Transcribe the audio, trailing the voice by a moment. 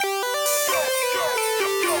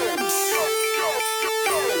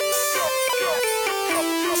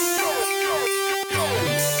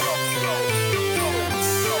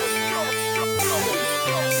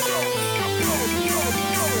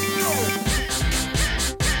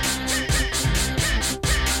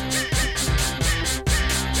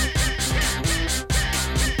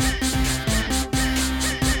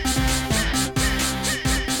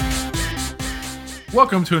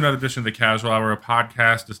Welcome to another edition of the Casual Hour, a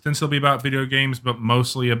podcast ostensibly about video games, but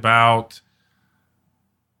mostly about,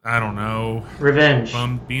 I don't know, Revenge.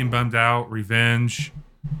 being bummed out, revenge,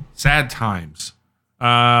 sad times,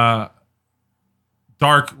 dark,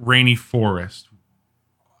 rainy forest.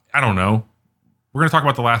 I don't know. We're going to talk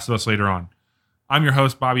about The Last of Us later on. I'm your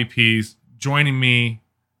host, Bobby Pease. Joining me,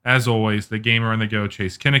 as always, the gamer on the go,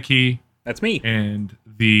 Chase Kinnicky. That's me. And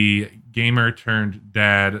the gamer turned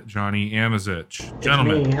dad, Johnny Amazich.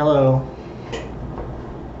 Gentlemen, It's me. Hello.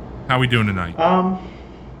 how we doing tonight?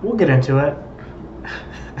 We'll get into it.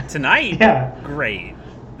 Tonight? Yeah. Great.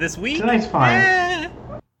 This week? Tonight's fine.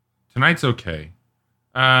 Tonight's okay.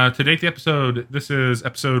 To date the episode, this is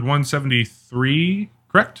episode 173,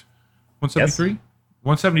 correct? 173? Yes.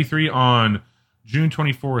 173 on June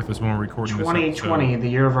 24th is when we're recording this 2020, episode. the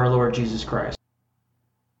year of our Lord Jesus Christ.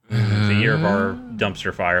 The year of our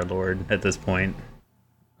dumpster fire lord at this point.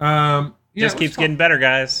 Yeah, Just keeps getting better,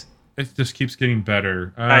 guys. It just keeps getting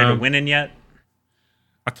better. Tired of winning yet?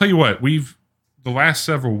 I'll tell you what, the last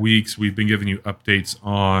several weeks, we've been giving you updates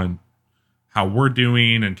on how we're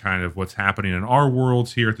doing and kind of what's happening in our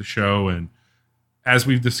worlds here at the show. And as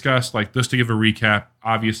we've discussed, like just to give a recap,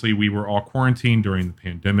 obviously we were all quarantined during the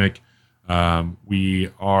pandemic.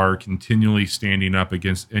 We are continually standing up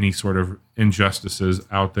against any sort of injustices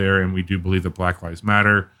out there, and we do believe that Black Lives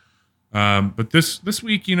Matter. But this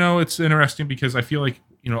week, it's interesting because I feel like,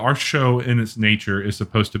 our show in its nature is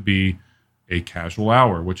supposed to be a casual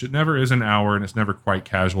hour, which it never is an hour, and it's never quite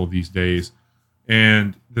casual these days.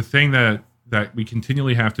 And the thing that we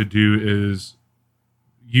continually have to do is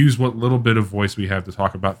use what little bit of voice we have to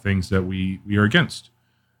talk about things that we are against.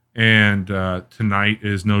 And tonight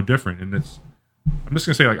is no different. And I'm just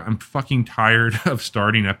going to say, I'm fucking tired of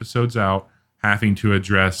starting episodes out having to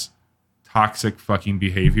address toxic fucking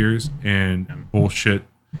behaviors and bullshit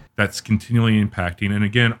that's continually impacting. And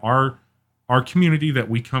again, our community that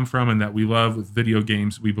we come from and that we love with video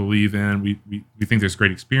games, we believe in. We think there's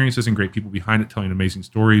great experiences and great people behind it telling amazing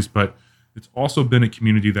stories, but it's also been a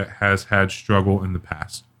community that has had struggle in the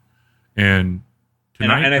past. And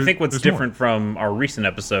tonight, I think what's different from our recent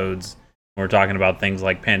episodes, we're talking about things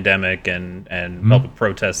like pandemic and public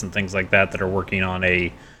protests and things like that are working on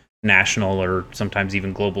a national or sometimes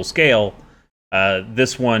even global scale.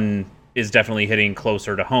 This one is definitely hitting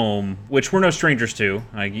closer to home, which we're no strangers to.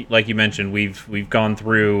 Like you mentioned, we've gone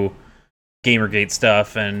through Gamergate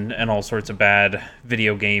stuff and all sorts of bad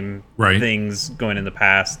video game things going in the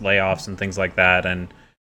past, layoffs and things like that. And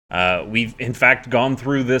we've in fact gone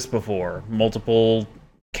through this before. Multiple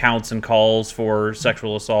counts and calls for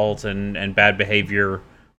sexual assault and bad behavior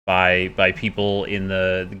by people in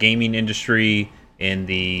the gaming industry, in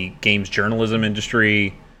the games journalism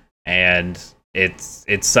industry, and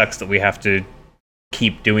it sucks that we have to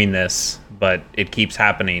keep doing this, but it keeps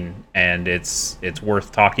happening, and it's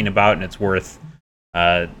worth talking about, and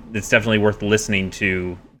it's definitely worth listening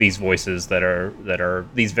to these voices that are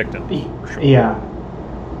these victims. For sure. Yeah.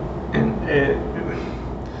 And it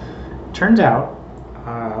turns out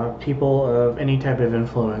people of any type of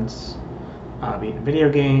influence, be it video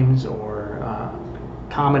games or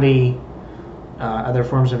comedy, other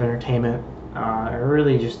forms of entertainment, or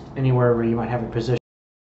really just anywhere where you might have a position,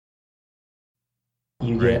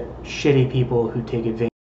 you get shitty people who take advantage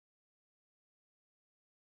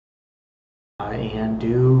and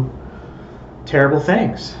do terrible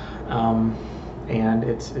things. And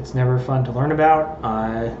it's never fun to learn about.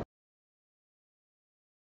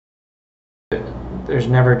 There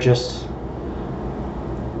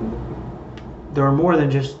are more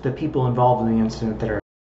than just the people involved in the incident that are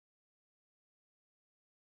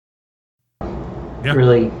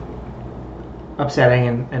really upsetting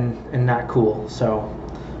and not cool. So,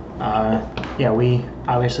 we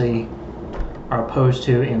obviously are opposed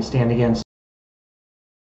to and stand against.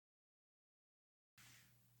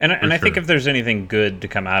 And I think if there's anything good to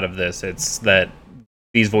come out of this, it's that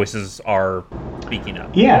these voices are speaking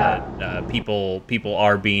up. Yeah. That, people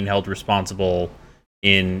are being held responsible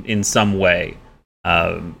in some way.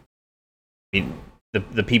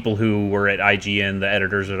 The people who were at IGN, the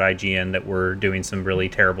editors at IGN that were doing some really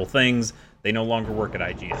terrible things, they no longer work at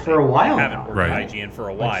IGN. For a while they haven't now. worked at IGN for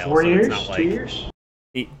a while. Like 4 years? It's not like, 2 years?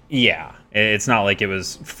 Yeah. It's not like it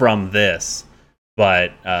was from this,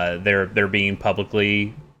 but they're being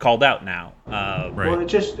publicly called out now. Well, it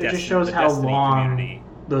just shows how long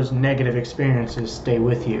those negative experiences stay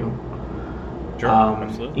with you. Sure,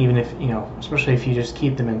 absolutely. Even if, especially if you just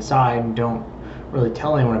keep them inside and don't really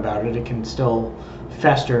tell anyone about it, it can still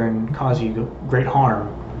fester and cause you great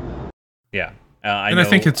harm. Yeah. I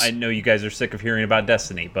know you guys are sick of hearing about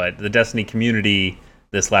Destiny, but the Destiny community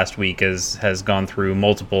this last week has gone through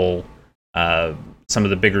multiple some of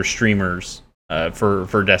the bigger streamers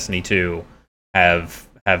for Destiny 2 have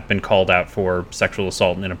been called out for sexual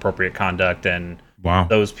assault and inappropriate conduct, and wow,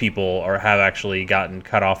 those people have actually gotten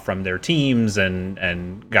cut off from their teams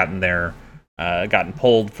and gotten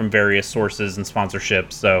pulled from various sources and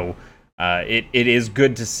sponsorships. So it is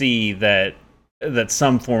good to see that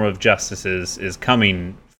some form of justice is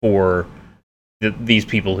coming for these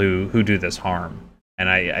people who do this harm. And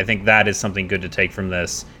I think that is something good to take from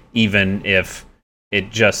this, even if it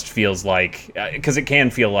just feels like, because it can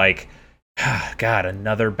feel like, God,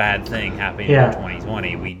 another bad thing happening in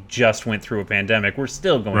 2020. We just went through a pandemic. We're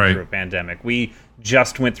still going through a pandemic. We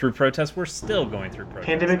just went through protests. We're still going through protests.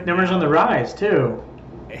 Pandemic numbers on the rise, too.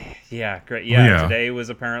 Yeah, great. Yeah, today was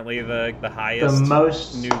apparently the highest, the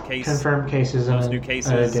most new case, confirmed cases, most new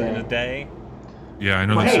cases in a day. Yeah, I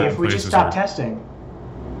know. Well, hey, if we just stop testing,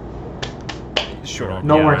 sure,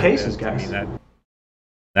 no more cases, guys. I mean,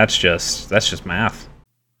 that's just math.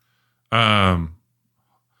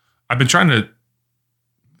 I've been trying to.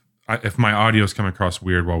 If my audio's coming across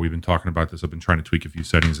weird while we've been talking about this, I've been trying to tweak a few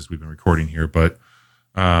settings as we've been recording here. But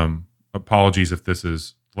apologies if this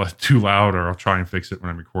is too loud, or I'll try and fix it when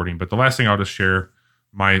I'm recording. But the last thing I'll just share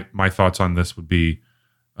my thoughts on this would be,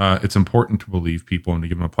 it's important to believe people and to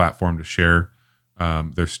give them a platform to share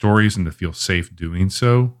their stories and to feel safe doing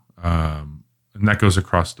so. And that goes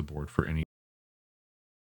across the board for any.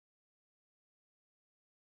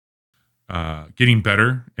 Getting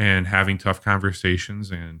better and having tough conversations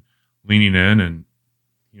and leaning in. And,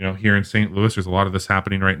 here in St. Louis, there's a lot of this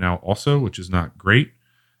happening right now also, which is not great.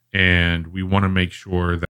 And we want to make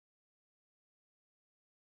sure that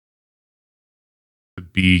to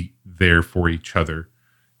be there for each other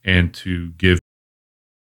and to give.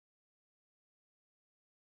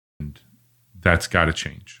 And that's got to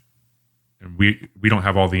change. And we don't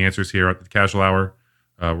have all the answers here at the Casual Hour.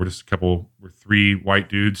 We're three white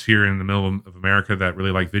dudes here in the middle of America that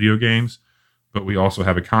really like video games, but we also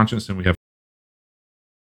have a conscience, and we have.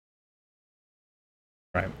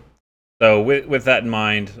 Right. So with that in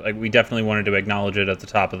mind, like, we definitely wanted to acknowledge it at the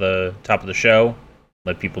top of the show,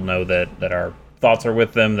 let people know that our thoughts are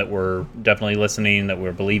with them, that we're definitely listening, that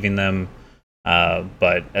we're believing them.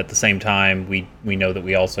 But at the same time, we know that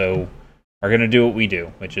we also are going to do what we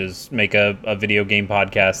do, which is make a video game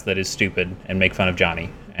podcast that is stupid and make fun of Johnny.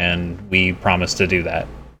 And we promise to do that.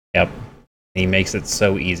 Yep. He makes it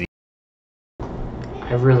so easy.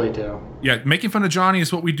 I really do. Yeah, making fun of Johnny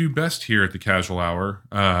is what we do best here at the Casual Hour.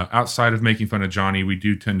 Outside of making fun of Johnny, we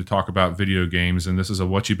do tend to talk about video games, and this is a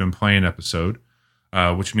What You've Been Playing episode,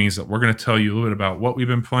 which means that we're going to tell you a little bit about what we've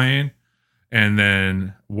been playing and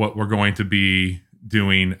then what we're going to be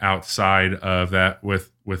doing outside of that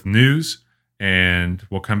with news. And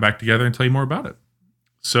we'll come back together and tell you more about it.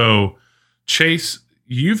 So, Chase,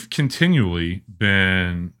 you've continually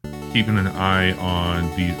been keeping an eye on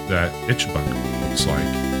that itch bundle, looks like.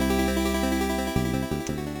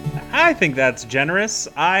 I think that's generous.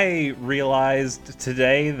 I realized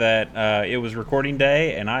today that it was recording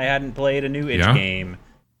day and I hadn't played a new itch game.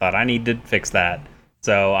 Thought I need to fix that.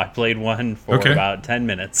 So I played one for about 10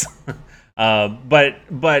 minutes. But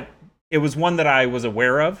it was one that I was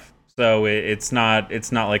aware of. So it's not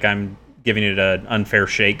like I'm giving it an unfair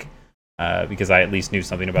shake because I at least knew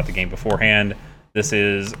something about the game beforehand. This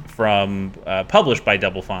is published by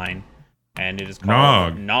Double Fine, and it is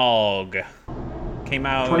called Nog. Came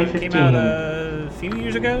out a few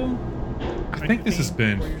years ago. I think this has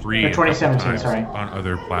been free 2017, sorry, on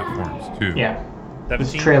other platforms too. Yeah,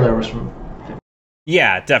 this trailer was from.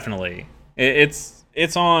 Yeah, definitely.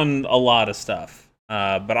 It's on a lot of stuff.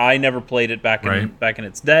 But I never played it back in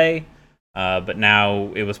its day. But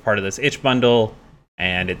now it was part of this itch bundle,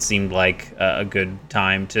 and it seemed like a good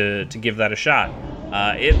time to give that a shot.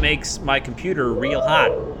 It makes my computer real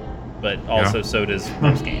hot, but also so does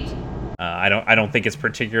most games. I don't think it's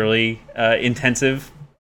particularly intensive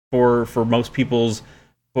for most people's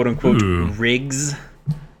quote unquote rigs,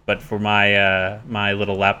 but for my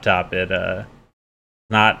little laptop, it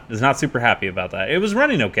is not super happy about that. It was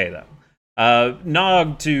running okay though.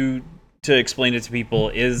 Nog, to explain it to people,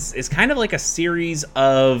 is kind of like a series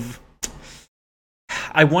of,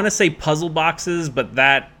 I want to say puzzle boxes, but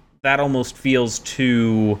that almost feels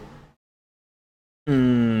too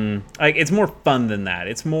like it's more fun than that.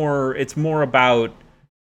 It's more about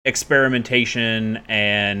experimentation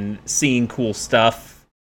and seeing cool stuff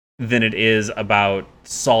than it is about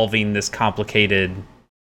solving this complicated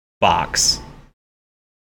box.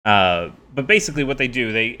 but basically what they do,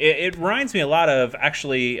 it reminds me a lot of,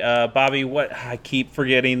 actually, Bobby, what I keep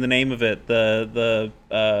forgetting the name of it, the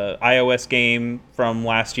iOS game from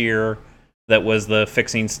last year that was the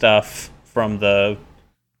fixing stuff from the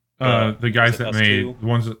guys that made the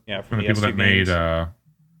ones that from the people that made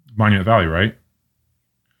Monument Valley, right?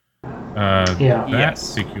 That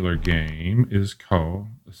particular game is called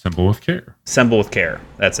Assemble with Care. Assemble with Care.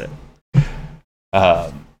 That's it.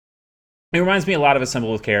 It reminds me a lot of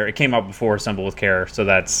Assemble with Care. It came out before Assemble with Care, so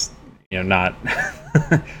that's not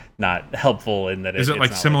not helpful in that. Is it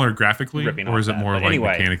like similar like graphically, or is it more like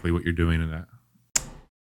mechanically what you're doing in that?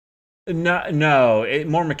 No,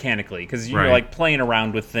 more mechanically, because you're like playing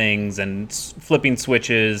around with things and flipping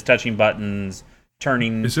switches, touching buttons,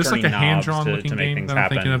 turning. Is this turning like a knobs hand-drawn to looking make game things that I'm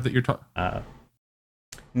happen. thinking of that you're talking?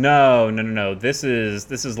 No. This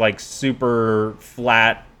is like super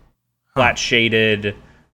flat shaded.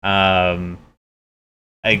 It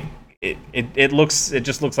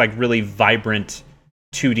just looks like really vibrant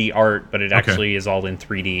 2D art, but it actually is all in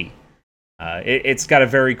 3D. It's got a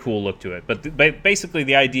very cool look to it. But basically,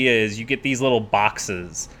 the idea is you get these little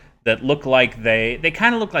boxes that look like they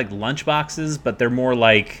kind of look like lunch boxes, but they're more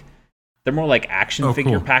like action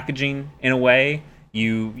figure packaging in a way.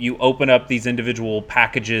 You open up these individual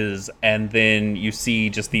packages, and then you see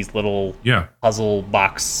just these little puzzle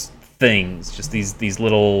box things, just these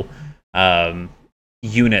little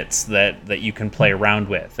units that you can play around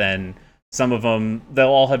with, and some of them, they'll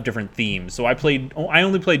all have different themes. So I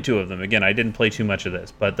only played 2 of them. Again, I didn't play too much of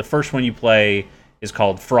this, but the first one you play is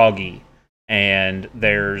called Froggy, and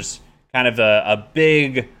there's kind of a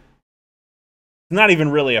big, not even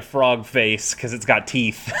really a frog face because it's got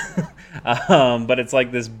teeth, but it's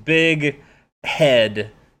like this big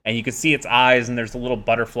head, and you can see its eyes, and there's a little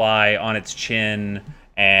butterfly on its chin,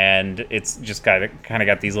 and it's just kind of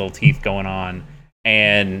got these little teeth going on,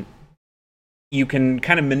 and you can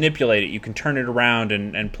kind of manipulate it. You can turn it around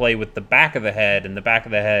and play with the back of the head, and the back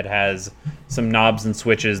of the head has some knobs and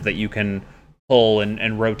switches that you can pull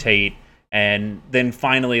and rotate, and then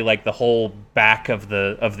finally, like, the whole back of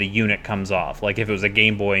the unit comes off. Like if it was a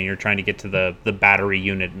Game Boy and you're trying to get to the battery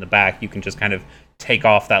unit in the back, you can just kind of take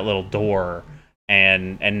off that little door,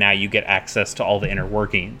 and now you get access to all the inner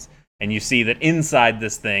workings. And you see that inside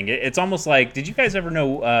this thing, it's almost like, did you guys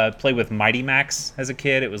ever play with Mighty Max as a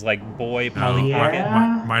kid? It was like Boy, Polly Pocket.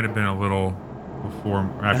 Might have been a little before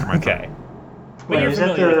or after my time. But you're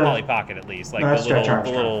familiar with Polly Pocket at least, like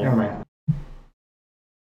the little. Never mind.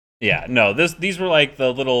 Yeah, no. These were like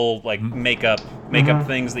the little like makeup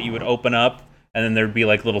things that you would open up, and then there'd be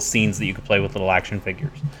like little scenes that you could play with little action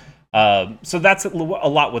figures. So that's a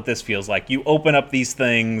lot what this feels like. You open up these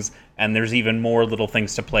things, and there's even more little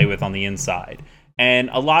things to play with on the inside. And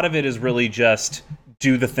a lot of it is really just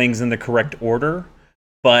do the things in the correct order,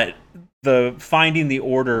 but the finding the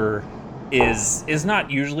order is not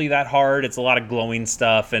usually that hard. It's a lot of glowing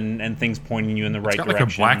stuff and things pointing you in the right direction.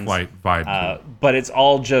 It's got like a blacklight vibe to it. But it's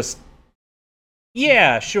all just,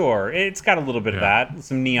 yeah, sure. It's got a little bit of that,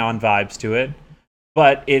 some neon vibes to it.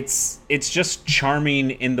 But it's just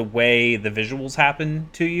charming in the way the visuals happen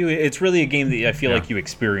to you. It's really a game that I feel like you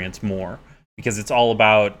experience more, because it's all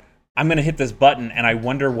about, I'm going to hit this button and I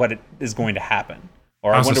wonder what is going to happen,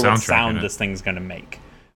 or I wonder what sound this thing's going to make,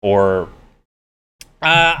 or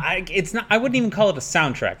it's not. I wouldn't even call it a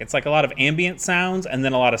soundtrack. It's like a lot of ambient sounds and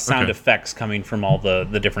then a lot of sound effects coming from all the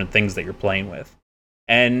different things that you're playing with,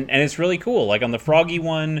 and it's really cool. Like on the Froggy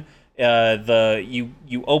one.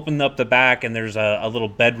 You open up the back, and there's a little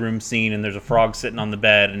bedroom scene, and there's a frog sitting on the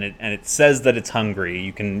bed, and it says that it's hungry.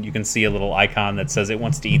 You can see a little icon that says it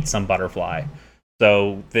wants to eat some butterfly.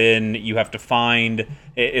 So then you have to find,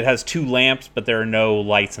 it has 2 lamps, but there are no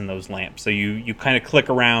lights in those lamps. So you kind of click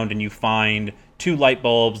around and you find 2 light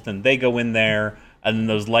bulbs, then they go in there, and then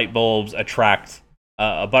those light bulbs attract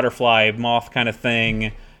a butterfly moth kind of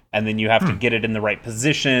thing, and then you have to get it in the right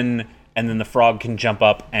position, and then the frog can jump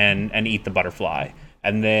up and eat the butterfly.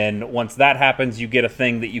 And then once that happens, you get a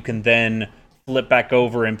thing that you can then flip back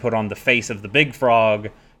over and put on the face of the big frog,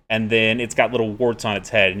 and then it's got little warts on its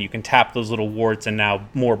head, and you can tap those little warts, and now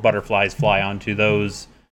more butterflies fly onto those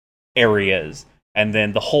areas. And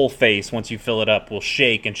then the whole face, once you fill it up, will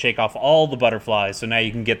shake and shake off all the butterflies, so now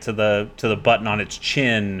you can get to the button on its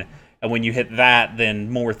chin, and when you hit that,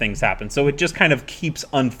 then more things happen. So it just kind of keeps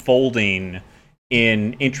unfolding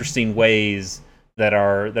in interesting ways that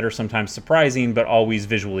are sometimes surprising but always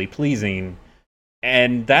visually pleasing,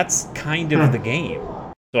 and that's kind of the game.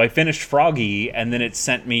 So I finished Froggy, and then it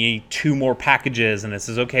sent me 2 more packages, and it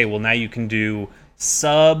says, okay, well now you can do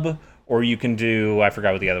sub, or you can do, I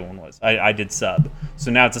forgot what the other one was. I did sub.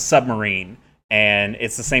 So now it's a submarine, and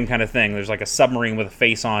it's the same kind of thing. There's like a submarine with a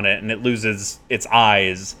face on it, and it loses its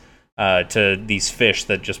eyes to these fish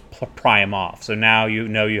that just pry them off. So now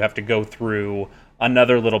you have to go through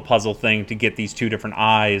another little puzzle thing to get these two different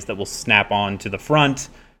eyes that will snap on to the front,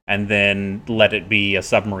 and then let it be a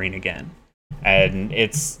submarine again. And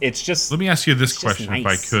it's just. Let me ask you this question, nice. If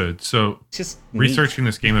I could. So, just researching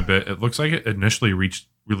this game a bit, it looks like it initially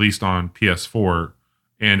released on PS4,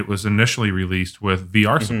 and it was initially released with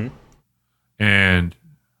VR support. And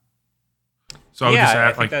so I would just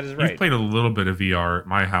ask, like, you've played a little bit of VR at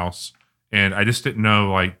my house, and I just didn't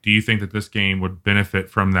know, like, do you think that this game would benefit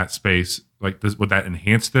from that space? Like, would that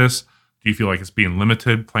enhance this? Do you feel like it's being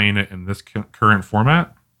limited playing it in this current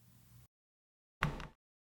format?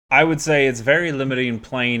 I would say it's very limiting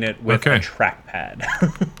playing it with a trackpad.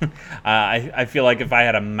 I feel like if I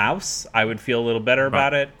had a mouse, I would feel a little better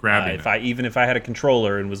about it. Even if I had a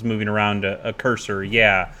controller and was moving around a cursor,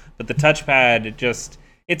 yeah. But the touchpad,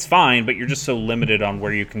 it's fine, but you're just so limited on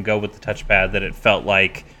where you can go with the touchpad that it felt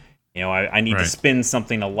like, I need to spin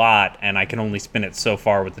something a lot, and I can only spin it so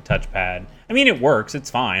far with the touchpad. I mean, it works.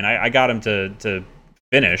 It's fine. I got him to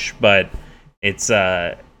finish, but it's...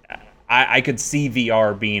 I could see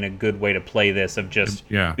VR being a good way to play this, of just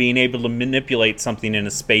being able to manipulate something in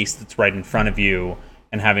a space that's right in front of you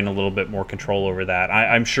and having a little bit more control over that.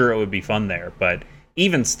 I'm sure it would be fun there, but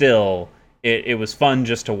even still, it was fun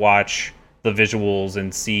just to watch the visuals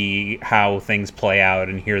and see how things play out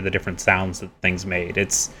and hear the different sounds that things made.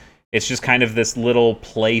 It's just kind of this little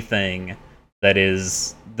play thing that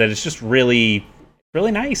is just really,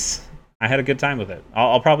 really nice. I had a good time with it.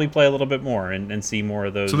 I'll probably play a little bit more and see more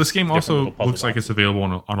of those. So this game also looks like it's available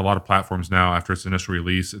on a lot of platforms now after its initial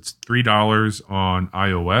release. It's $3 on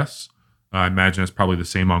iOS. I imagine it's probably the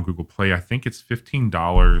same on Google Play. I think it's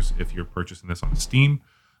 $15 if you're purchasing this on Steam.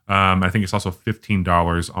 I think it's also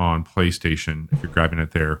 $15 on PlayStation if you're grabbing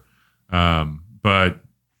it there. But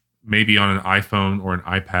maybe on an iPhone or an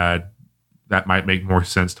iPad, that might make more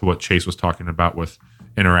sense to what Chase was talking about with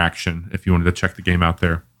interaction if you wanted to check the game out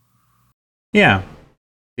there. Yeah,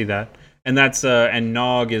 see that, and that's and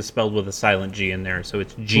Nog is spelled with a silent G in there, so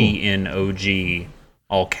it's GNOG,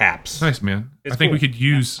 all caps. Nice, man. I think we could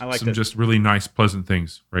use some just really nice, pleasant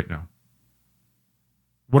things right now.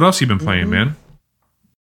 What else you been playing, man?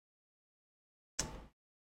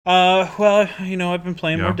 Well, I've been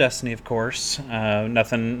playing more Destiny, of course.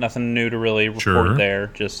 Nothing new to really report there.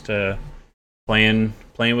 Just playing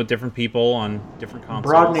with different people on different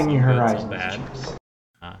consoles. Broadening your horizons.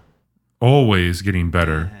 Always getting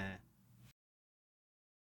better.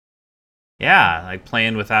 Yeah, like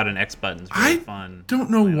playing without an X button is really fun. I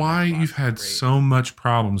don't know why you've had so much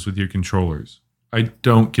problems with your controllers. I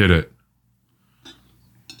don't get it.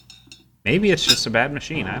 Maybe it's just a bad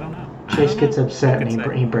machine. I don't know. Chase gets upset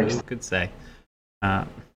and he breaks. Who could say? I'll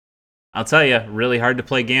tell you, really hard to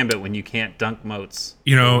play Gambit when you can't dunk motes.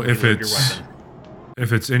 If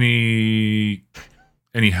it's any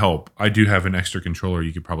help, I do have an extra controller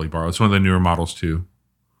you could probably borrow. It's one of the newer models too.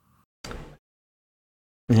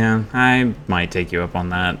 Yeah, I might take you up on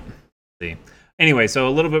that. Let's see. Anyway, so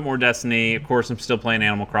a little bit more Destiny. Of course, I'm still playing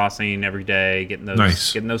Animal Crossing every day, getting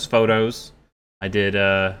those photos. I did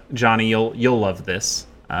Johnny, you'll love this.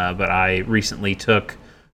 But I recently took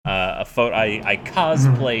a photo. I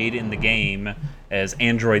cosplayed in the game as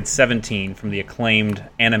Android 17 from the acclaimed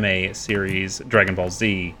anime series Dragon Ball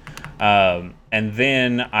Z. And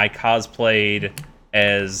then I cosplayed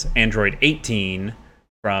as Android 18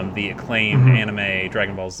 from the acclaimed anime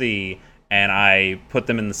Dragon Ball Z, and I put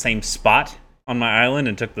them in the same spot on my island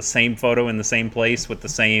and took the same photo in the same place with the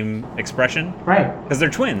same expression. Right. Because they're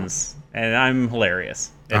twins, and I'm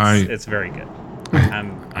hilarious. It's very good.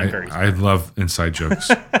 I love inside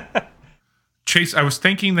jokes. Chase, I was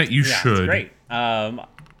thinking that you should. It's great.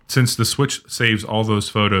 Since the Switch saves all those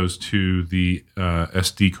photos to the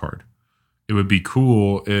SD card, it would be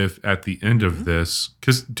cool if at the end of this,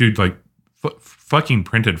 because dude, like fucking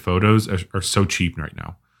printed photos are so cheap right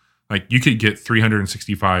now. Like you could get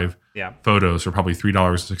 365 photos for probably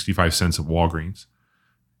 $3.65 at Walgreens,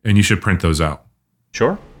 and you should print those out.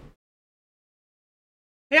 Sure.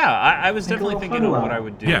 Yeah, I was definitely thinking of what I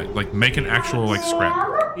would do. Yeah, like make an actual like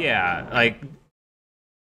scrapbook. Yeah, like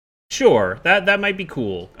sure, that might be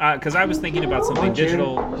cool. Because I was thinking about something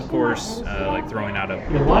digital, of course, like throwing out a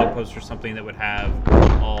blog post or something that would have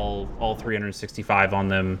all 365 on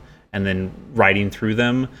them, and then writing through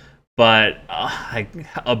them. But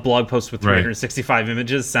a blog post with 365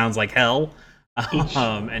 images sounds like hell.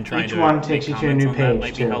 And trying each to one takes you to a new page.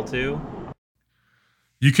 Might be hell too.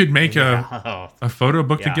 You could make a photo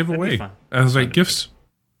book to give away as like gifts.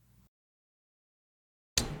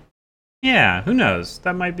 Yeah, who knows?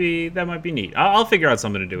 That might be neat. I'll figure out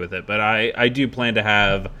something to do with it, but I do plan to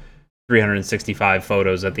have 365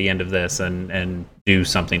 photos at the end of this and do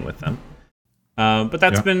something with them. But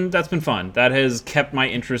that's been fun. That has kept my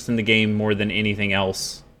interest in the game more than anything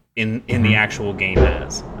else in the actual game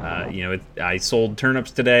has. I sold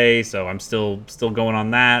turnips today, so I'm still going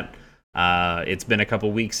on that. It's been a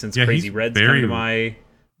couple weeks since Crazy Red's come to my.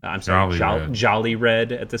 I'm sorry, Jolly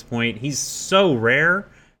Red at this point. He's so rare,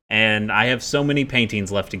 and I have so many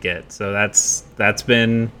paintings left to get. So that's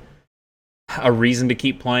been a reason to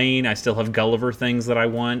keep playing. I still have Gulliver things that I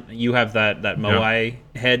want. You have that Moai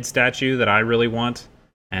head statue that I really want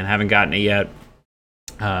and haven't gotten it yet.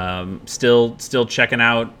 Still checking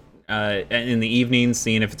out in the evenings,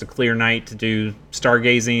 seeing if it's a clear night to do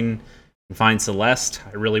stargazing and find Celeste.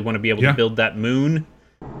 I really want to be able to build that moon.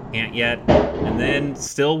 Can't yet. And then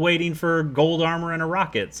still waiting for gold armor and a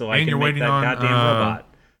rocket so I can make that goddamn robot.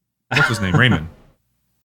 What's his name? Raymond.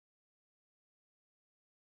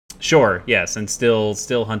 Sure, yes, and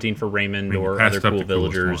still hunting for Raymond or other cool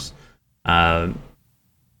villagers.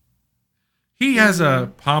 He has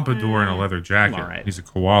a pompadour and a leather jacket. Right. He's a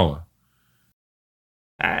koala.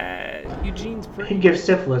 Eugene's pretty. He gives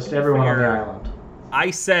syphilis to everyone on the island.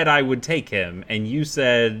 I said I would take him, and you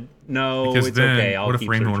said no. Because it's then, okay. what if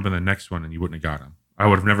Raymond would have been the next one and you wouldn't have got him? I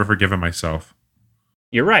would have never forgiven myself.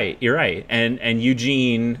 You're right. And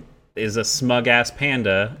Eugene is a smug ass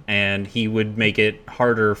panda, and he would make it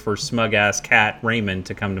harder for smug ass cat Raymond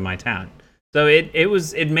to come to my town. So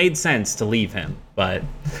it made sense to leave him, but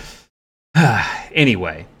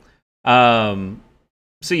anyway.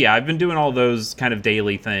 So yeah, I've been doing all those kind of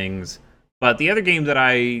daily things, but the other game that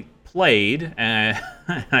I played,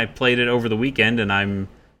 I played it over the weekend, and I'm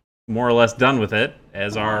more or less done with it,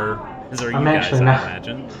 as are you guys, I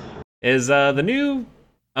imagine. Is the new.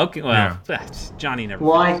 Okay, well, Johnny never.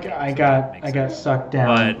 Well, I got sucked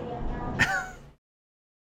down.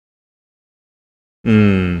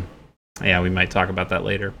 But yeah, we might talk about that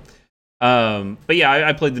later. But yeah,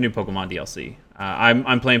 I played the new Pokemon DLC.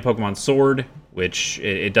 I'm playing Pokemon Sword, which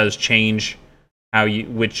it does change how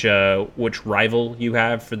which rival you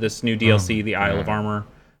have for this new DLC, the Isle of Armor.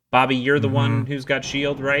 Bobby, you're the one who's got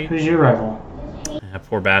Shield, right? Who's your rival?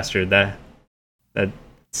 Poor bastard. That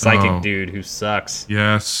psychic dude who sucks.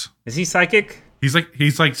 Yes. Is he psychic? He's like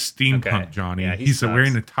steampunk, okay. Johnny. Yeah, he's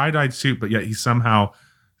wearing a tie-dyed suit, but yet he's somehow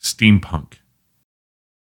steampunk.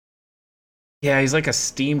 Yeah, he's like a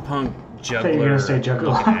steampunk juggler. You're gonna say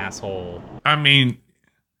juggler. Looking asshole. I mean,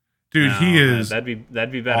 dude, he is. That'd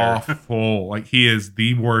be better. Awful. Like, he is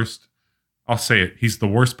the worst. I'll say it. He's the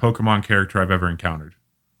worst Pokemon character I've ever encountered.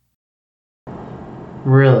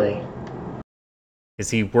 Really? Is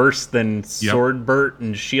he worse than Swordbert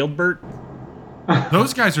and Shieldbert?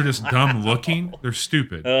 Those guys are just dumb looking. They're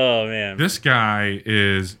stupid. Oh, man. This guy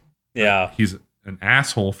is... Yeah. He's an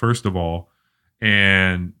asshole, first of all.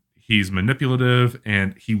 And he's manipulative.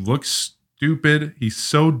 And he looks stupid. He's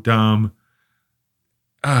so dumb.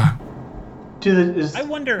 I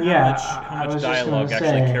wonder how much dialogue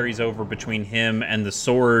actually carries over between him and the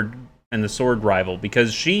sword rival,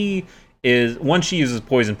 because she uses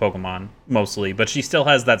poison Pokemon mostly, but she still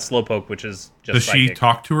has that Slowpoke, which is just Does psychic, she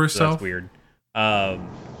talk to herself? So that's weird.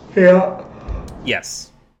 Yeah.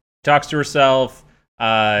 Yes. Talks to herself.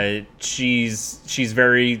 She's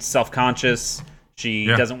very self-conscious. She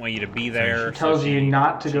doesn't want you to be there. She tells you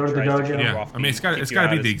not to go to the dojo. Yeah. I mean, it's got to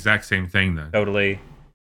be the exact same thing then. Totally.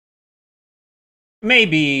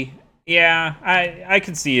 Maybe. Yeah, I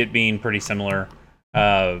could see it being pretty similar.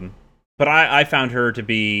 But I found her to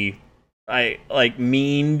be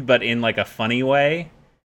mean, but in like a funny way.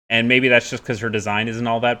 And maybe that's just because her design isn't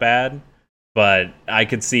all that bad. But I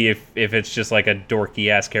could see if it's just like a dorky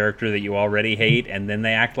ass character that you already hate, and then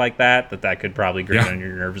they act like that could probably grate on your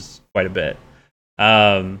nerves quite a bit.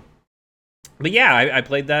 But yeah, I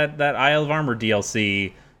played that Isle of Armor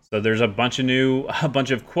DLC. So there's a bunch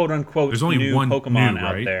of quote unquote there's only new one Pokemon new,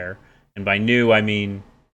 out right? there. And by new, I mean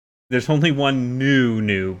there's only one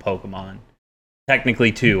new Pokemon.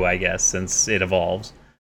 Technically two, I guess, since it evolves.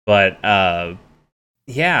 But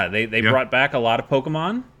yeah, they brought back a lot of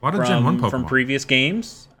Pokemon. A lot of Gen 1 Pokemon. From previous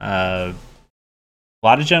games. A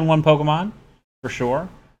lot of Gen 1 Pokemon, for sure.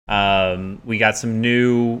 We got some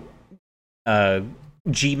new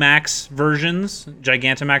G-Max versions,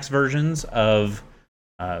 Gigantamax versions of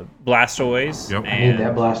Blastoise and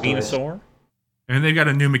Venusaur. And they got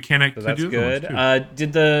a new mechanic so to that's do good. Too.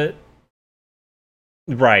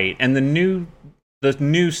 And the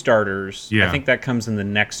new starters, I think that comes in the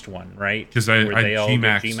next one, right? Because I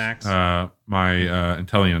G-Max my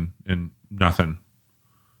Inteleon and nothing.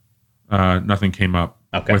 Nothing came up.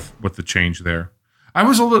 Okay. with the change there. I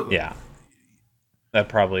was a little That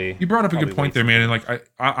probably you brought up a good point there, man. And like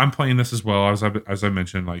I'm playing this as well as I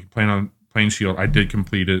mentioned, like playing Shield. I did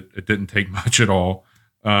complete it. It didn't take much at all,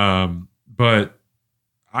 but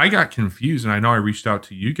I got confused, and I know I reached out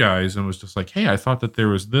to you guys and was just like, hey, I thought that there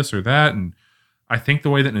was this or that, and I think the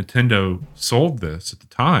way that Nintendo sold this at the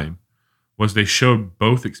time was they showed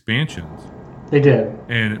both expansions. They did,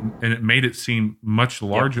 and it made it seem much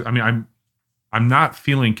larger. Yep. I mean, I'm not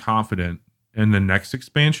feeling confident in the next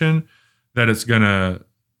expansion that it's gonna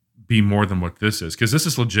be more than what this is, because this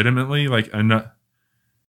is legitimately like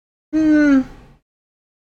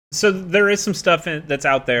So there is some stuff that's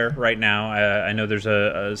out there right now. I know there's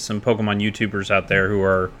some Pokemon YouTubers out there who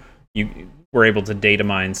were able to data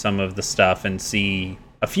mine some of the stuff and see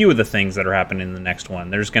a few of the things that are happening in the next one.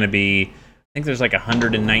 There's going to be, I think there's like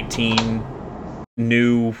 119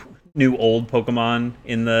 new old Pokemon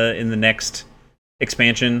in the next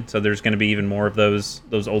expansion. So there's going to be even more of those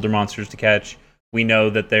older monsters to catch. We know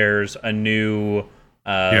that there's a new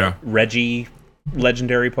Reggie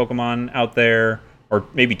legendary Pokemon out there, or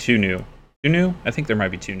maybe two new. I think there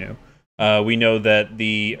might be two new. We know that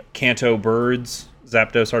the Kanto birds,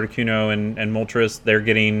 Zapdos, Articuno, and Moltres, they're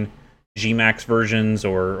getting G-Max versions,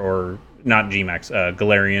 or not G-Max,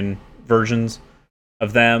 Galarian versions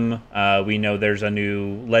of them. We know there's a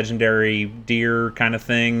new legendary deer kind of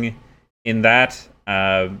thing in that.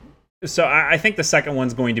 So I think the second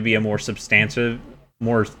one's going to be a more substantial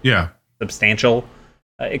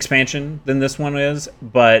expansion than this one is.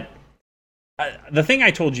 But the thing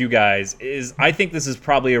I told you guys is I think this is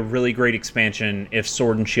probably a really great expansion if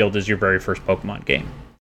Sword and Shield is your very first Pokemon game.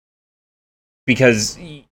 Because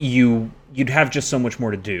you'd have just so much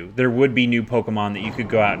more to do. There would be new Pokemon that you could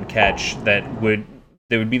go out and catch that would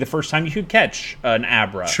be the first time you could catch an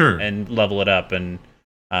Abra and level it up, and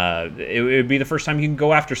it would be the first time you can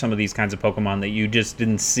go after some of these kinds of Pokemon that you just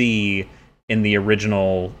didn't see in the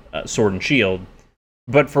original Sword and Shield.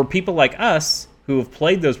 But for people like us who have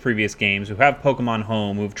played those previous games, who have Pokemon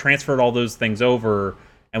Home, who've transferred all those things over,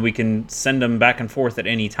 and we can send them back and forth at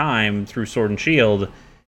any time through Sword and Shield,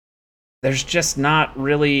 there's just not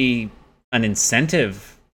really an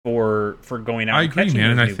incentive for going out and catching those new Pokemon. I agree,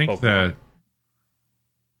 man, and I think that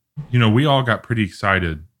we all got pretty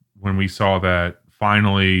excited when we saw that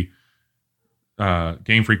finally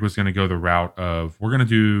Game Freak was going to go the route of, we're going to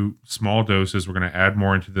do small doses, we're going to add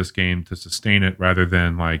more into this game to sustain it, rather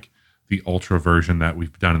than like the ultra version that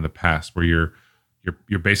we've done in the past, where you're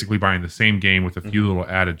basically buying the same game with a few little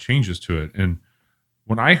added changes to it. And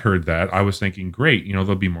when I heard that, I was thinking, great,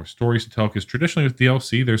 there'll be more stories to tell, because traditionally with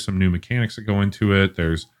DLC, there's some new mechanics that go into it.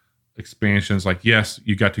 There's expansions, like, yes,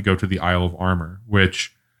 you got to go to the Isle of Armor,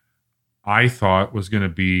 which I thought was going to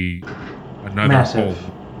be another whole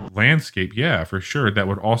landscape. Yeah, for sure. That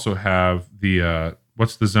would also have the,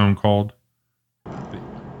 what's the zone called?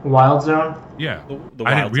 Wild Zone? Yeah.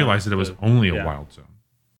 I didn't realize that it was only a wild zone.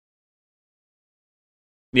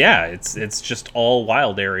 Yeah, it's just all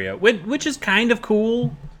wild area, which is kind of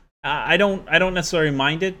cool. I don't necessarily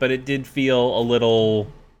mind it, but it did feel a little.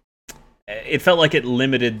 It felt like it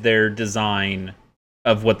limited their design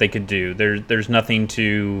of what they could do. There's nothing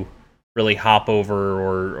to really hop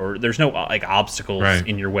over, or there's no like obstacles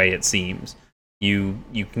in your way. It seems you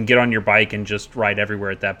can get on your bike and just ride everywhere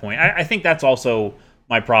at that point. I think that's also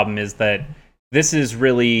my problem, is that this is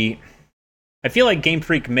really. I feel like Game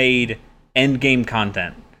Freak made end game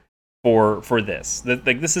content for this.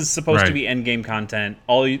 Like, this is supposed to be end game content.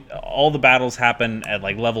 All the battles happen at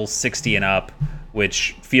like level 60 and up,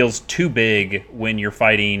 which feels too big when you're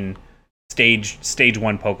fighting stage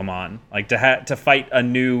 1 Pokemon. Like to fight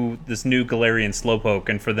this new Galarian Slowpoke,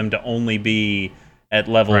 and for them to only be at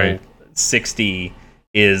level 60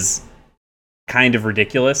 is kind of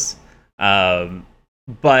ridiculous.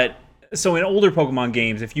 But so in older Pokemon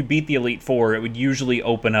games, if you beat the Elite Four, it would usually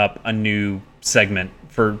open up a new segment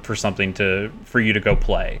for something for you to go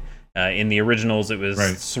play. In the originals, it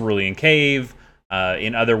was Cerulean Cave.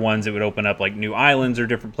 In other ones, it would open up like new islands or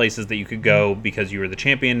different places that you could go because you were the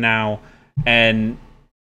champion now. And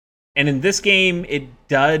in this game, it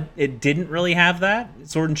didn't really have that.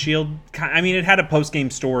 Sword and Shield. I mean, it had a post game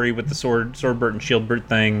story with the Swordbert and Shieldbert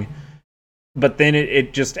thing, but then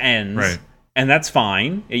it just ends. Right. And that's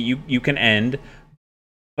fine. You can end.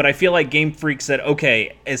 But I feel like Game Freak said,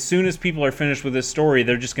 okay, as soon as people are finished with this story,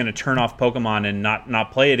 they're just going to turn off Pokemon and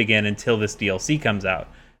not play it again until this DLC comes out.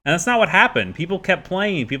 And that's not what happened. People kept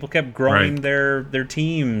playing. People kept growing their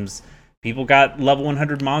teams. People got level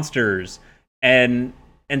 100 monsters. And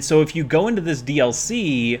so if you go into this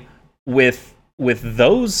DLC with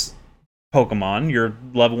those Pokemon, your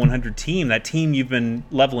level 100 team, that team you've been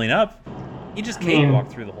leveling up, you just cakewalk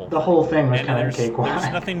through the whole The whole thing was and kind of cakewalk.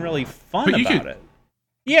 There's nothing really fun about it.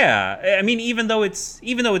 Yeah, I mean, even though it's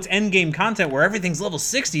end game content where everything's level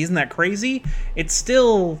 60, isn't that crazy? It's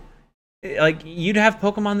still like you'd have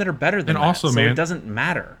Pokemon that are better than and that, also, so man, it doesn't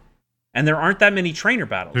matter. And there aren't that many trainer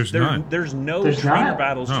battles. There's none. There's no There's trainer not.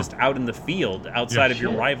 battles just out in the field outside of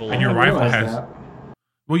your rival. And your rival has. That.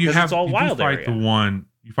 Well, you 'Cause have it's all you wild do fight area. the one.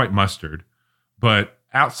 You fight Mustard, but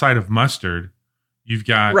outside of Mustard, you've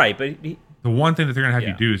got Right, but the one thing that they're gonna have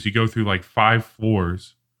you do is you go through like 5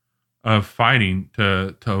 floors of fighting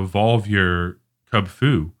to evolve your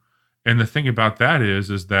Cubfu. And the thing about that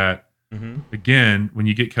is that again, when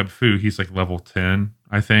you get Cubfu, he's like level 10,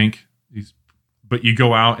 I think. But you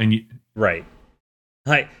go out and you right.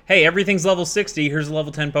 Like, hey, everything's level 60. Here's a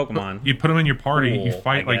level 10 Pokemon. you put him in your party, Cool, you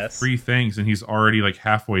fight I like guess. 3 things, and he's already like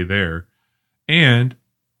halfway there. And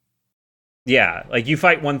Yeah, like you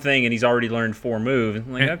fight one thing and he's already learned 4 moves.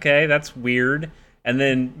 I'm like, okay, that's weird. And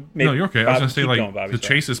then maybe no, you're okay. I was gonna say, like, to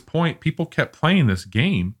Chase's point, people kept playing this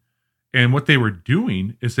game, and what they were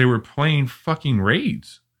doing is they were playing fucking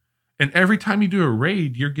raids. And every time you do a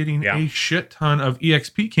raid, you're getting a shit ton of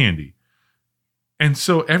EXP candy. And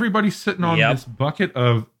so everybody's sitting on this bucket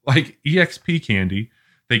of like EXP candy.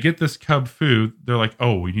 They get this Cubfu. They're like,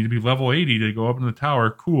 oh, we need to be level 80 to go up in the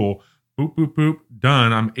tower. Cool. Boop, boop, boop.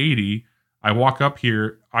 Done. I'm 80. I walk up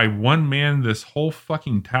here. I one-man this whole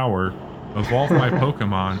fucking tower, evolve my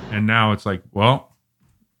Pokemon, and now it's like, well,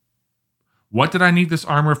 what did I need this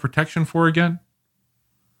armor of protection for again?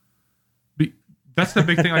 That's the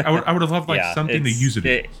big thing. Like, I would have loved like something to use it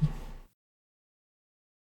in.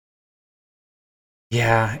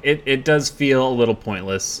 Yeah, it does feel a little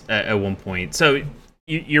pointless at one point. So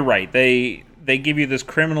you're right. They give you this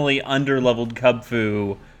criminally under-leveled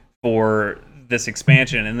Cubfu for this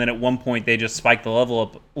expansion, and then at one point they just spike the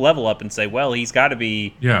level up and say, well, he's got to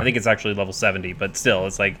be. Yeah. I think it's actually level 70, but still,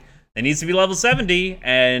 it's like it needs to be level 70,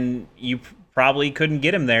 and you probably couldn't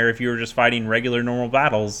get him there if you were just fighting regular normal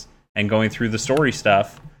battles and going through the story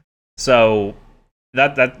stuff. So.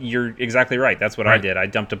 That you're exactly right. That's what I did. I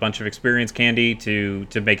dumped a bunch of experience candy to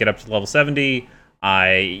make it up to level 70.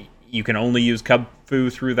 You can only use Cubfu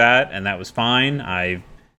through that, and that was fine. I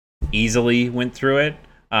easily went through it.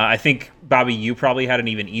 I think, Bobby, you probably had an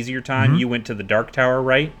even easier time. You went to the Dark Tower,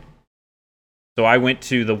 right? So I went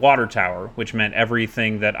to the Water Tower, which meant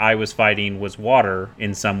everything that I was fighting was water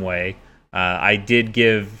in some way. I did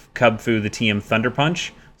give Cubfu the TM Thunder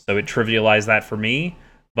Punch, so it trivialized that for me.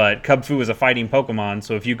 But Cubfu is a fighting Pokemon,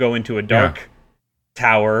 so if you go into a dark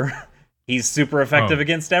tower, he's super effective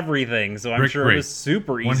against everything. So I'm sure it was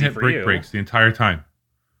super easy for you. Brick breaks the entire time.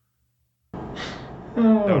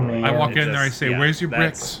 Oh, man. I walk in there, I say, where's your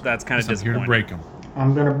bricks? That's kind of disappointing. I'm here to break them.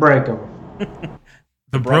 I'm going to break them.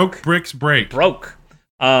 The broke bricks break. Broke.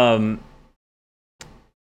 And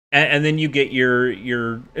then you get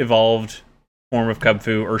your evolved form of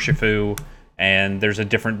Cubfu, Urshifu, and there's a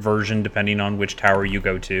different version depending on which tower you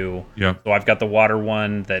go to. Yeah. So I've got the water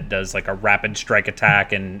one that does like a rapid strike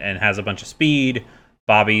attack and has a bunch of speed.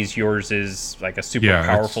 Bobby's, yours is like a super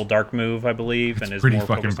powerful dark move, I believe, and is pretty more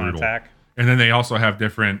fucking focused on brutal. attack. And then they also have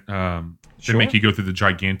different, they make you go through the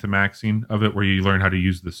Gigantamaxing of it where you learn how to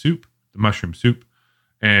use the soup, the mushroom soup.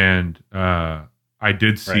 And I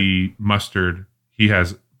did see Mustard, he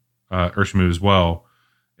has Urshifu as well,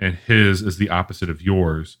 and his is the opposite of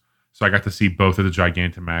yours. So I got to see both of the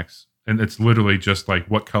Gigantamax, and it's literally just like,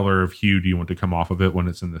 what color of hue do you want to come off of it when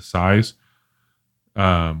it's in this size?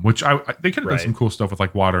 Which they could have done some cool stuff with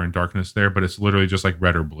like water and darkness there, but it's literally just like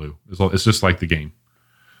red or blue. It's just like the game.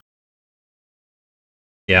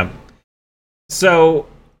 Yeah. So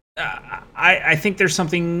I think there's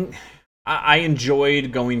something. I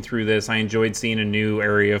enjoyed going through this. I enjoyed seeing a new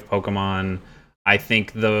area of Pokemon. I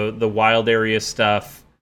think the wild area stuff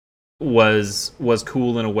was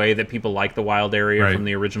cool in a way that people like the wild area from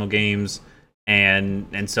the original games,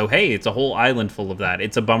 and so hey, it's a whole island full of that.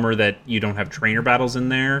 It's a bummer that you don't have trainer battles in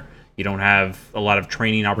there. You don't have a lot of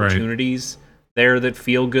training opportunities there that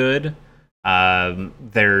feel good.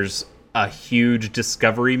 There's a huge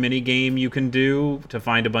discovery mini game you can do to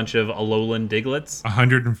find a bunch of Alolan Diglets.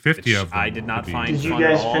 150 of them. I did not find. Did you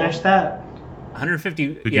guys finish that?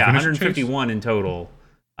 150. Yeah, 151 in total.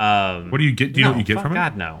 What do you get? Do you know what you get from it?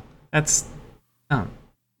 God, no. That's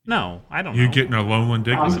no, I don't know. You're getting a Alolan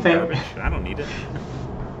Diglett. I don't need it.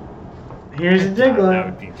 Here's a Diglett. That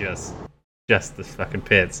would be just the fucking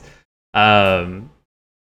pits. I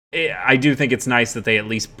do think it's nice that they at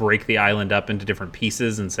least break the island up into different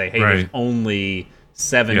pieces and say, hey, there's only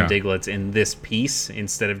 7 Yeah. Digletts in this piece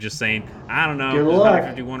instead of just saying, I don't know, Good there's luck. only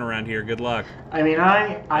 51 around here. Good luck. I mean,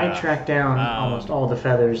 I tracked down almost all the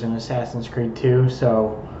feathers in Assassin's Creed 2,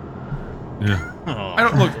 so Yeah. Oh, I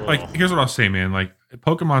don't look like. Here's what I'll say, man. Like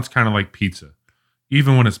Pokemon's kind of like pizza.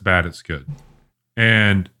 Even when it's bad, it's good.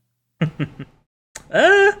 And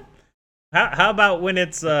how about when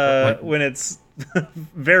it's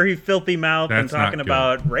very filthy mouth and That's not talking good.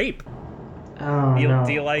 about rape? oh Do you, no.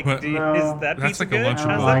 do you like? But- Is that that's pizza like good? a How's that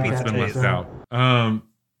Lunchable pizza that's been taste? left out.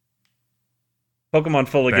 Pokemon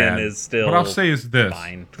Full again Bad. is still. What I'll say is this: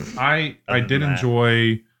 fine. I Other did than that.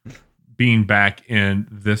 enjoy being back in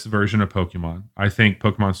this version of Pokemon. I think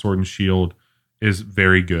Pokemon Sword and Shield is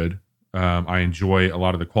very good. I enjoy a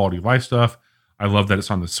lot of the quality of life stuff. I love that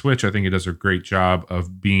it's on the Switch. I think it does a great job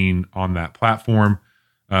of being on that platform.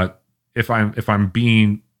 If I'm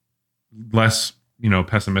being less,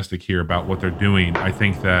 pessimistic here about what they're doing, I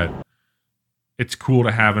think that it's cool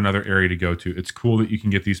to have another area to go to. It's cool that you can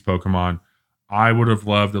get these Pokemon. I would have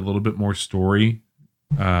loved a little bit more story,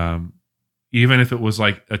 even if it was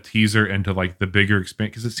like a teaser into like the bigger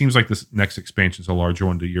expansion. Because it seems like this next expansion is a larger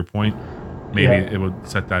one. To your point, maybe Yeah. it would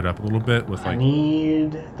set that up a little bit with I like,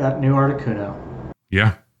 need that new Articuno.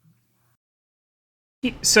 yeah,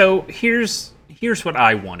 So here's what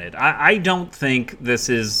I wanted. I don't think this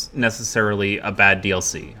is necessarily a bad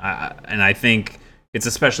DLC, and I think it's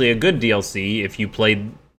especially a good DLC if you played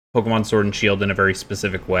Pokemon Sword and Shield in a very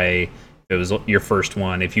specific way. If it was your first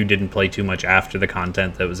one, if you didn't play too much after the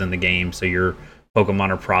content that was in the game, so your Pokemon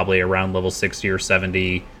are probably around level 60 or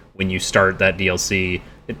 70 when you start that DLC.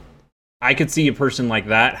 I could see a person like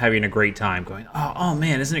that having a great time going, oh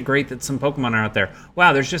man, isn't it great that some Pokemon are out there?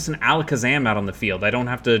 Wow, there's just an Alakazam out on the field. I don't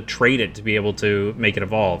have to trade it to be able to make it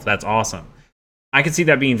evolve. That's awesome. I could see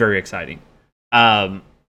that being very exciting.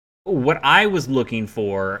 What I was looking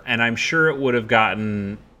for, and I'm sure it would have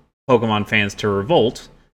gotten Pokemon fans to revolt,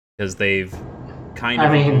 because they've kind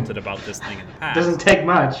of revolted about this thing in the past. Doesn't take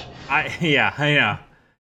much. I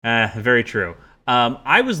know. Very true.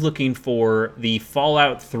 I was looking for the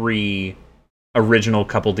Fallout 3 original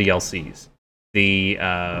couple DLCs. The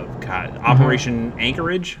Operation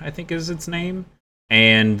Anchorage, I think is its name,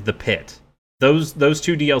 and The Pit. Those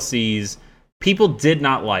two DLCs people did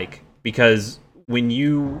not like because when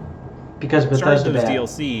you started Bethesda those bad.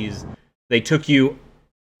 DLCs, they took you.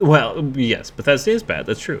 Well, yes, Bethesda is bad.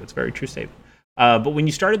 That's true. It's a very true statement. But when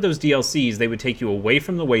you started those DLCs, they would take you away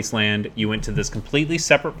from the wasteland. You went to this completely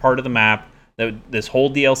separate part of the map that this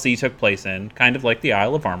whole DLC took place in, kind of like the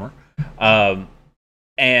Isle of Armor.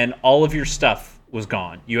 And all of your stuff was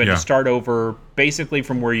gone. You had to start over basically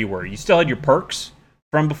from where you were. You still had your perks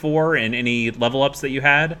from before and any level ups that you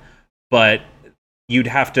had, but you'd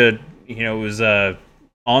have to, it was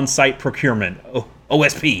on-site procurement,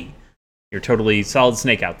 OSP. You're totally Solid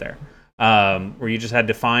Snake out there, where you just had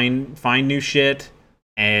to find new shit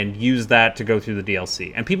and use that to go through the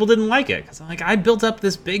DLC. And people didn't like it because I built up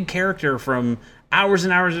this big character from hours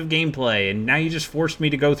and hours of gameplay, and now you just forced me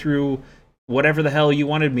to go through whatever the hell you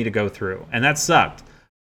wanted me to go through, and that sucked.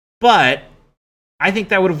 But I think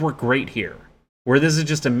that would have worked great here, where this is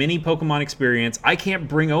just a mini Pokemon experience. I can't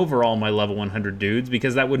bring over all my level 100 dudes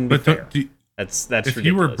because that wouldn't be fair. That's if ridiculous.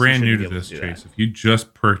 you were brand new to shouldn't be able this, do Chase, that. if you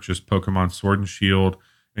just purchased Pokemon Sword and Shield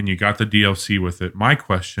and you got the DLC with it, my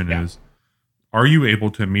question is, are you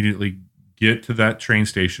able to immediately get to that train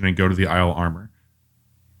station and go to the Isle of Armor?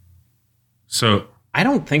 So I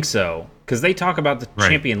don't think so, because they talk about the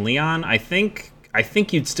champion Leon. I think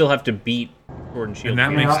you'd still have to beat Sword and Shield. and that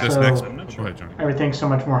And makes this also- next. I'm not Go sure. ahead, Johnny. Everything's so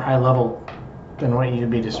much more high level than what you'd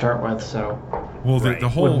be to start with, so Well, Right. the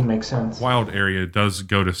whole wouldn't make sense. wild area does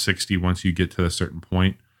go to 60 once you get to a certain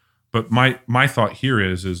point. But my thought here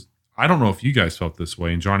is I don't know if you guys felt this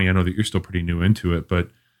way, and Johnny, I know that you're still pretty new into it, but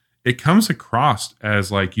it comes across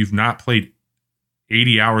as like you've not played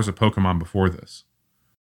 80 hours of Pokemon before this.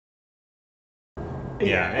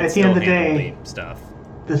 Yeah, at it's the end of still the day, handily stuff.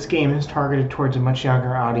 this game is targeted towards a much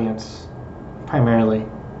younger audience, primarily.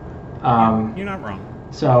 You're not wrong.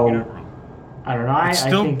 So You're not wrong. I don't know. I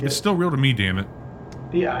think that, It's still real to me, damn it.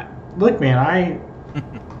 yeah. Look, man,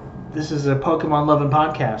 this is a Pokemon loving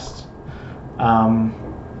podcast.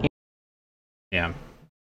 Yeah.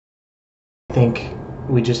 I think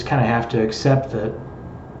we just kind of have to accept that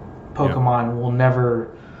Pokemon will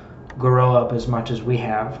never grow up as much as we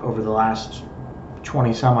have over the last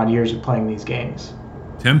 20 some odd years of playing these games.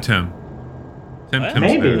 Tim.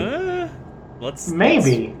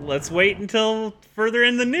 Maybe. Let's wait until further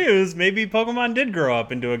in the news. Maybe Pokemon did grow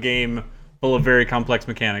up into a game full of very complex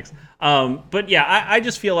mechanics. But yeah, I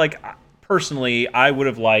just feel like personally I would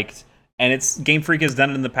have liked And it's Game Freak has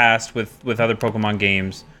done it in the past with other Pokemon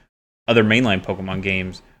games, other mainline Pokemon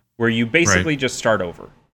games, where you basically just start over.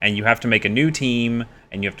 And you have to make a new team,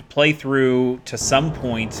 and you have to play through to some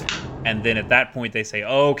point, and then at that point they say,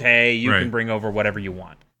 okay, you can bring over whatever you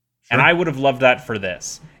want. Sure. And I would have loved that for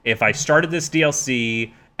this. If I started this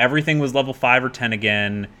DLC, everything was level 5 or 10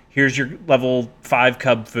 again, here's your level 5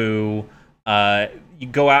 Cubfu, you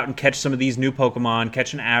go out and catch some of these new Pokemon,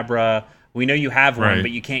 catch an Abra. We know you have one, but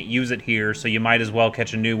you can't use it here, so you might as well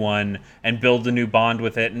catch a new one and build a new bond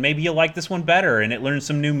with it, and maybe you like this one better, and it learns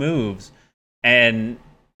some new moves. And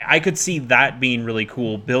I could see that being really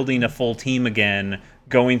cool, building a full team again,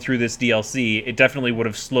 going through this DLC. It definitely would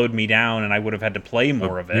have slowed me down, and I would have had to play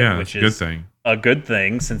more of it, which is a good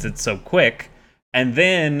thing since it's so quick. And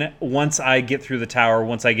then once I get through the tower,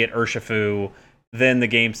 once I get Urshifu, then the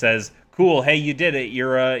game says, cool, hey, you did it.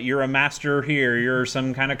 You're a master here. You're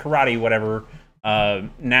some kind of karate, whatever.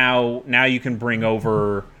 Now you can bring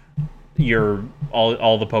over your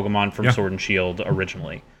all the Pokemon from Sword and Shield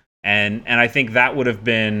originally. And I think that would have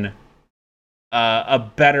been a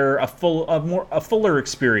fuller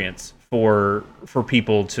experience for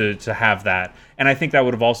people to have that. And I think that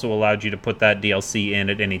would have also allowed you to put that DLC in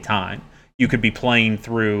at any time. You could be playing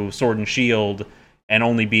through Sword and Shield and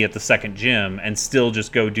only be at the second gym and still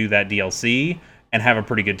just go do that DLC and have a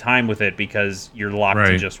pretty good time with it because you're locked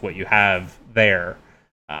to just what you have there.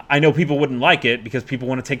 I know people wouldn't like it because people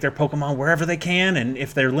want to take their Pokemon wherever they can, and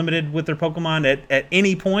if they're limited with their Pokemon at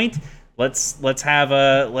any point, let's throw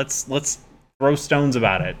stones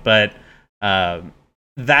about it. But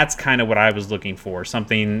that's kind of what I was looking for.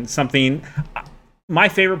 Something. My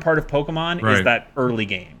favorite part of Pokemon is that early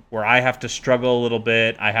game where I have to struggle a little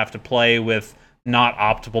bit. I have to play with not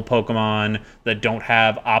optimal Pokemon that don't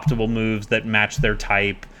have optimal moves that match their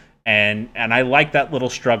type, and I like that little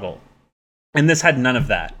struggle. And this had none of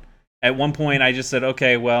that. At one point, I just said,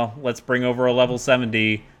 okay, well, let's bring over a level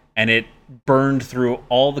 70, and it burned through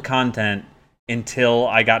all the content until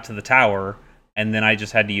I got to the tower, and then I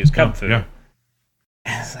just had to use Cubfu. Yeah.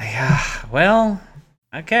 And I was like, well,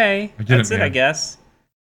 okay, that's it, I guess.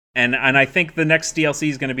 And I think the next DLC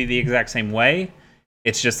is going to be the exact same way.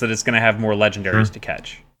 It's just that it's going to have more legendaries to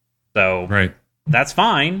catch. So that's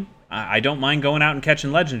fine. I don't mind going out and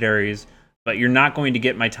catching legendaries, but you're not going to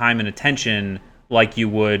get my time and attention like you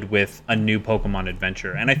would with a new Pokemon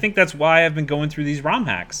adventure. And I think that's why I've been going through these ROM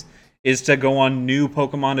hacks, is to go on new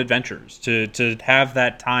Pokemon adventures, to have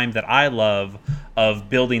that time that I love of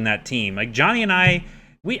building that team. Like Johnny and I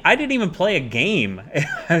didn't even play a game.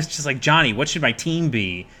 I was just like, Johnny, what should my team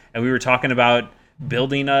be? And we were talking about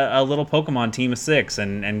building a little Pokemon team of 6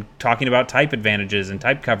 and talking about type advantages and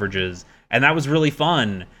type coverages. And that was really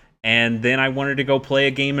fun. And then I wanted to go play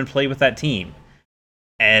a game and play with that team.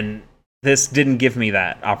 And this didn't give me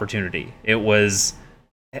that opportunity. It was,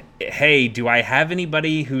 hey, do I have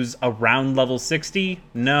anybody who's around level 60?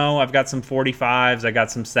 No, I've got some 45s, I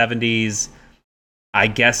got some 70s. I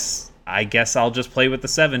guess I'll just play with the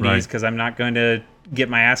 70s because I'm not going to get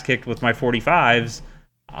my ass kicked with my 45s.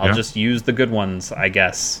 I'll just use the good ones, I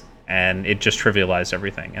guess. And it just trivialized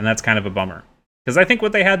everything. And that's kind of a bummer. Because I think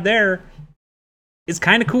what they had there is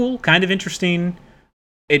kind of cool, kind of interesting.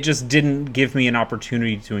 It just didn't give me an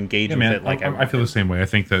opportunity to engage with it like I feel the same way. I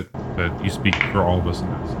think that you speak for all of us in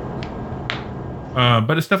that sense.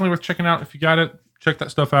 But it's definitely worth checking out if you got it. Check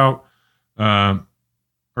that stuff out.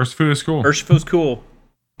 Urshifu is cool. Urshifu's cool.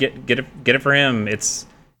 Get it for him. It's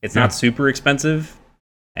not super expensive.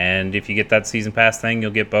 And if you get that season pass thing,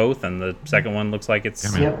 you'll get both. And the second one looks like it's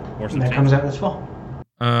more substantial. That comes out this fall.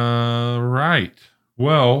 Right.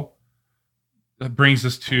 Well, that brings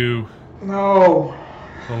us to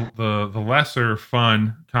the lesser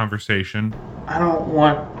fun conversation. I don't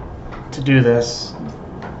want to do this.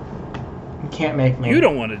 You can't make me. You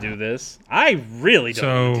don't want to do this. I really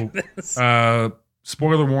don't want to do this.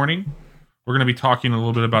 Spoiler warning. We're going to be talking a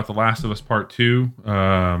little bit about The Last of Us Part 2.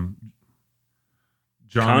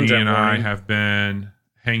 Johnny and I have been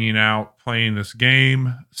hanging out playing this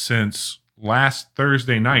game since last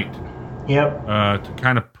Thursday night. Yep. To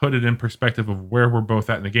kind of put it in perspective of where we're both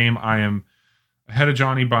at in the game, I am ahead of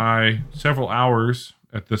Johnny by several hours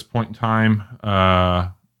at this point in time.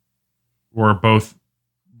 We're both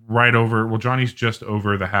right over. Well, Johnny's just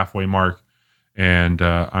over the halfway mark, and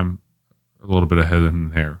I'm a little bit ahead of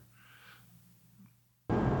him there.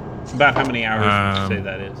 About how many hours would you say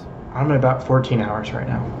that is? I'm at about 14 hours right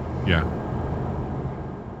now. Yeah.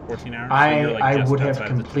 14 hours? I would have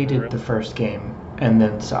completed the first game and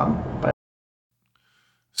then some. But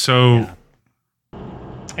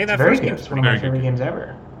hey, that very first good. It's one of my favorite games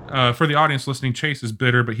ever. For the audience listening, Chase is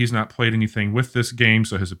bitter, but he's not played anything with this game,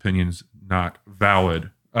 so his opinion's not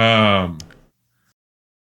valid.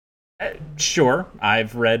 Sure,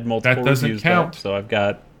 I've read multiple That doesn't reviews, count. Though, so I've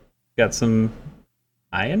got some.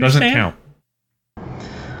 I understand. Doesn't count.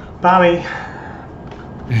 Bobby.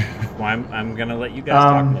 Well, I'm gonna let you guys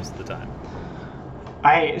talk most of the time.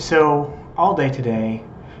 So all day today,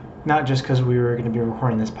 not just because we were going to be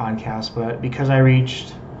recording this podcast, but because I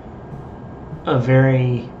reached a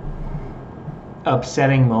very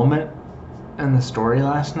upsetting moment in the story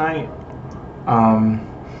last night.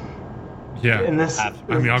 Yeah. And this, I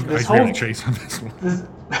agree with Chase on this one.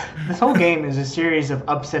 This whole game is a series of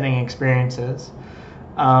upsetting experiences.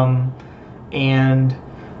 And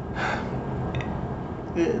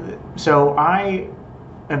so I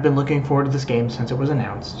have been looking forward to this game since it was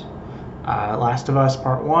announced. Last of Us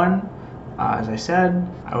Part 1, as I said,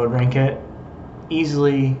 I would rank it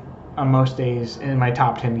easily on most days in my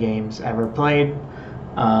top 10 games ever played.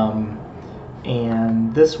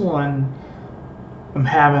 And this one, I'm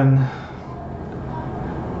having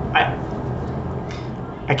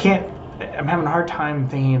a hard time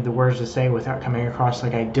thinking of the words to say without coming across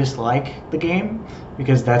like I dislike the game,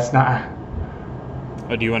 because that's not.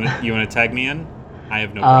 Oh, do you want to tag me in? I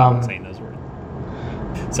have no problem saying those words.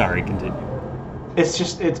 Sorry, continue. It's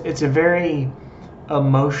just it's a very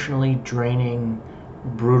emotionally draining,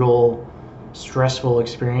 brutal, stressful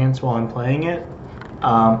experience while I'm playing it.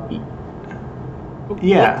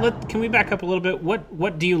 Yeah. Can we back up a little bit?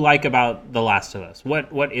 What do you like about The Last of Us?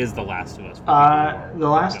 What is The Last of Us? The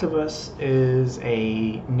Last of Us is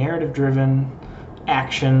a narrative-driven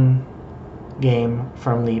action game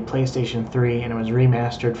from the PlayStation 3, and it was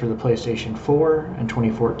remastered for the PlayStation 4 in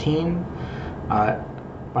 2014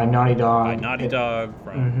 by Naughty Dog. By Naughty Dog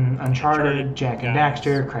from Uncharted, Jak and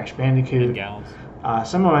Daxter, Crash Bandicoot.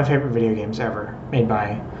 Some of my favorite video games ever made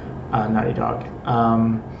by Naughty Dog.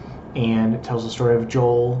 And it tells the story of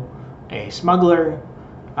Joel, a smuggler,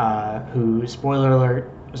 who, spoiler alert,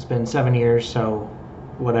 it's been 7 years, so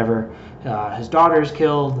whatever. His daughter is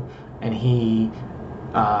killed, and he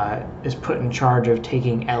is put in charge of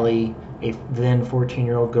taking Ellie, a then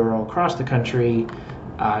 14-year-old girl, across the country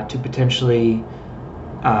to potentially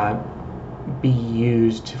be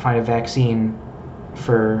used to find a vaccine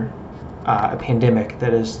for a pandemic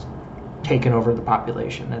that has taken over the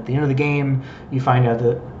population. At the end of the game, you find out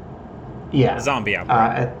that a zombie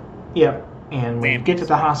outbreak. Yep. And when you get to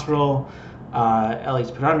the hospital, Ellie's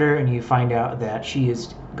put under, and you find out that she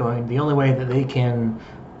is going. The only way that they can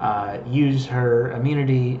use her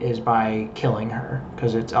immunity is by killing her,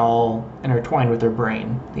 because it's all intertwined with her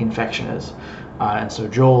brain. The infection is, and so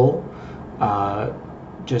Joel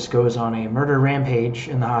just goes on a murder rampage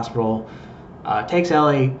in the hospital, takes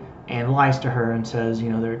Ellie and lies to her and says,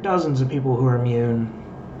 there are dozens of people who are immune.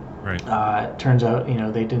 Right. Turns out,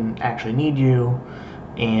 they didn't actually need you,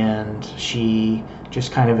 and she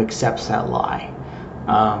just kind of accepts that lie.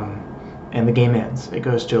 And the game ends. It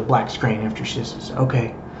goes to a black screen after she says,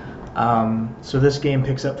 okay. So this game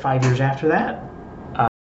picks up 5 years after that.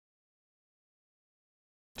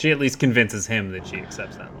 She at least convinces him that she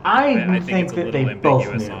accepts that lie. I think that they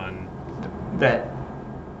both knew that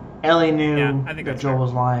Ellie knew that Joel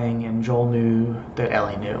was lying, and Joel knew that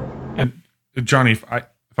Ellie knew. And Johnny,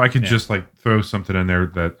 if I could just throw something in there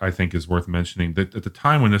that I think is worth mentioning, that at the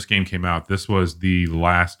time when this game came out, this was the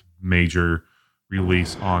last major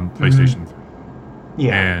release on PlayStation 3.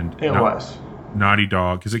 Yeah, and it was. Naughty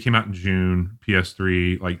Dog, because it came out in June,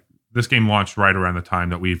 PS3. This game launched right around the time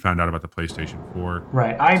that we found out about the PlayStation 4.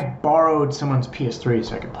 Right. I borrowed someone's PS3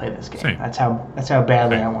 so I could play this game. Same. That's how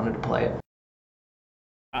badly I wanted to play it.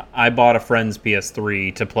 I bought a friend's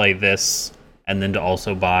PS3 to play this, and then to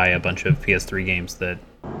also buy a bunch of PS3 games that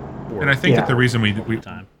were. And I think that the reason we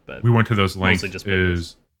went to those lengths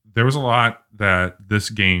is there was a lot that this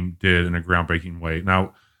game did in a groundbreaking way.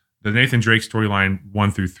 Now, the Nathan Drake storyline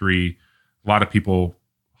 1 through 3, a lot of people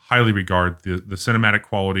highly regard the cinematic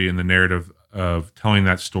quality and the narrative of telling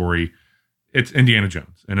that story. It's Indiana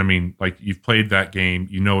Jones. And I mean, you've played that game,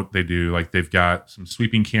 you know what they do. They've got some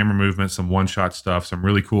sweeping camera movement, some one-shot stuff, some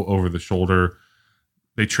really cool over-the-shoulder.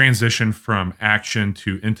 They transition from action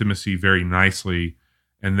to intimacy very nicely.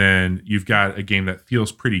 And then you've got a game that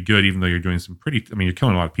feels pretty good, even though you're doing some you're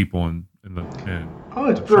killing a lot of people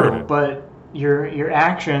it's brutal, but your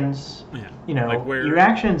actions, your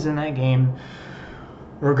actions in that game,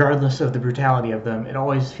 regardless of the brutality of them, it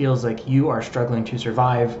always feels like you are struggling to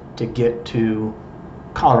survive to get to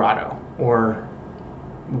Colorado or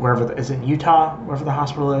wherever. Is it Utah, wherever the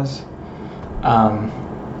hospital is? I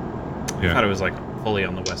thought it was fully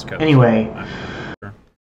on the West Coast. Anyway,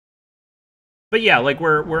 But yeah, like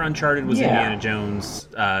where Uncharted was Yeah. Indiana Jones,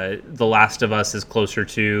 The Last of Us is closer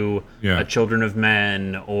to a Children of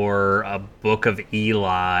Men or a Book of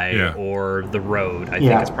Eli or The Road. I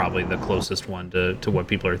think it's probably the closest one to what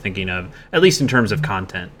people are thinking of, at least in terms of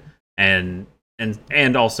content and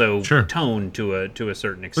also tone to a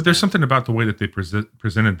certain extent. But there's something about the way that they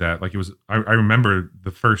presented that. Like it was, I remember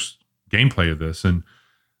the first gameplay of this and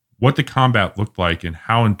what the combat looked like and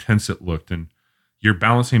how intense it looked, and you're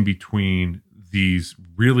balancing between these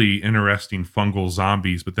really interesting fungal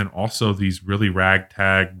zombies, but then also these really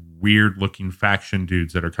ragtag, weird-looking faction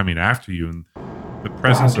dudes that are coming after you, and the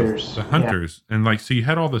presence of the hunters, and like so you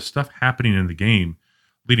had all this stuff happening in the game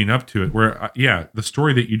leading up to it. Where the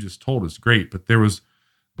story that you just told is great, but there was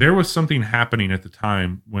something happening at the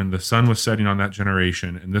time when the sun was setting on that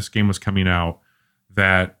generation, and this game was coming out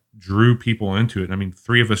that drew people into it. I mean,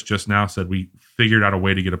 3 of us just now said we figured out a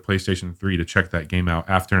way to get a PlayStation 3 to check that game out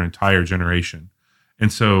after an entire generation.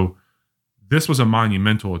 And so this was a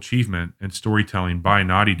monumental achievement in storytelling by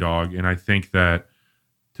Naughty Dog. And I think that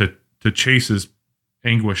to Chase's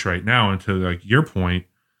anguish right now, and to like your point,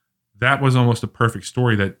 that was almost a perfect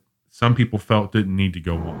story that some people felt didn't need to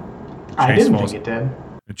go on. I didn't think it did.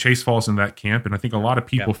 And Chase falls in that camp. And I think a lot of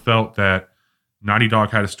people felt that Naughty Dog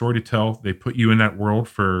had a story to tell. They put you in that world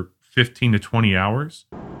for 15 to 20 hours.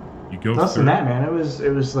 You go less than that, man. It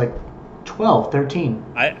was like 12, 13.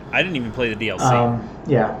 I didn't even play the DLC.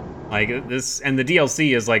 Yeah. Like this, and the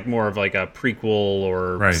DLC is like more of like a prequel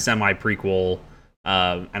or semi-prequel.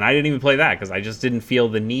 And I didn't even play that because I just didn't feel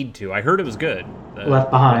the need to. I heard it was good. Left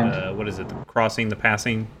Behind. What is it? The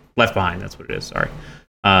Passing? Left Behind, that's what it is. Sorry.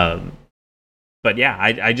 But yeah,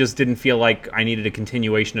 I just didn't feel like I needed a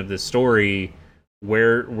continuation of this story.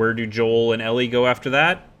 Where do Joel and Ellie go after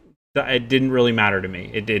that? It didn't really matter to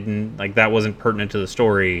me. It didn't, like, that wasn't pertinent to the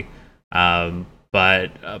story.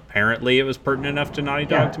 But apparently it was pertinent enough to Naughty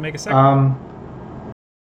Dog to make a second.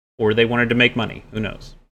 Or they wanted to make money. Who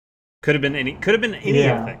knows? Could have been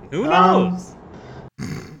anything. Who knows?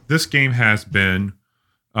 This game has been,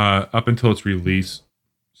 up until its release,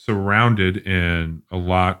 surrounded in a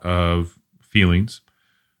lot of feelings.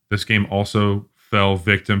 This game also fell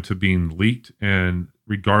victim to being leaked, and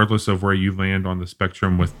regardless of where you land on the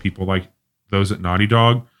spectrum with people like those at Naughty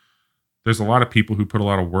Dog, there's a lot of people who put a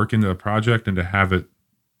lot of work into the project, and to have it,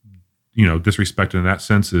 disrespected in that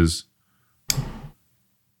sense is...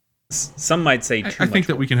 Some might say I think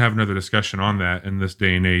that we can have another discussion on that in this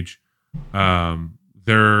day and age.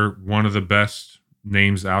 They're one of the best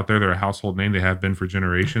names out there. They're a household name. They have been for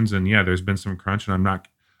generations, and there's been some crunch, and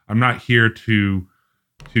I'm not here to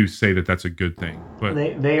say that that's a good thing, but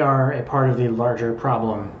they are a part of the larger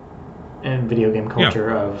problem in video game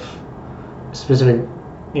culture of specific.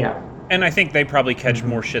 And I think they probably catch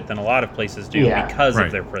more shit than a lot of places do because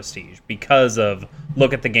of their prestige, because of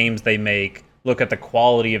look at the games they make, look at the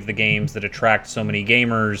quality of the games that attract so many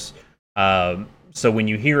gamers. So when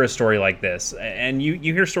you hear a story like this, and you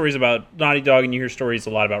hear stories about Naughty Dog, and you hear stories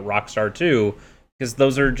a lot about Rockstar too, because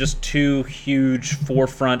those are just two huge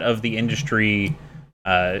forefront of the industry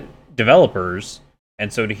developers,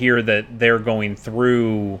 and so to hear that they're going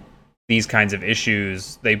through these kinds of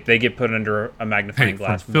issues, they get put under a magnifying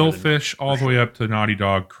glass. From Phil Fish all the way up to Naughty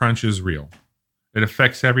Dog, crunch is real. It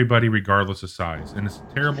affects everybody regardless of size, and it's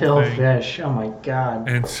a terrible thing. Phil Fish, oh my god!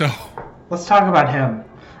 And so, let's talk about him.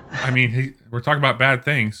 I mean, we're talking about bad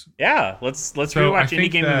things. Yeah, let's rewatch any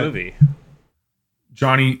game and movie.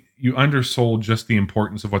 Johnny, you undersold just the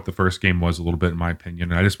importance of what the first game was a little bit, in my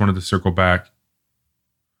opinion, and I just wanted to circle back.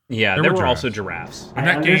 Yeah, there were also giraffes. I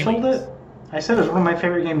undersold it? I said it was one of my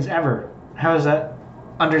favorite games ever. How is that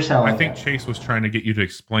underselling? I think Chase was trying to get you to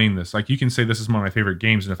explain this. Like, you can say this is one of my favorite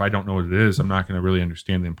games, and if I don't know what it is, I'm not going to really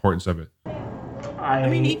understand the importance of it. I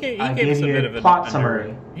mean, he gave us a bit of a plot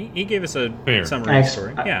summary. He gave us a summary of the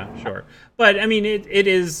story. Yeah, sure. But, I mean,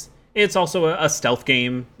 it's also a stealth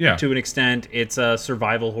game to an extent. It's a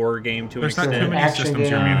survival horror game to an extent. There's not too many systems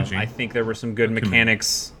you're managing. I think there were some good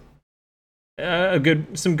mechanics.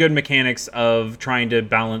 Some good mechanics of trying to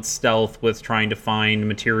balance stealth with trying to find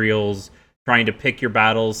materials, trying to pick your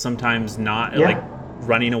battles. Sometimes not like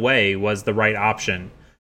running away was the right option.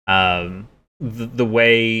 The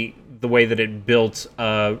way that it built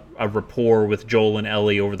a rapport with Joel and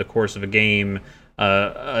Ellie over the course of a game,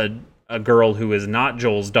 a girl who is not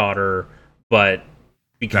Joel's daughter but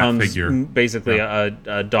becomes basically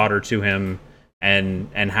a daughter to him.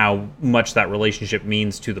 And how much that relationship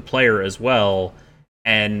means to the player as well,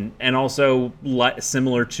 and also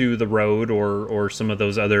similar to The Road or some of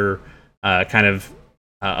those other kind of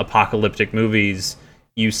apocalyptic movies,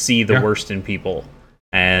 you see the worst in people,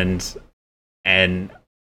 and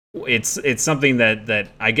it's something that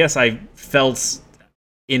I guess I felt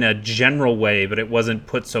in a general way, but it wasn't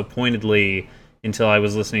put so pointedly until I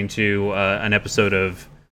was listening to an episode of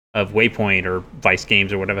Waypoint or Vice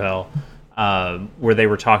Games or whatever the hell, where they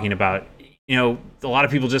were talking about, a lot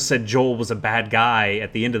of people just said Joel was a bad guy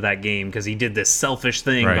at the end of that game because he did this selfish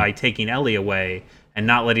thing by taking Ellie away and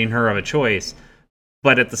not letting her have a choice.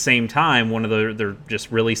 But at the same time, one of their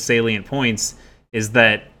just really salient points is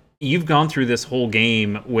that you've gone through this whole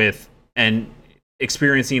game with and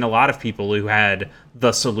experiencing a lot of people who had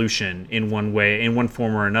the solution in one way, in one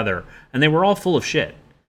form or another, and they were all full of shit.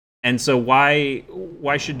 And so why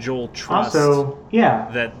should Joel trust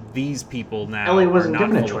that these people now Ellie wasn't are not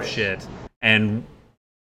given a full of choice. shit? And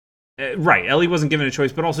right, Ellie wasn't given a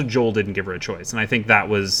choice, but also Joel didn't give her a choice. And I think that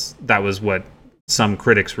was what some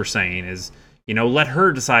critics were saying is, let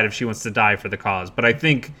her decide if she wants to die for the cause. But I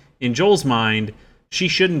think in Joel's mind, she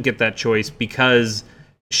shouldn't get that choice because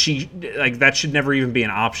that should never even be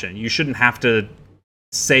an option. You shouldn't have to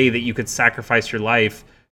say that you could sacrifice your life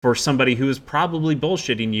for somebody who is probably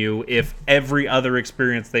bullshitting you if every other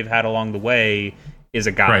experience they've had along the way is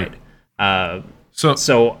a guide. Right.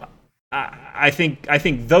 So I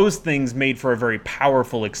think those things made for a very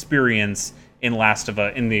powerful experience in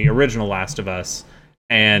the original Last of Us,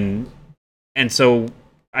 and so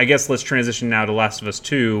I guess let's transition now to Last of Us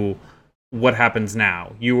 2. What happens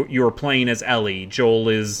now? You're playing as Ellie. Joel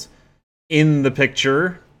is in the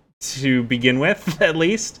picture to begin with, at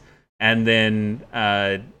least, and then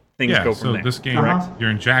things go from there. So this game, you're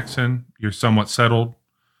in Jackson. You're somewhat settled.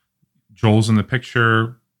 Joel's in the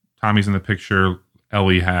picture. Tommy's in the picture.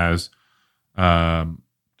 Ellie has kind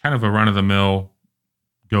of a run-of-the-mill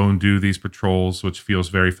go and do these patrols, which feels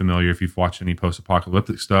very familiar if you've watched any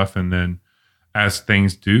post-apocalyptic stuff. And then as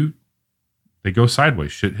things do, they go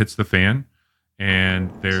sideways. Shit hits the fan,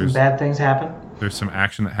 and there's some bad things happen. There's some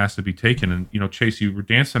action that has to be taken. And, Chase, you were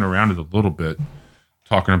dancing around it a little bit,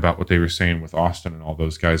 talking about what they were saying with Austin and all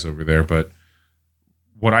those guys over there. But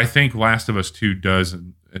what I think Last of Us 2 does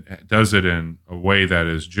it in a way that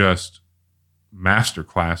is just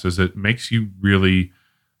masterclass is it makes you really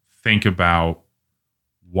think about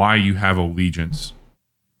why you have allegiance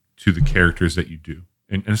to the characters that you do.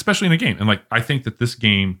 And especially in a game. And I think that this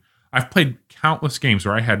game, I've played countless games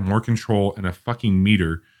where I had more control and a fucking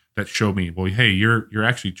meter that showed me, well, hey, you're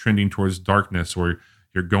actually trending towards darkness, or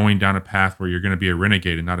you're going down a path where you're going to be a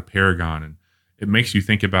renegade and not a paragon. And it makes you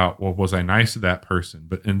think about, well, was I nice to that person?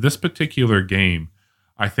 But in this particular game,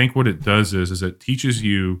 I think what it does is it teaches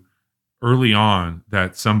you early on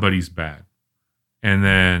that somebody's bad. And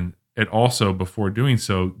then it also, before doing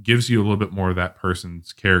so, gives you a little bit more of that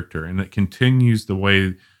person's character. And it continues the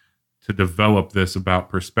way to develop this about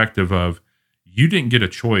perspective of, you didn't get a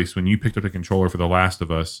choice when you picked up the controller for The Last of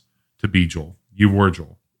Us to be Joel. You were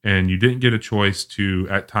Joel. And you didn't get a choice to,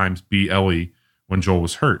 at times, be Ellie when Joel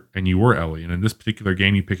was hurt, and you were Ellie. And in this particular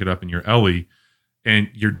game, you pick it up and you're Ellie, and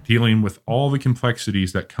you're dealing with all the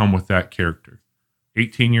complexities that come with that character.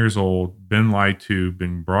 18 years old, been lied to,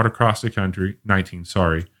 been brought across the country, 19,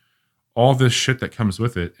 sorry. All this shit that comes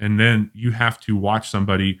with it. And then you have to watch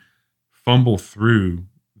somebody fumble through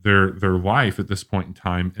their life at this point in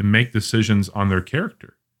time and make decisions on their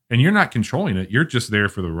character. And you're not controlling it. You're just there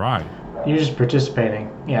for the ride. You're just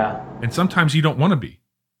participating. Yeah. And sometimes you don't want to be.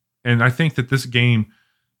 And I think that this game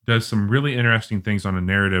does some really interesting things on a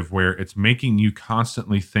narrative where it's making you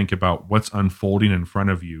constantly think about what's unfolding in front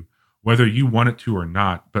of you, whether you want it to or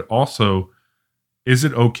not. But also, is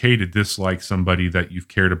it okay to dislike somebody that you've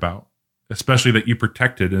cared about, especially that you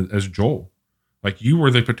protected as Joel? You were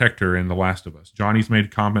the protector in The Last of Us. Johnny's made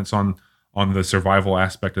comments on the survival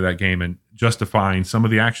aspect of that game and justifying some of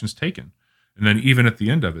the actions taken. And then even at the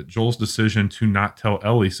end of it, Joel's decision to not tell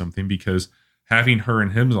Ellie something because having her in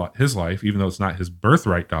his life, even though it's not his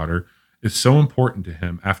birthright daughter, is so important to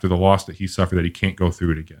him after the loss that he suffered that he can't go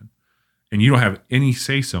through it again. And you don't have any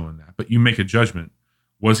say-so in that, but you make a judgment.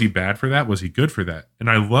 Was he bad for that? Was he good for that? And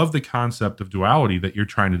I love the concept of duality that you're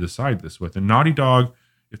trying to decide this with. And Naughty Dog,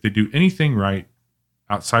 if they do anything right,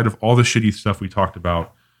 outside of all the shitty stuff we talked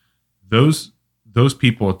about, those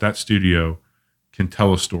people at that studio can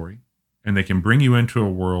tell a story, and they can bring you into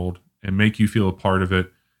a world and make you feel a part of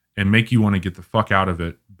it and make you want to get the fuck out of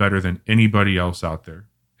it better than anybody else out there.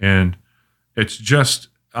 And it's just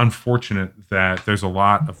unfortunate that there's a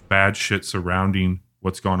lot of bad shit surrounding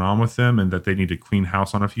what's going on with them and that they need to clean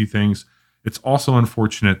house on a few things. It's also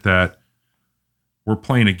unfortunate that we're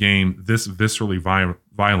playing a game this viscerally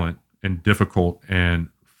violent and difficult and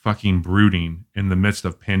fucking brooding in the midst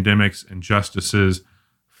of pandemics, injustices,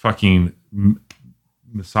 fucking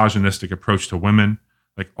misogynistic approach to women,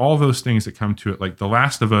 like all those things that come to it. Like The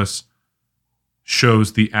Last of Us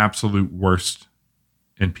shows the absolute worst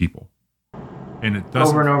in people. And it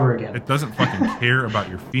doesn't over and over again. It doesn't fucking care about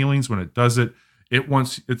your feelings when it does it.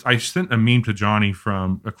 I sent a meme to Johnny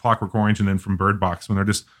from A Clockwork Orange and then from Bird Box when they're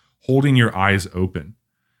just holding your eyes open.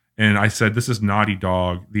 And I said, this is Naughty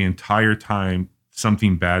Dog the entire time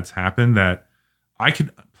something bad's happened, that I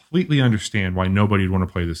could completely understand why nobody would want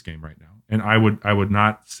to play this game right now. And I would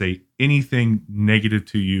not say anything negative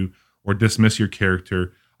to you or dismiss your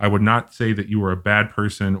character. I would not say that you are a bad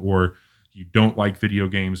person or you don't like video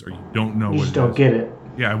games or you don't know You what just it don't is. get it.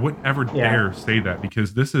 Yeah, I wouldn't ever dare say that,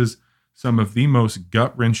 because this is some of the most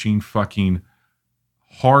gut-wrenching fucking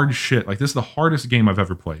hard shit. Like, this is the hardest game I've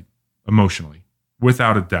ever played emotionally,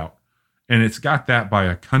 without a doubt. And it's got that by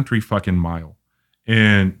a country fucking mile.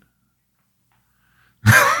 And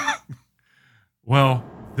well,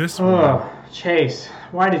 this one, Chase,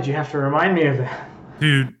 why did you have to remind me of that?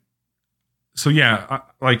 dude. So yeah,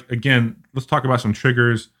 like, again, let's talk about some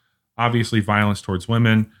triggers. Obviously, violence towards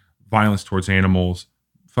women, violence towards animals,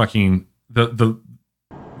 fucking the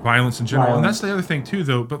violence in general. And that's the other thing too,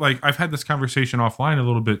 though. But like, I've had this conversation offline a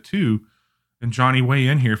little bit too. And Johnny, weigh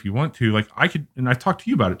in here if you want to. Like, I could, and I talked to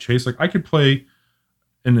you about it, Chase. Like, I could play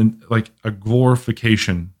like a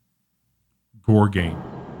glorification gore game.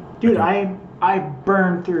 Dude, I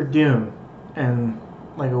burned through Doom in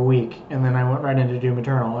like a week, and then I went right into Doom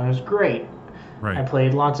Eternal, and it was great. Right. I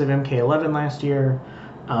played lots of MK11 last year,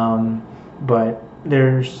 but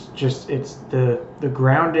there's just, it's the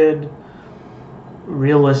grounded,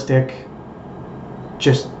 realistic,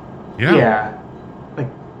 just yeah, like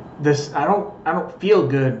this. I don't feel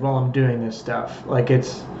good while I'm doing this stuff. Like it.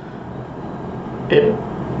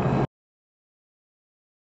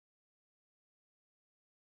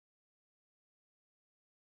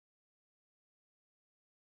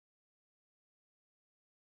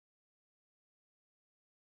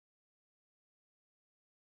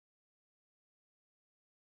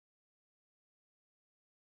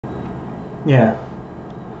 Yeah.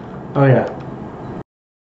 Oh yeah.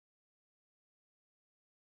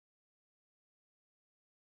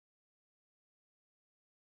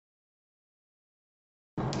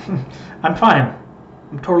 I'm fine.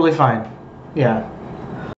 I'm totally fine. Yeah.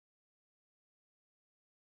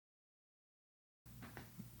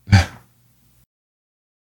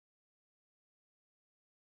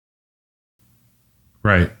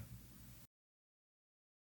 Right.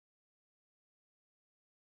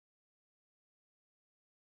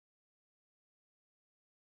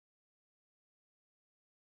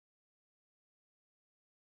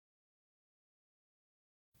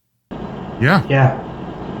 Yeah. Yeah.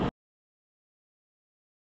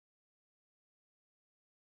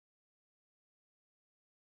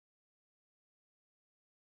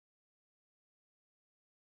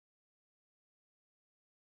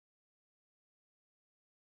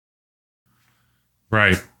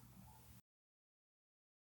 Right.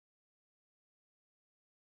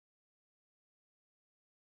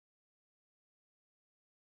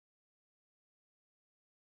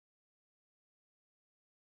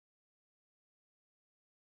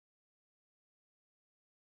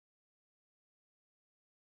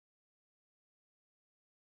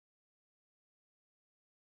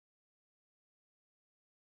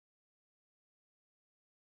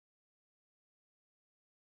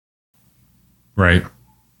 Right.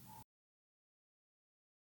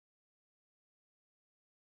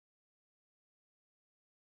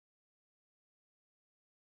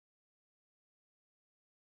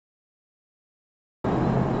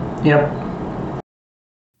 Yep.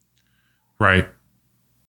 Right.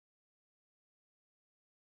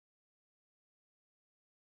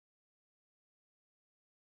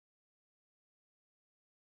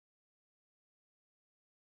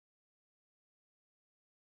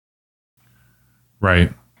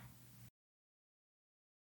 Right.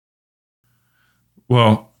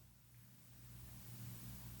 Well,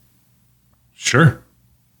 sure.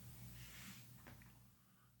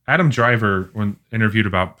 Adam Driver, when interviewed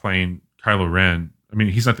about playing Kylo Ren, I mean,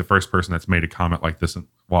 he's not the first person that's made a comment like this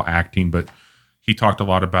while acting, but he talked a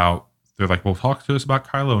lot about, they're like, well, talk to us about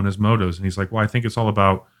Kylo and his motives. And he's like, well, I think it's all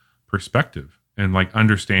about perspective and like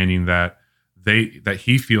understanding that that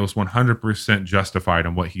he feels 100% justified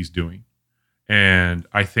in what he's doing. And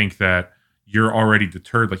I think that you're already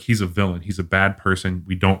deterred. Like, he's a villain. He's a bad person.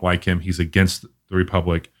 We don't like him. He's against the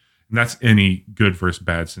Republic. And that's any good versus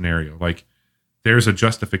bad scenario. Like, there's a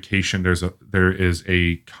justification. There is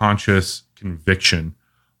a conscious conviction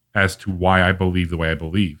as to why I believe the way I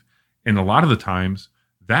believe. And a lot of the times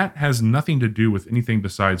that has nothing to do with anything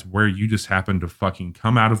besides where you just happen to fucking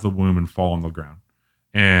come out of the womb and fall on the ground.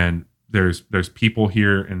 and there's people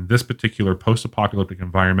here in this particular post-apocalyptic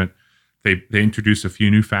environment. They introduced a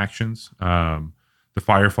few new factions. The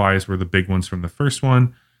Fireflies were the big ones from the first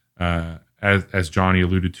one. As Johnny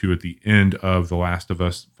alluded to at the end of The Last of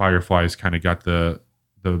Us, Fireflies kind of got the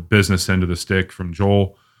business end of the stick from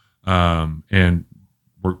Joel, and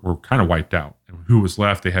were kind of wiped out. And who was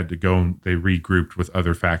left, they had to go and they regrouped with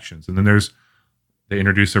other factions. And then they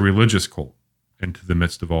introduced a religious cult into the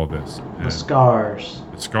midst of all this. The Scars.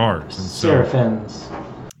 The Scars. And Seraphins.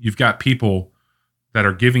 You've got people that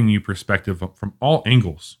are giving you perspective from all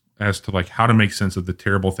angles as to like how to make sense of the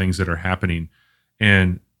terrible things that are happening.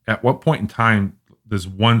 And at what point in time does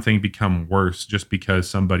one thing become worse just because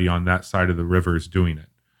somebody on that side of the river is doing it?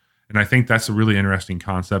 And I think that's a really interesting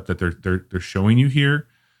concept that they're showing you here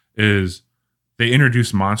is they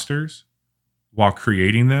introduce monsters while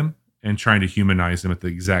creating them and trying to humanize them at the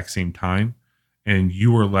exact same time. And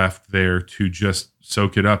you are left there to just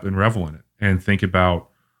soak it up and revel in it and think about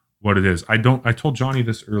what it is. I told Johnny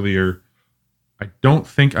this earlier. I don't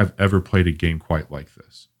think I've ever played a game quite like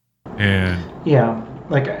this. And yeah,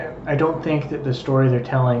 like I don't think that the story they're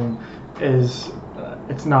telling is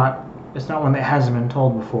it's not one that hasn't been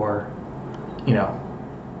told before,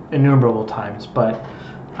 innumerable times. But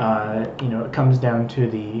it comes down to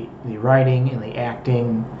the writing and the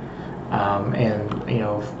acting, and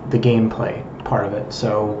the gameplay part of it.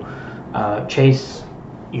 So Chase,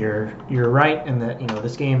 you're right in that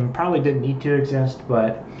this game probably didn't need to exist,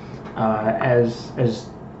 but as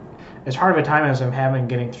hard of a time as I'm having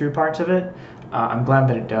getting through parts of it, I'm glad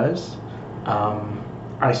that it does.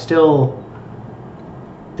 I still,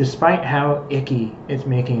 despite how icky it's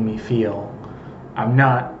making me feel, I'm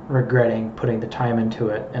not regretting putting the time into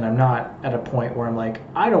it, and I'm not at a point where I'm like,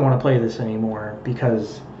 I don't want to play this anymore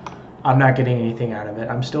because I'm not getting anything out of it.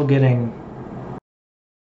 I'm still getting...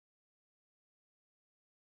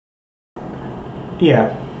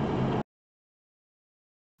 Yeah.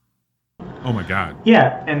 oh my God.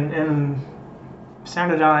 Yeah, and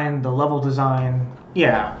sound design, the level design,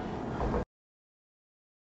 yeah.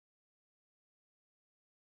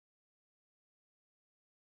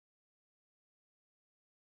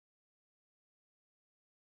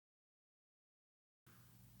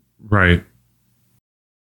 Right.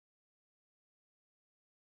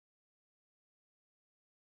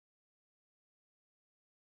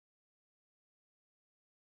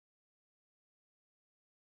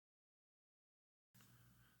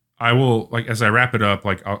 I will, like, as I wrap it up,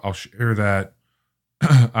 like I'll share that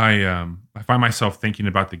I find myself thinking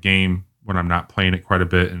about the game when I'm not playing it quite a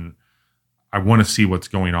bit, and I want to see what's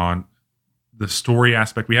going on. The story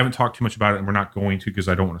aspect, we haven't talked too much about it, and we're not going to because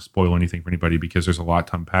I don't want to spoil anything for anybody because there's a lot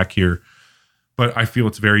to unpack here. But I feel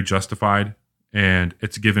it's very justified, and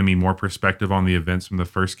it's given me more perspective on the events from the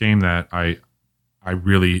first game that I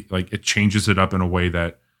really like. It changes it up in a way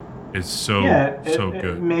that is so good.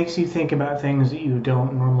 It makes you think about things that you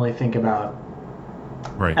don't normally think about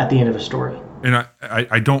right at the end of a story. And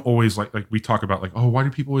I don't always like we talk about like, oh, why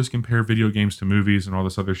do people always compare video games to movies and all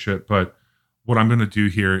this other shit? But what I'm going to do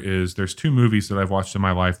here is there's two movies that I've watched in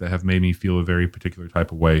my life that have made me feel a very particular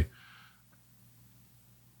type of way.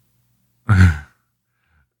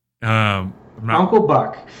 Uncle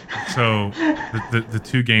Buck. So the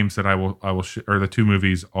two games that I will or the two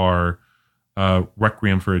movies are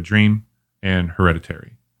Requiem for a Dream and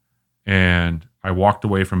Hereditary. And I walked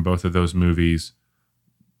away from both of those movies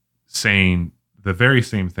saying the very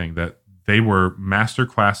same thing, that they were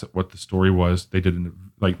masterclass at what the story was. They did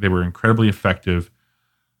they were incredibly effective.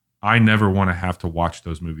 I never want to have to watch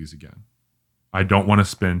those movies again. I don't want to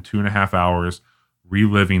spend 2.5 hours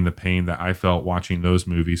reliving the pain that I felt watching those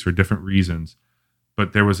movies for different reasons.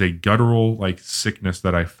 But there was a guttural sickness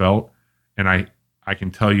that I felt, and I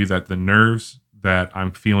can tell you that the nerves that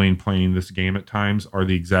I'm feeling playing this game at times are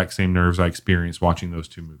the exact same nerves I experienced watching those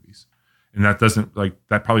two movies. And that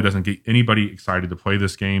probably doesn't get anybody excited to play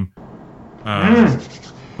this game.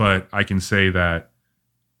 But I can say that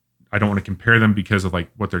I don't want to compare them because of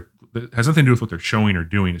what it has nothing to do with what they're showing or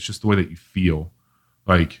doing. It's just the way that you feel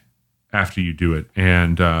after you do it.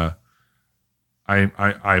 And I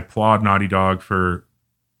applaud Naughty Dog for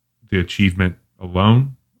the achievement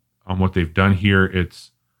alone on what they've done here.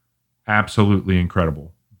 It's absolutely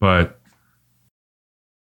incredible. But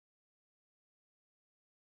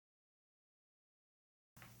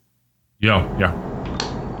yeah.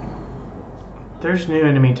 There's new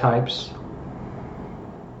enemy types.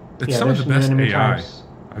 It's some of the best AI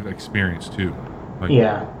I've experienced too.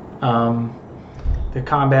 The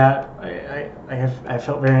combat, I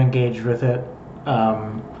felt very engaged with it,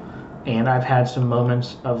 and I've had some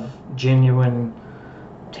moments of genuine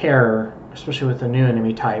terror especially with the new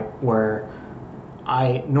enemy type, where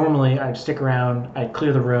I'd stick around, I'd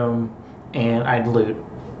clear the room, and I'd loot.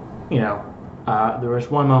 There was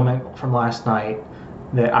one moment from last night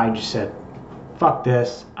that I just said, "Fuck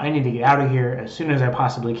this! I need to get out of here as soon as I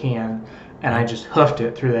possibly can," and I just hoofed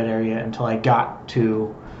it through that area until I got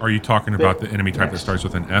to. Are you talking about the enemy type that starts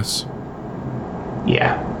with an S?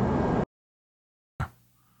 Yeah.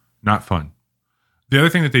 Not fun. The other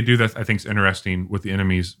thing that they do that I think is interesting with the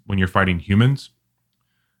enemies when you're fighting humans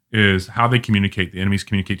is how they communicate. The enemies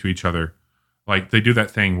communicate to each other. Like, they do that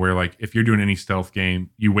thing where, like, if you're doing any stealth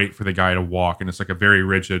game, you wait for the guy to walk, and it's like a very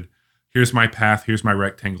rigid, here's my path, here's my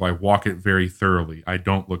rectangle, I walk it very thoroughly. I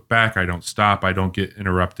don't look back, I don't stop, I don't get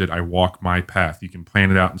interrupted, I walk my path. You can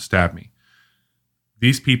plan it out and stab me.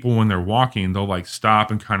 These people, when they're walking, they'll, like,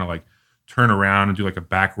 stop and kind of, like, turn around and do, like, a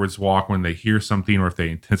backwards walk when they hear something or if they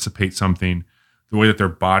anticipate something. The way that their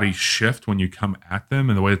bodies shift when you come at them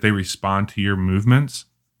and the way that they respond to your movements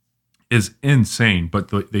is insane.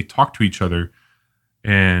 But they talk to each other,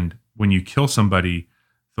 and when you kill somebody,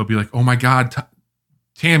 they'll be like, "Oh my God,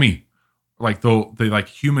 Tammy!" Like they like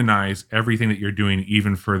humanize everything that you're doing,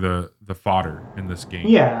 even for the fodder in this game.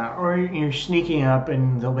 Yeah, or you're sneaking up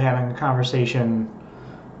and they'll be having a conversation,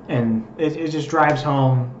 and it just drives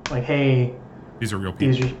home like, "Hey, these are real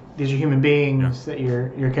people. These are human beings that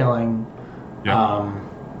you're killing."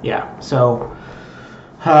 Yeah. So,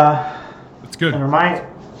 it's good. And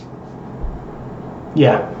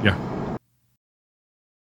Yeah.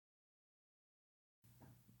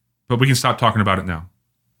 But we can stop talking about it now.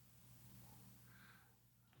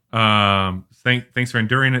 Thanks for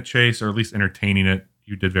enduring it, Chase, or at least entertaining it.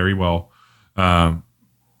 You did very well.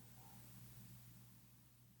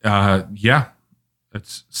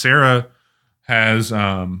 It's Sarah has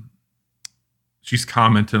she's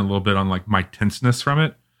commented a little bit on like my tenseness from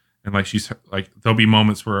it, and like she's like there'll be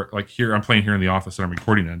moments where like here I'm playing here in the office that I'm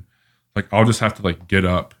recording in, like I'll just have to like get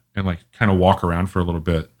up and like kind of walk around for a little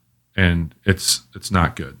bit, and it's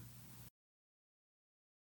not good.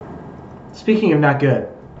 Speaking of not good,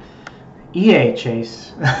 EA,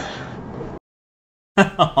 Chase.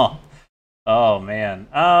 Oh man.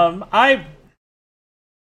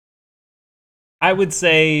 I would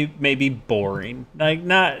say maybe boring. Like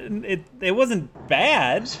it wasn't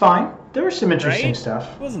bad. It's fine. There was some interesting right?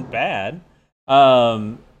 stuff. It wasn't bad.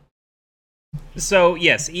 So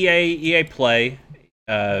yes, EA Play,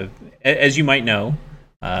 as you might know,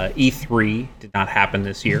 E3 did not happen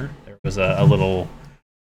this year. There was a little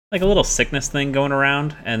sickness thing going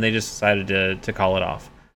around, and they just decided to call it off.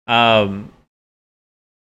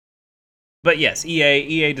 But yes,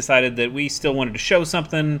 EA decided that we still wanted to show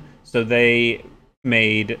something, so they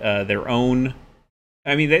made their own.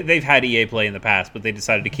 I mean, they've had EA Play in the past, but they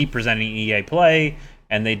decided to keep presenting EA Play,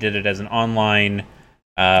 and they did it as an online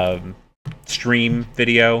stream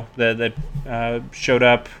video that showed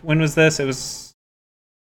up. When was this? It was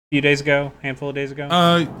a few days ago, handful of days ago.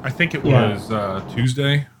 I think it was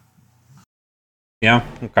Tuesday. Yeah.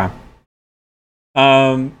 Okay.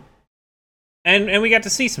 And we got to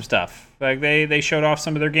see some stuff. Like they showed off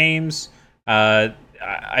some of their games.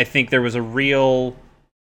 I think there was a real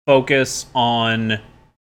focus on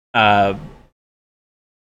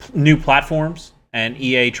new platforms and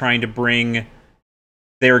EA trying to bring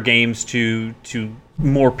their games to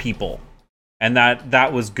more people, and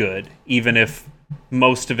that was good. Even if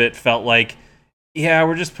most of it felt like, yeah,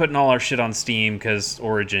 we're just putting all our shit on Steam because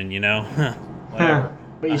Origin, whatever.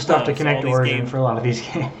 But you still have to connect to Origin for a lot of these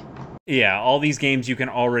games. Yeah, all these games you can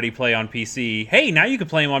already play on PC. Hey, now you can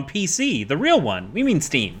play them on PC, the real one. We mean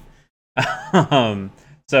Steam.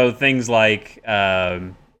 So things like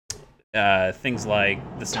The Sims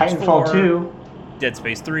Titanfall 4, 2, Dead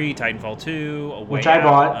Space 3, Titanfall 2, A Way which I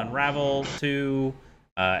bought, Unravel 2,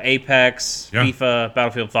 Apex, Yeah. FIFA,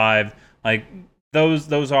 Battlefield 5. Like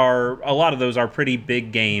those are a lot of those are pretty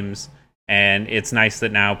big games, and it's nice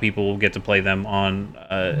that now people will get to play them on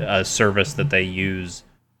a service that they use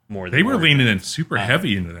more than They were Origin. leaning in super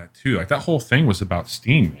heavy into that too. Like that whole thing was about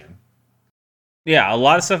Steam, man. Yeah, a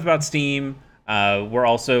lot of stuff about Steam. We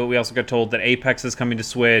also got told that Apex is coming to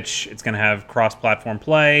Switch. It's going to have cross-platform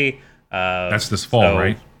play. That's this fall,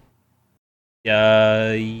 right?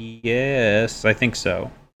 Yes, I think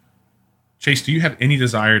so. Chase, do you have any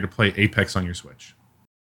desire to play Apex on your Switch?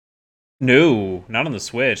 No, not on the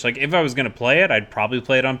Switch. Like, if I was going to play it, I'd probably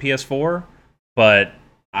play it on PS4, but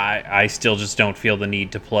I still just don't feel the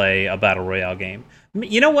need to play a Battle Royale game.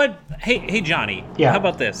 You know what? Hey, Johnny. Yeah. How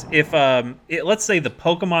about this? If let's say the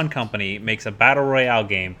Pokemon Company makes a Battle Royale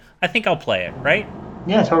game, I think I'll play it, right?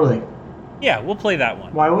 Yeah, totally. Yeah, we'll play that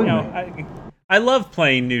one. Why wouldn't we? I love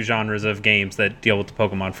playing new genres of games that deal with the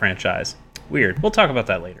Pokemon franchise. Weird. We'll talk about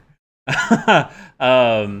that later.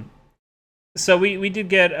 So we did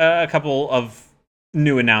get a couple of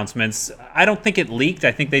new announcements. I don't think it leaked.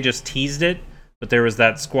 I think they just teased it. But there was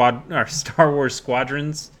that Star Wars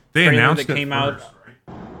Squadrons trailer that came out.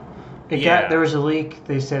 There was a leak.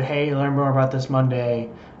 They said, "Hey, learn more about this Monday."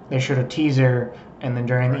 They showed a teaser, and then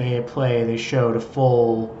during the EA Play, they showed a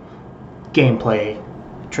full gameplay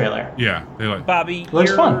trailer. Yeah, they like Bobby.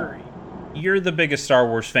 Looks fun. You're the biggest Star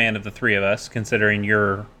Wars fan of the three of us, considering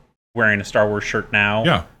you're wearing a Star Wars shirt now.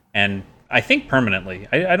 Yeah, and I think permanently.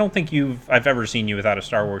 I don't think I've ever seen you without a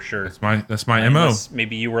Star Wars shirt. That's my MO.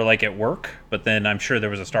 Maybe you were like at work, but then I'm sure there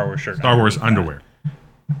was a Star Wars shirt. Star Wars underwear.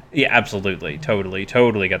 Yeah, absolutely, totally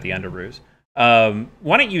got the underoos.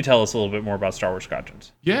 Why don't you tell us a little bit more about Star Wars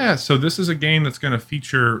Squadrons? Yeah, so this is a game that's going to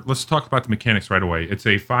feature. Let's talk about the mechanics right away. It's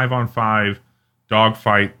a 5-on-5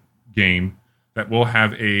 dogfight game that will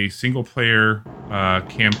have a single-player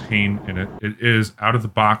campaign in it. It is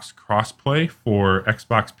out-of-the-box crossplay for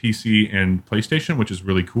Xbox, PC, and PlayStation, which is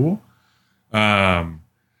really cool. A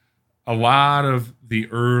lot of the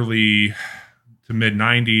early to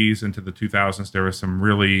mid-90s into the 2000s, there was some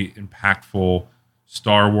really impactful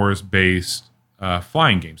Star Wars-based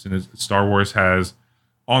flying games. And Star Wars has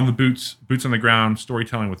on the boots on the ground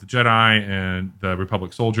storytelling with the Jedi and the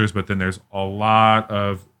Republic soldiers, but then there's a lot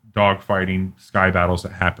of dogfighting sky battles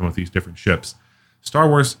that happen with these different ships. Star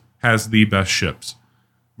Wars has the best ships.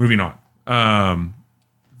 Moving on.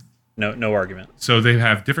 No argument. So they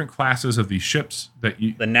have different classes of these ships that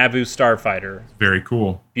you. The Naboo Starfighter. Very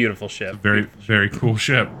cool. Beautiful ship. Very cool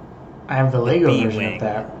ship. I have the Lego version of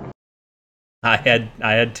that. I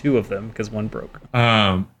had two of them because one broke.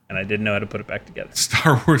 And I didn't know how to put it back together.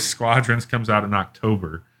 Star Wars Squadrons comes out in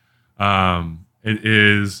October. It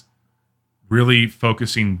is really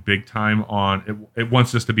focusing big time on it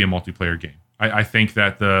wants this to be a multiplayer game. I think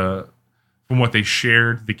that from what they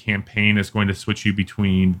shared, the campaign is going to switch you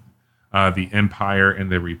between the Empire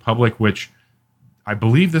and the Republic, which I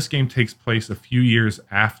believe this game takes place a few years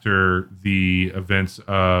after the events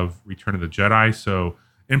of Return of the Jedi. So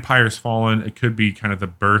Empire's fallen. It could be kind of the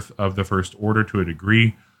birth of the First Order to a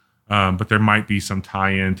degree. But there might be some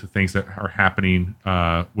tie-in to things that are happening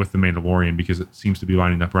with The Mandalorian because it seems to be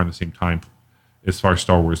lining up around the same time as far as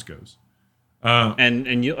Star Wars goes.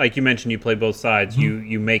 And you, like you mentioned, you play both sides. Mm-hmm.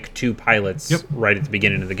 You make two pilots right at the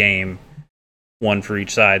beginning of the game, one for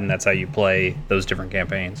each side, and that's how you play those different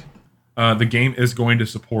campaigns. The game is going to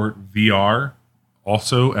support VR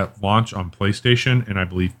also at launch on PlayStation and I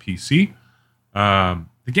believe PC.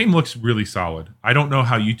 The game looks really solid. I don't know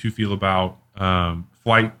how you two feel about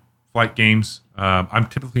flight games. I'm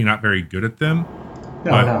typically not very good at them.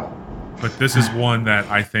 But this is one that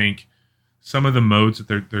I think some of the modes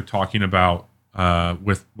that they're talking about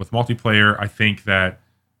with multiplayer, I think that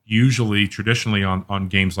traditionally on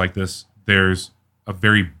games like this, there's a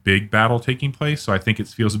very big battle taking place. So I think it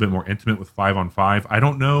feels a bit more intimate with 5-on-5. I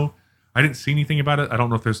don't know. I didn't see anything about it. I don't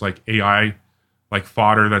know if there's like AI like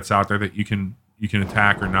fodder that's out there that you can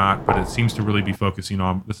attack or not, but it seems to really be focusing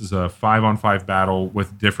on this is a 5-on-5 battle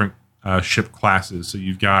with different ship classes. So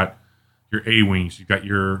you've got your A-wings, you've got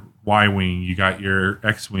your Y-wing, you got your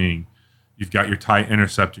X-wing, you've got your TIE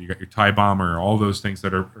Interceptor, you got your TIE Bomber, all those things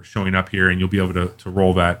that are showing up here, and you'll be able to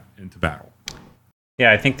roll that into battle.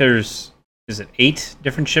 Yeah, I think there's 8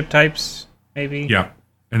 different ship types, maybe? Yeah,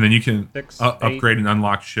 and then you can upgrade and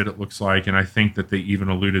unlock shit, it looks like, and I think that they even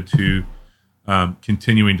alluded to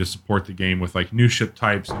continuing to support the game with like new ship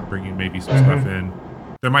types and bringing maybe some stuff in.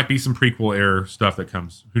 There might be some prequel era stuff that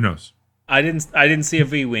comes. Who knows? I didn't see a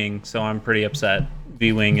V-wing, so I'm pretty upset.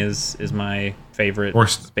 V-wing is my favorite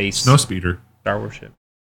space snowspeeder Star Wars ship.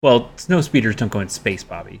 Well, snowspeeders don't go in space,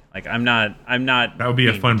 Bobby. Like I'm not. That would be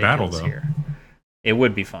a fun battle, though. Here. It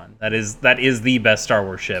would be fun. That is the best Star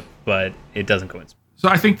Wars ship, but it doesn't go in space. So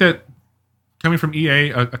I think that coming from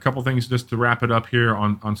EA, a couple things just to wrap it up here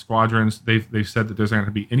on Squadrons. They've said that there's not going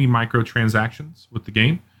to be any microtransactions with the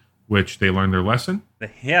game, which they learned their lesson.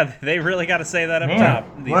 Yeah, they really got to say that up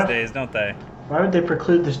top these days, don't they? Why would they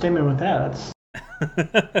preclude the statement with that?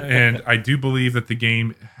 And I do believe that the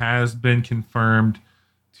game has been confirmed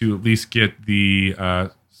to at least get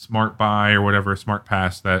the Smart Buy or whatever Smart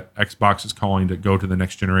Pass that Xbox is calling to go to the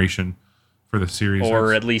next generation for the series.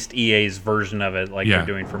 Or at least EA's version of it, like they're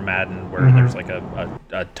doing for Madden, where there's like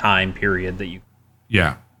a time period that you...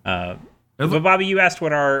 Yeah. But Bobby, you asked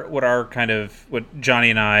what Johnny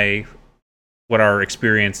and I, what our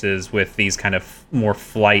experience is with these kind of more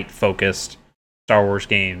flight-focused Star Wars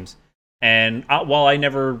games. And while I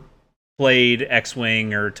never played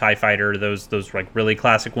X-Wing or TIE Fighter, those like really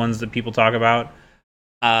classic ones that people talk about,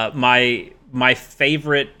 my my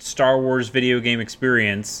favorite Star Wars video game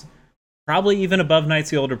experience, probably even above Knights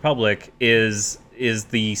of the Old Republic, is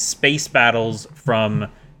the space battles from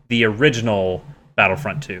the original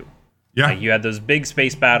Battlefront 2. Yeah. Like, you had those big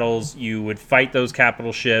space battles. You would fight those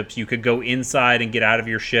capital ships. You could go inside and get out of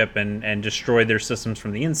your ship and destroy their systems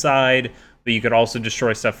from the inside, but you could also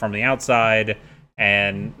destroy stuff from the outside.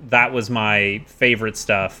 And that was my favorite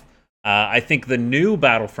stuff. I think the new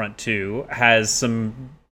Battlefront 2 has some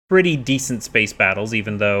pretty decent space battles,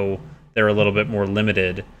 even though they're a little bit more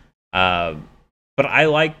limited. But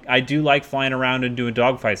I do like flying around and doing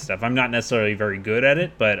dogfight stuff. I'm not necessarily very good at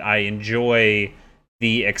it, but I enjoy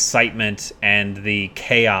the excitement and the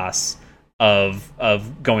chaos of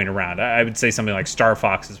going around. I would say something like Star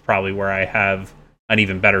Fox is probably where I have an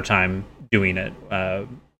even better time doing it.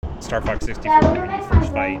 Star Fox 64 when you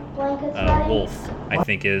first fight Wolf, I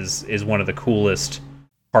think is one of the coolest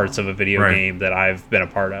parts of a video game that I've been a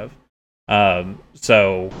part of.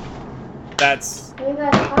 So that's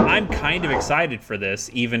I'm kind of excited for this,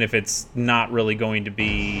 even if it's not really going to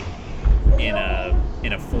be in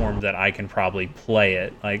a form that I can probably play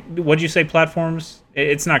it. Like, what'd you say, platforms?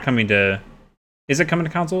 It's not coming to. Is it coming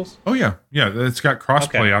to consoles? Oh yeah. It's got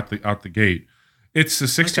crossplay out the gate. It's the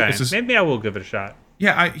 60. Okay. Maybe I will give it a shot.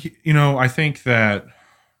 Yeah, I think that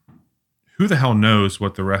who the hell knows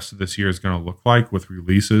what the rest of this year is going to look like with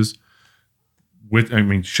releases.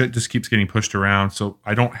 Shit just keeps getting pushed around, so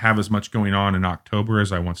I don't have as much going on in October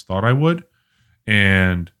as I once thought I would.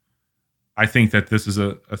 And I think that this is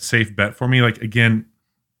a safe bet for me. Like, again,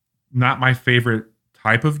 not my favorite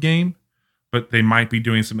type of game, but they might be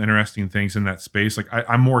doing some interesting things in that space. Like,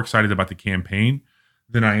 I'm more excited about the campaign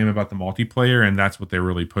than I am about the multiplayer, and that's what they're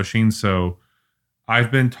really pushing. So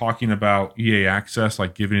I've been talking about EA Access,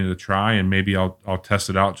 like giving it a try, and maybe I'll test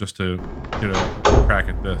it out just to get a crack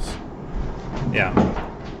at this. Yeah.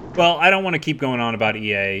 Well, I don't want to keep going on about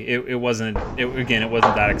EA. It wasn't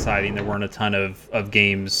that exciting. There weren't a ton of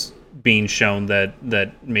games being shown that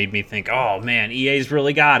made me think, oh man, EA's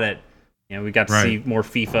really got it. You know, we got to see more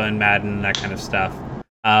FIFA and Madden and that kind of stuff.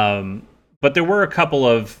 But there were a couple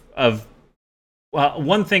of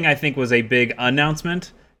one thing I think was a big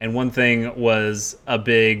announcement, and one thing was a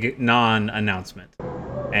big non-announcement.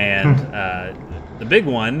 And the big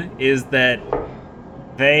one is that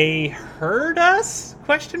they heard us? ?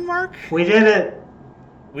 We did it.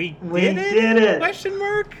 We did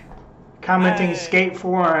it? ? Commenting Skate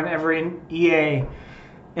 4 on every EA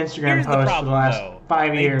Instagram post for the last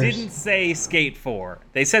 5 years. They didn't say Skate 4.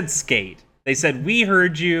 They said Skate. They said, we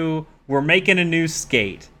heard you. We're making a new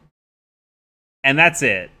Skate. And that's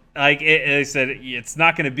it. Like, they said, it's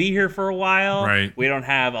not going to be here for a while. Right. We don't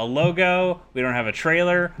have a logo. We don't have a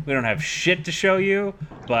trailer. We don't have shit to show you.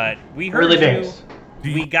 But we heard Early you. days.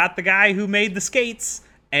 We got the guy who made the skates,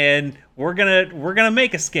 and we're gonna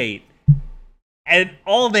make a skate. And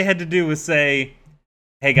all they had to do was say,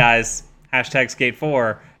 "Hey guys,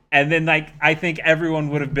 #Skate4," and then I think everyone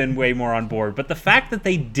would have been way more on board. But the fact that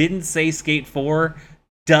they didn't say Skate 4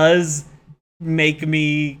 does make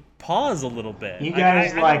me pause a little bit. You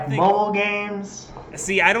guys like mobile games?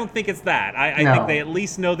 See, I don't think it's that. I think they at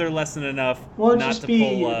least know their lesson enough not to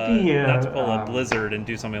pull a Blizzard and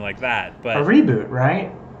do something like that. But a reboot,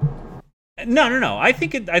 right? No. I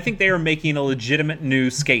think they are making a legitimate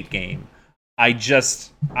new Skate game. I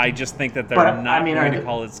just think that they're not going to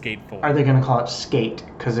call it Skate 4. Are they going to call it Skate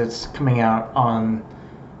because it's coming out on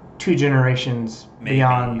 2 generations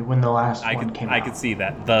beyond when the last one came out? I could see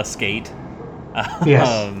that. The Skate.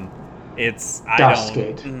 Yes.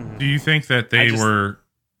 Skate. Do you think that they were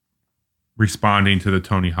responding to the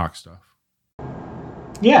Tony Hawk stuff?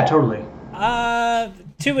 Yeah, totally.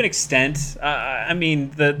 To an extent. I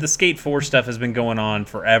mean, the Skate 4 stuff has been going on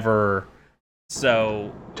forever.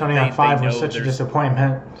 So Tony Hawk 5 was such a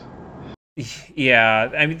disappointment. Yeah,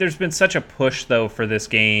 I mean, there's been such a push though for this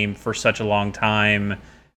game for such a long time,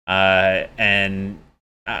 and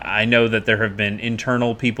I know that there have been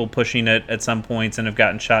internal people pushing it at some points and have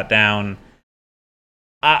gotten shot down.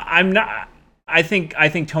 I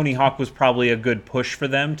think Tony Hawk was probably a good push for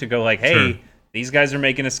them to go like, hey, sure, these guys are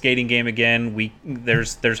making a skating game again.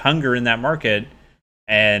 There's hunger in that market,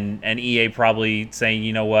 and EA probably saying,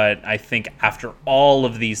 you know what? I think after all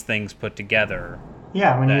of these things put together,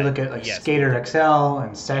 yeah, when you look at Skater XL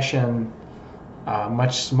and Session,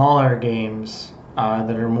 much smaller games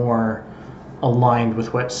that are more aligned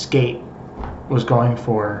with what Skate was going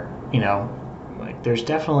for, there's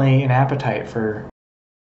definitely an appetite for.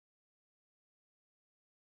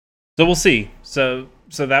 So we'll see. So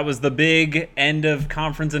that was the big end of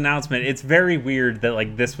conference announcement. It's very weird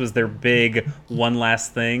that this was their big one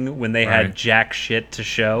last thing when they had jack shit to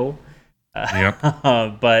show. Yep.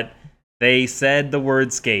 But they said the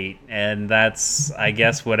word skate, and that's, I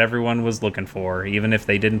guess, what everyone was looking for, even if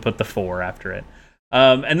they didn't put the 4 after it.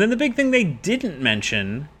 And then the big thing they didn't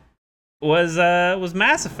mention was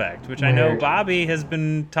Mass Effect, which I know Weird. Bobby has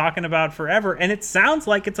been talking about forever, and it sounds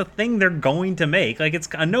like it's a thing they're going to make. Like, it's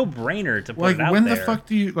a no-brainer to put Like, it out when there. the fuck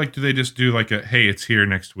do they just do like a, hey, it's here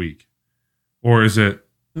next week? Or is it...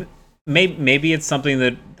 Maybe it's something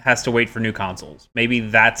that has to wait for new consoles. Maybe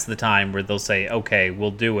that's the time where they'll say, okay, we'll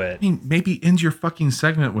do it. I mean, maybe end your fucking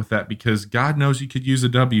segment with that, because God knows you could use a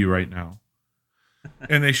W right now.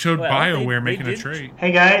 And they showed Well, BioWare they making a did- trade.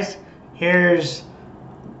 Hey guys, here's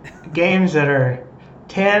games that are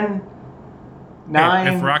 10, 9,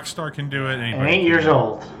 If Rockstar can do it, and anybody 8 can years do it.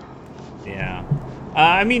 old. Yeah.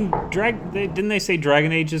 I mean, didn't they say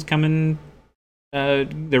Dragon Age is coming? They're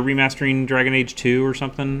remastering Dragon Age 2 or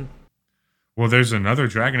something? Well, there's another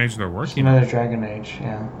Dragon Age they're It's working on, another Dragon Age,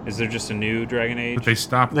 yeah. Is there just a new Dragon Age? but they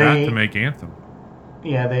stopped that They- to make Anthem.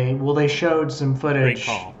 Yeah, they showed some Great footage.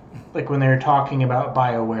 call. Like when they were talking about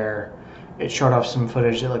BioWare, it showed off some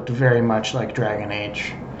footage that looked very much like Dragon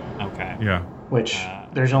Age, Okay. Yeah. which Uh,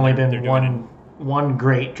 there's only they're been doing one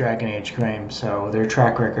great Dragon Age game, so their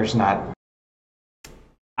track record's not.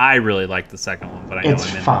 I really like the second one, but I know It's I'm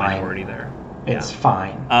in the fine. minority there. It's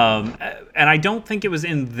fine. And I don't think it was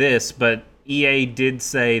in this, but EA did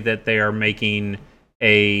say that they are making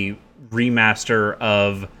a remaster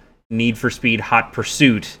of Need for Speed Hot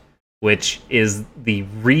Pursuit, which is the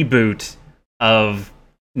reboot of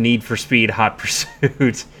Need for Speed Hot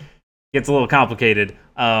Pursuit. Gets a little complicated,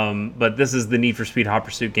 but this is the Need for Speed Hot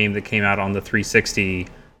Pursuit game that came out on the 360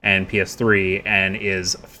 and PS3 and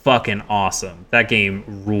is fucking awesome. That game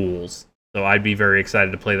rules. So I'd be very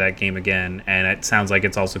excited to play that game again, and it sounds like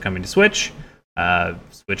it's also coming to Switch.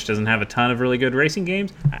 Switch doesn't have a ton of really good racing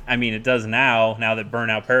games. I mean, it does now that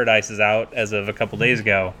Burnout Paradise is out as of a couple days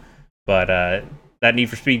ago. But that Need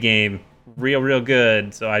for Speed game, real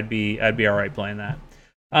good. So I'd be all right playing that.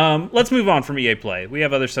 Let's move on from EA Play. We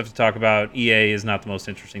have other stuff to talk about. EA is not the most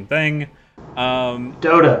interesting thing.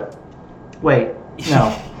 Dota. Wait,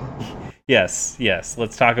 no. Yes.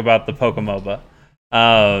 Let's talk about the Pokemoba.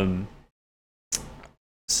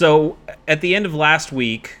 So at the end of last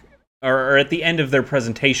week, or at the end of their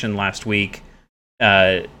presentation last week,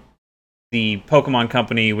 the Pokemon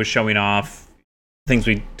Company was showing off things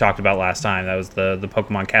we talked about last time. That was the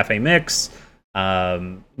Pokemon Cafe Mix,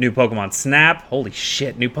 new Pokemon Snap. Holy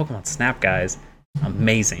shit, new Pokemon Snap, guys.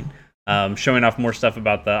 Amazing. Showing off more stuff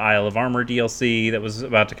about the Isle of Armor DLC that was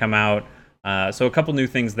about to come out. So a couple new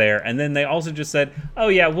things there. And then they also just said, oh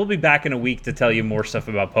yeah, we'll be back in a week to tell you more stuff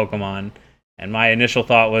about Pokemon. And my initial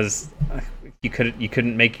thought was, you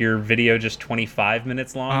couldn't make your video just 25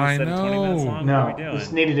 minutes long instead of 20 minutes long? What are we No, doing?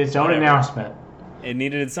 this needed its own Whatever. announcement. It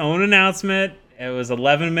needed its own announcement. It was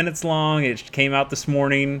 11 minutes long. It came out this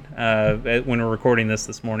morning, when we're recording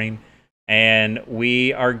this morning. And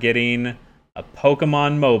we are getting a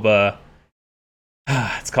Pokemon MOBA.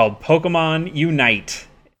 It's called Pokemon Unite.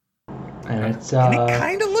 And it's, And it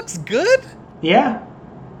kind of looks good. yeah,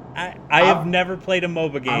 I have never played a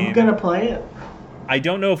MOBA game. I'm gonna play it. I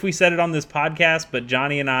don't know if we said it on this podcast, but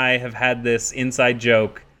Johnny and I have had this inside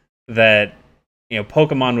joke that,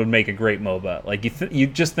 Pokemon would make a great MOBA. Like you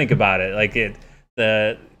just think about it. Like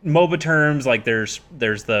the MOBA terms, like there's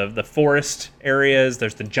the forest areas,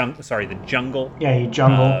 there's the jungle. Yeah, you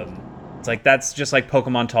jungle. It's like that's just like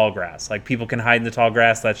Pokemon Tall Grass. Like people can hide in the tall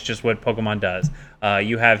grass. That's just what Pokemon does.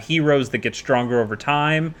 You have heroes that get stronger over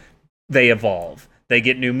time. They evolve. They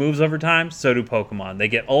get new moves over time. So do Pokemon. They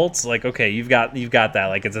get ults. Like okay, you've got that.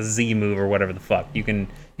 Like it's a Z move or whatever the fuck. You can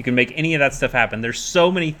make any of that stuff happen. There's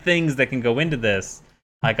so many things that can go into this.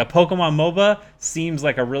 Like a Pokemon MOBA seems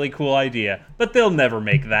like a really cool idea, but they'll never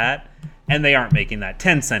make that, and they aren't making that.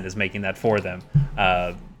 Tencent is making that for them.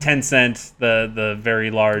 Tencent, the very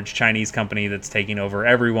large Chinese company that's taking over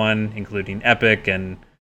everyone, including Epic, and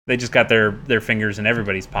they just got their fingers in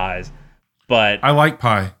everybody's pies. But I like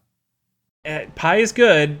pie. pie is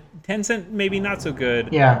good. Tencent maybe not so good.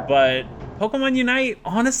 Yeah. But Pokemon Unite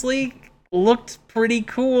honestly looked pretty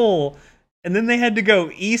cool. And then they had to go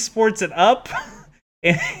esports it up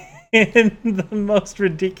in the most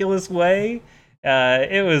ridiculous way.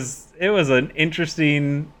 It was an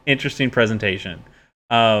interesting presentation.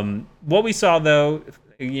 What we saw though,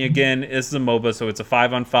 again, this is a MOBA, so it's a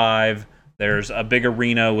 5-on-5. There's a big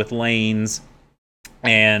arena with lanes.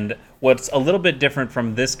 And what's a little bit different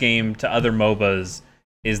from this game to other MOBAs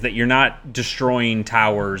is that you're not destroying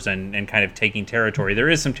towers and kind of taking territory. There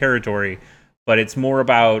is some territory, but it's more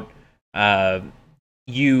about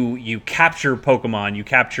you capture Pokemon, you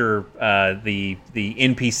capture the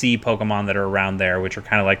NPC Pokemon that are around there, which are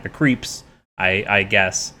kind of like the creeps, I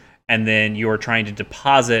guess, and then you are trying to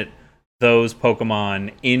deposit those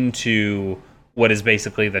Pokemon into what is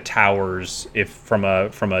basically the towers, if from a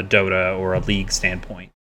Dota or a League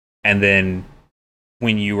standpoint, and then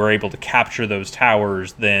when you are able to capture those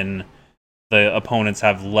towers, then the opponents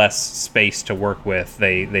have less space to work with.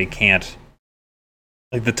 They can't,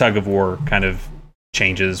 like, the tug of war kind of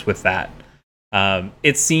changes with that.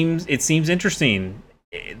 It seems interesting.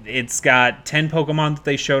 It's got 10 Pokemon that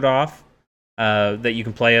they showed off that you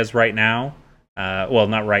can play as right now. Well,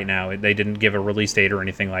 not right now. They didn't give a release date or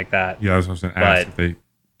anything like that. Yeah, I was going to ask if they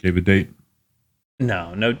gave a date.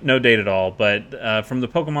 No date at all. But from the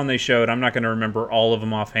Pokemon they showed, I'm not going to remember all of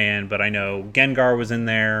them offhand, but I know Gengar was in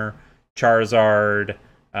there, Charizard,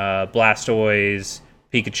 Blastoise,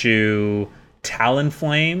 Pikachu,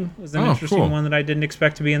 Talonflame was an interesting one that I didn't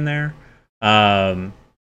expect to be in there. Snorlax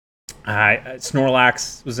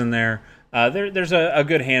was in there. There's a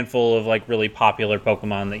good handful of like really popular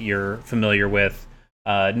Pokemon that you're familiar with.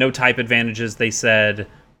 No type advantages, they said,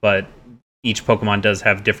 but each Pokemon does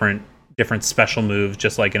have different special moves,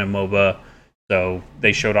 just like in a MOBA. So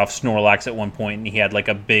they showed off Snorlax at one point, and he had like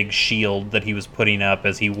a big shield that he was putting up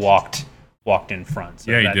as he walked in front.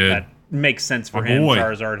 So yeah, he did. That makes sense for him. Boy.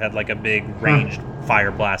 Charizard had like a big ranged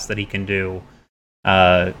fire blast that he can do.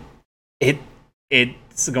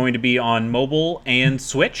 It's going to be on mobile and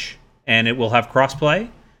Switch, and it will have crossplay.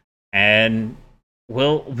 And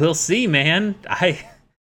we'll see, man.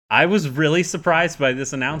 I was really surprised by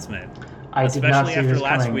this announcement. Especially after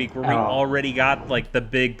last week, where we already got like the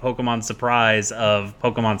big Pokemon surprise of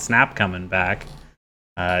Pokemon Snap coming back.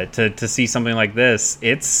 To see something like this,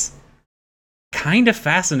 it's kind of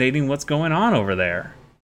fascinating what's going on over there.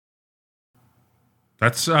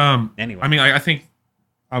 That's anyway. I mean, I think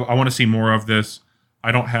I want to see more of this.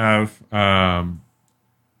 I don't have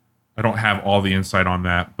all the insight on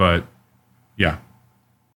that, but yeah.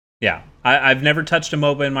 I've never touched a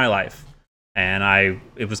MOBA in my life, and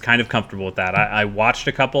it was kind of comfortable with that. I watched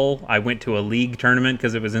a couple. I went to a League tournament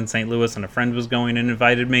because it was in St. Louis, and a friend was going and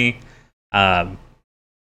invited me.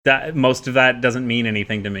 That most of that doesn't mean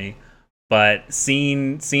anything to me, but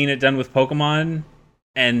seeing it done with Pokemon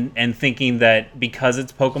and thinking that because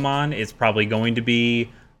it's Pokemon, it's probably going to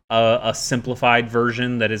be a simplified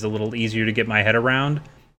version that is a little easier to get my head around.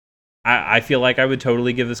 I feel like I would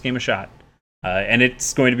totally give this game a shot. And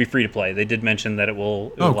it's going to be free to play. They did mention that it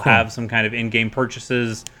will cool. have some kind of in-game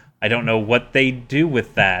purchases. I don't know what they do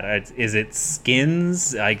with that. Is it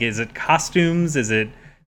skins? Like, is it costumes? Is it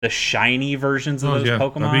the shiny versions of those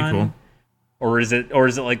Pokemon? That'd be cool. Or is it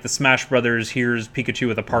like the Smash Brothers? Here's Pikachu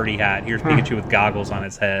with a party hat. Here's Pikachu with goggles on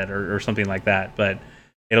its head, or something like that. But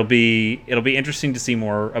it'll be interesting to see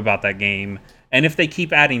more about that game. And if they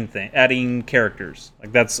keep adding characters,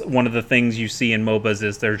 like that's one of the things you see in MOBAs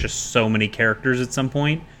is there's just so many characters at some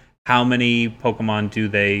point. How many Pokemon do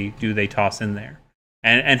they toss in there,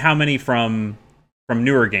 and how many from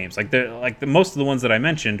newer games? Like most of the ones that I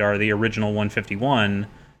mentioned are the original 151.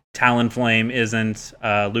 Talonflame isn't.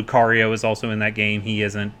 Lucario is also in that game. He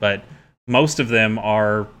isn't, but most of them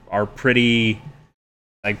are pretty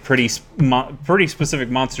specific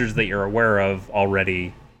monsters that you're aware of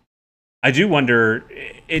already. I do wonder,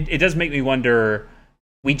 it does make me wonder,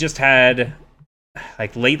 we just had,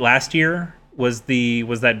 like late last year, was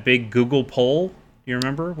that big Google poll? You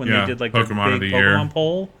remember? When they did like Pokemon the big Pokemon year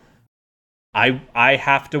poll? I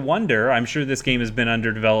have to wonder, I'm sure this game has been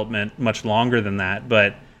under development much longer than that,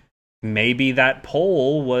 but maybe that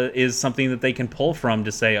poll is something that they can pull from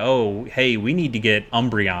to say, oh, hey, we need to get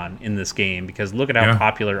Umbreon in this game, because look at how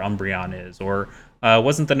popular Umbreon is, or...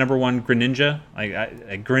 wasn't the number one Greninja?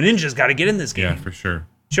 Greninja's got to get in this game. Yeah, for sure.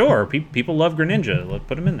 Sure, people love Greninja. Let's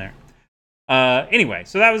put him in there. Anyway,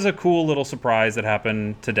 so that was a cool little surprise that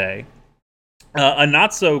happened today. A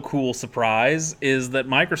not so cool surprise is that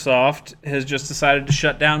Microsoft has just decided to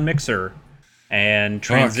shut down Mixer and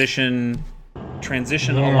transition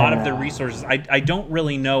a lot of their resources. I don't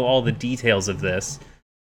really know all the details of this,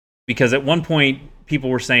 because at one point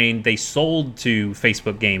people were saying they sold to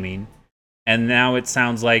Facebook Gaming. And now it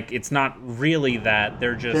sounds like it's not really that.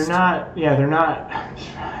 They're not.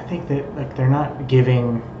 I think that they're not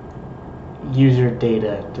giving user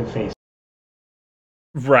data to Facebook.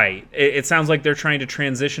 Right. It sounds like they're trying to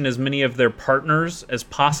transition as many of their partners as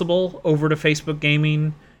possible over to Facebook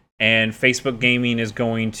Gaming, and Facebook Gaming is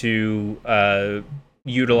going to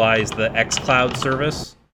utilize the xCloud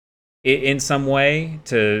service in some way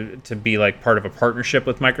to be like part of a partnership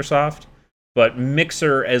with Microsoft. But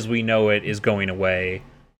Mixer, as we know it, is going away,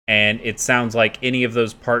 And it sounds like any of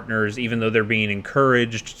those partners, even though they're being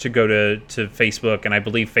encouraged to go to Facebook, and I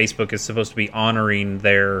believe Facebook is supposed to be honoring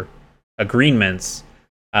their agreements,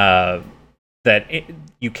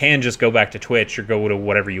 you can just go back to Twitch or go to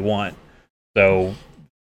whatever you want. So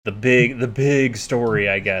the big story,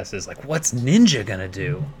 I guess, is like, what's Ninja gonna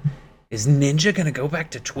do? Is Ninja gonna go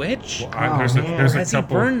back to Twitch? Well, there's a has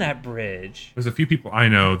couple. he burned that bridge? There's a few people I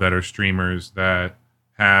know that are streamers that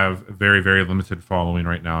have a very, very limited following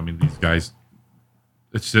right now. I mean, these guys,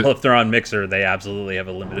 Well, if they're on Mixer, they absolutely have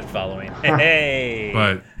a limited following. Hey,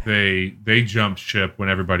 but they jumped ship when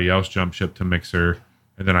everybody else jumped ship to Mixer,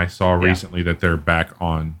 and then I saw recently that they're back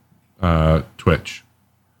on Twitch.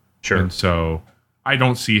 Sure. And so I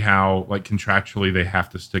don't see how, like, contractually they have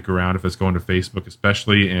to stick around if it's going to Facebook,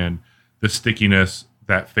 especially in the stickiness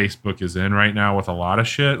that Facebook is in right now with a lot of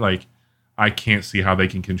shit. Like, I can't see how they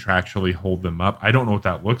can contractually hold them up. I don't know what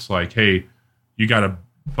that looks like. Hey, you got a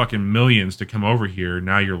fucking millions to come over here.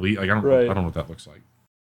 Now you're like, I don't know what that looks like.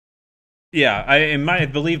 Yeah, I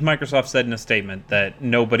believe Microsoft said in a statement that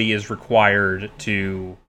nobody is required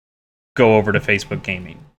to go over to Facebook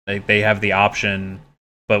Gaming. They have the option,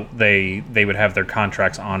 but they would have their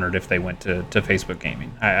contracts honored if they went to Facebook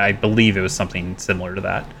Gaming. I believe it was something similar to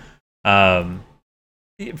that.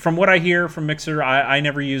 From what I hear from Mixer, I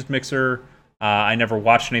never used Mixer. I never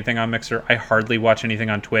watched anything on Mixer. I hardly watch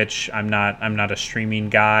anything on Twitch. I'm not a streaming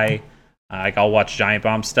guy. Like, I'll watch Giant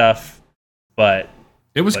Bomb stuff, but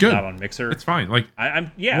it was good. Not on Mixer. It's fine. Like,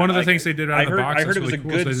 I'm one of the things they did out of the box. I heard it was really a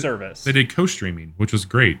cool. good service. They did co-streaming, which was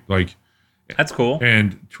great. Like, that's cool.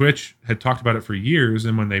 And Twitch had talked about it for years,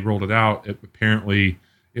 and when they rolled it out, apparently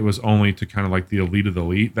it was only to kind of like the elite of the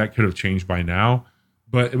elite. That could have changed by now.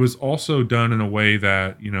 But it was also done in a way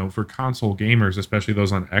that, you know, for console gamers, especially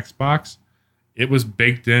those on Xbox, it was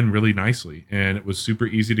baked in really nicely, and it was super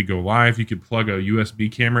easy to go live. You could plug a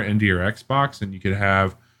USB camera into your Xbox, and you could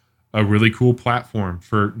have a really cool platform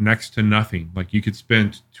for next to nothing. Like, you could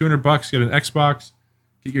spend $200, get an Xbox,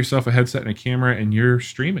 get yourself a headset and a camera, and you're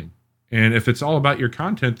streaming. And if it's all about your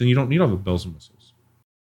content, then you don't need all the bells and whistles.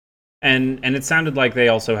 And it sounded like they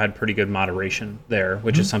also had pretty good moderation there,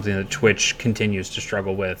 which is something that Twitch continues to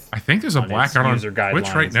struggle with. I think there's a blackout on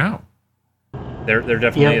Twitch right now. There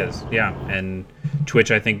definitely is, yeah. And Twitch,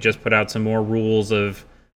 I think, just put out some more rules of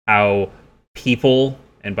how people,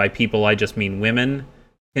 and by people I just mean women,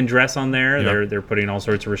 can dress on there. Yep. They're putting all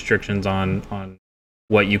sorts of restrictions on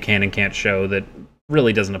what you can and can't show that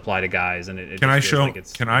really doesn't apply to guys. And it can I just show?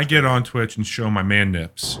 like Can I get on Twitch and show my man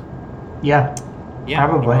nips? Yeah,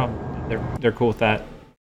 probably. No problem. They're cool with that.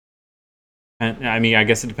 And I mean, I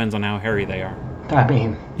guess it depends on how hairy they are. I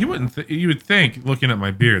mean, You would think, looking at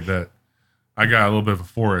my beard, that I got a little bit of a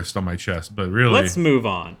forest on my chest, but really, Let's move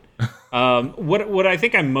on. What I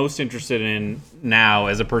think I'm most interested in now,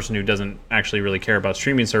 as a person who doesn't actually really care about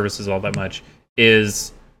streaming services all that much,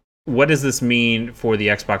 is what does this mean for the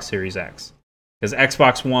Xbox Series X? Because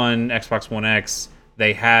Xbox One, Xbox One X,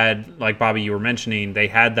 they had, like Bobby, you were mentioning, they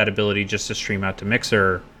had that ability just to stream out to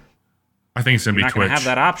Mixer. I think it's gonna be Not Twitch. going to have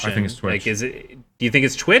that option. I think it's Twitch. Like, do you think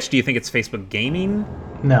it's Twitch? Do you think it's Facebook Gaming?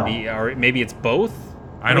 no. Or maybe it's both?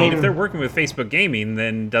 I don't. If they're working with Facebook Gaming,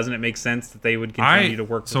 then doesn't it make sense that they would continue to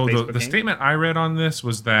work with Facebook the Gaming? statement I read on this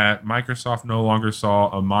was that Microsoft no longer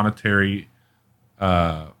saw a monetary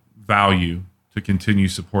value to continue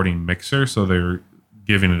supporting Mixer, so they're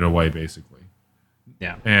giving it away basically.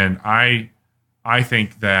 Yeah. And I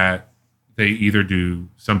think that they either do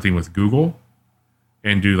something with Google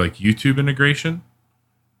and do like YouTube integration,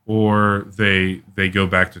 or they go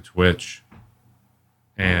back to Twitch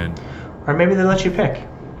and Or maybe they let you pick.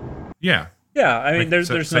 yeah. Yeah, I mean, Like, there's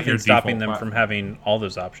set your nothing stopping default them from having all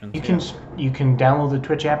those options. You can download the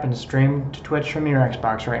Twitch app and stream to Twitch from your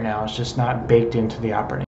Xbox right now. It's just not baked into the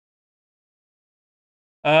operating.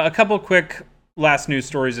 A couple quick last news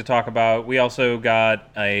stories to talk about. We also got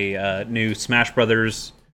a new Smash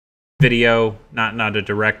Brothers video, not a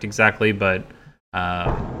direct exactly, but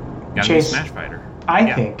got a new Chase, Smash Fighter.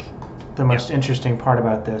 I think the most interesting part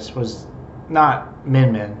about this was not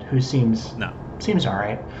Min Min, who seems all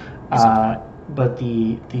right, but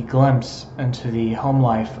the glimpse into the home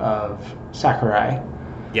life of Sakurai.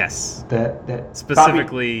 Yes. That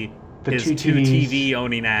Specifically, Bobby, the his two two TVs TV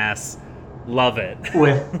owning ass. Love it.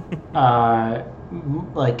 with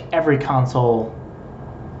like every console.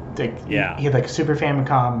 Like, he had like Super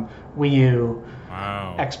Famicom, Wii U,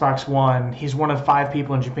 Wow. Xbox One. He's one of 5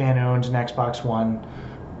 people in Japan who owns an Xbox One.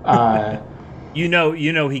 You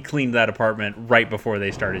know, he cleaned that apartment right before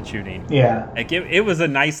they started shooting. Yeah. Like it was a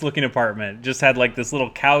nice looking apartment. Just had like this little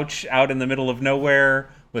couch out in the middle of nowhere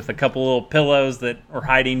with a couple little pillows that are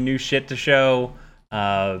hiding new shit to show.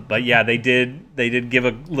 But yeah, they did give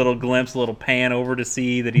a little glimpse, a little pan over to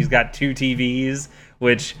see that he's got 2 TVs,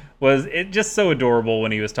 which was just so adorable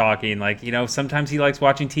when he was talking. Like, sometimes he likes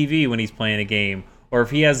watching TV when he's playing a game, or if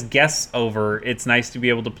he has guests over, it's nice to be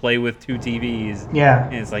able to play with 2 TVs. Yeah,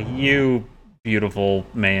 and it's like, you beautiful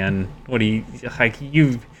man, what do you like?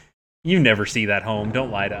 You never see that home.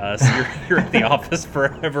 Don't lie to us. You're at the office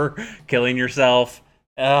forever, killing yourself.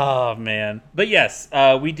 Oh man! But yes,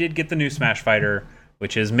 we did get the new Smash Fighter,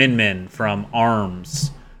 which is Min Min from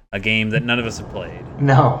ARMS, a game that none of us have played.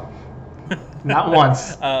 no, not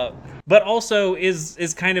once. But also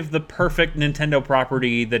is kind of the perfect Nintendo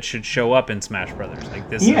property that should show up in Smash Brothers. Like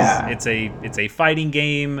this it's a fighting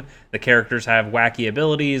game. The characters have wacky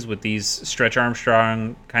abilities with these Stretch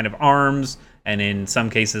Armstrong kind of arms, and in some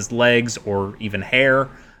cases legs or even hair.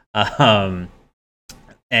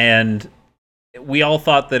 And we all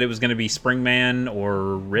thought that it was going to be Springman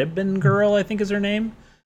or Ribbon Girl, I think is her name,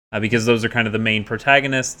 because those are kind of the main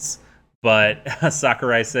protagonists. But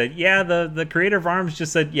Sakurai said, yeah, the creator of ARMS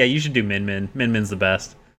just said, yeah, you should do Min Min. Min Min's the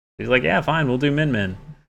best. He's like, yeah, fine, we'll do Min Min.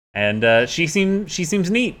 And she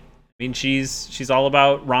seems neat. I mean, she's all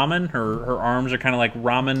about ramen. Her arms are kind of like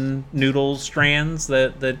ramen noodle strands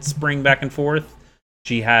that spring back and forth.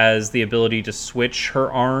 She has the ability to switch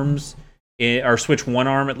her arms, or switch one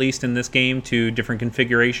arm at least in this game to different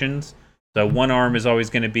configurations. So one arm is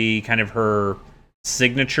always going to be kind of her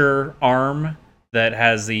signature arm that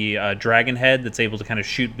has the dragon head that's able to kind of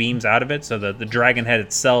shoot beams out of it. So the dragon head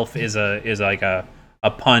itself is like a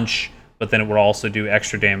punch, but then it will also do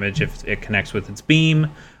extra damage if it connects with its beam.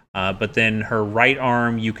 But then her right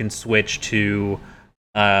arm, you can switch to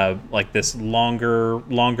like this longer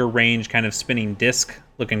range kind of spinning disc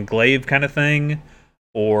looking glaive kind of thing,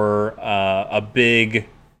 or a big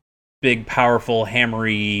powerful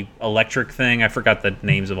hammery electric thing. I forgot the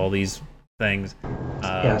names of all these things.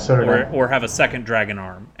 Or have a second dragon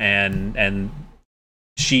arm, and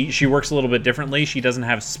she works a little bit differently. She doesn't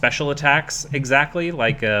have special attacks exactly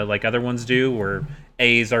like other ones do, where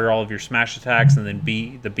A's are all of your smash attacks, and then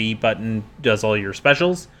the B button does all your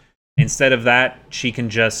specials. Instead of that, she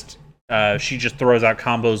just throws out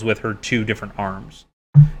combos with her 2 different arms,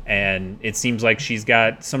 and it seems like she's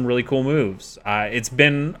got some really cool moves. It's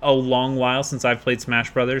been a long while since I've played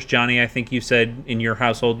Smash Brothers. Johnny, I think you said in your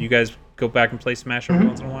household you guys go back and play Smash every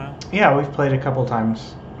once in a while? Yeah, we've played a couple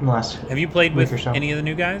times in the last Have you played with any of the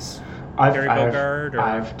new guys?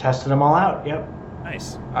 I've tested them all out, yep.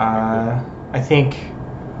 Nice. I think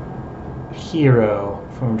Hero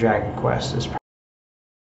from Dragon Quest is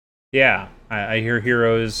Yeah, I hear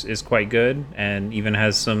Hero is quite good, and even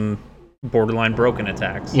has some borderline broken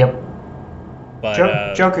attacks. Yep.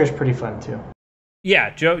 But Joker's pretty fun too.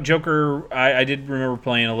 Yeah, Joker, I did remember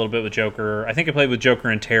playing a little bit with Joker. I think I played with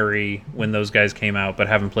Joker and Terry when those guys came out, but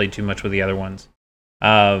haven't played too much with the other ones.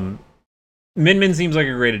 Min Min seems like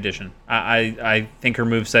a great addition. I think her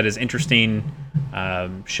moveset is interesting.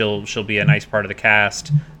 She'll be a nice part of the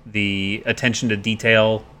cast. The attention to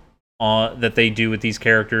detail that they do with these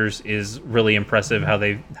characters is really impressive. How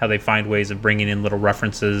they find ways of bringing in little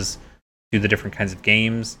references to the different kinds of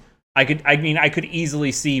games. I could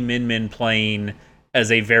easily see Min Min playing as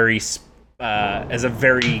a very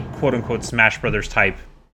quote unquote Smash Brothers type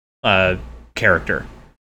character.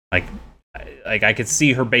 Like I could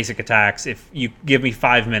see her basic attacks. If you give me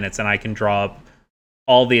 5 minutes and I can draw up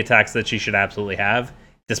all the attacks that she should absolutely have,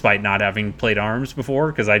 despite not having played ARMS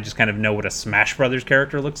before, because I just kind of know what a Smash Brothers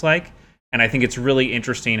character looks like. And I think it's really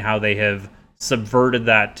interesting how they have subverted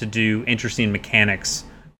that to do interesting mechanics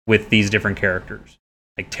with these different characters.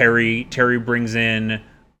 Like Terry brings in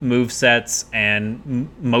move sets and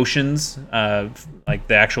motions, like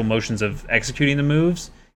the actual motions of executing the moves.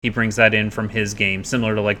 He brings that in from his game,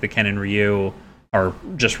 similar to like the Ken and Ryu, or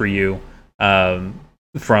just Ryu, from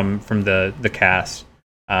the cast.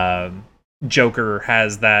 Joker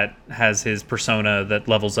has his persona that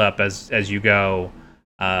levels up as you go.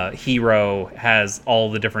 Hero has all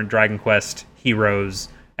the different Dragon Quest heroes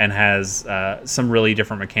and has some really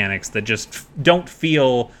different mechanics that just don't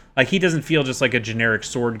feel like he doesn't feel just like a generic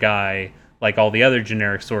sword guy like all the other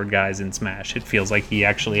generic sword guys in Smash. It feels like he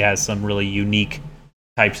actually has some really unique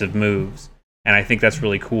types of moves. And I think that's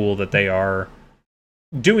really cool that they are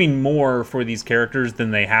doing more for these characters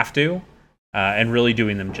than they have to, and really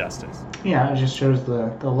doing them justice. Yeah, it just shows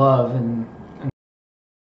the love and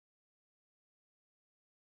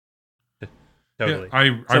Totally.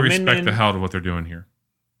 Yeah, I respect the hell out of what they're doing here.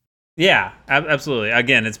 Yeah, absolutely.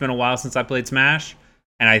 Again, it's been a while since I played Smash,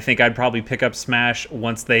 and I think I'd probably pick up Smash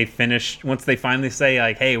once they finally say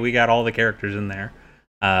like, hey, we got all the characters in there,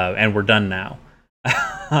 and we're done now.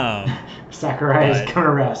 Sakurai is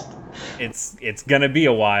gonna rest. It's gonna be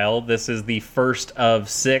a while. This is the first of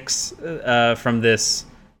 6 from this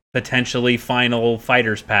potentially final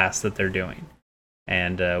Fighters Pass that they're doing,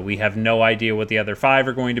 and we have no idea what the other 5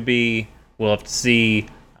 are going to be. We'll have to see.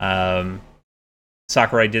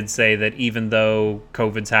 Sakurai did say that even though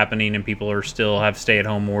COVID's happening and people are still have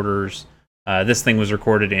stay-at-home orders, this thing was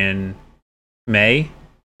recorded in May,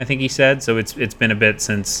 I think he said. So it's been a bit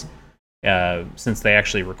since they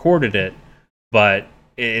actually recorded it, but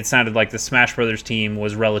it sounded like the Smash Brothers team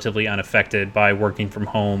was relatively unaffected by working from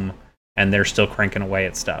home, and they're still cranking away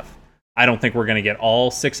at stuff. I don't think we're going to get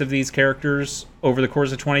all 6 of these characters over the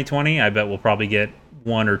course of 2020. I bet we'll probably get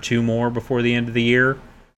 1 or 2 more before the end of the year.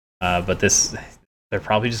 But they're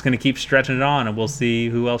probably just going to keep stretching it on, and we'll see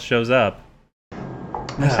who else shows up.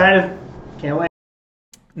 I'm excited. Can't wait.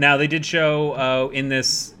 Now, they did show in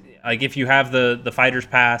this, like, if you have the Fighters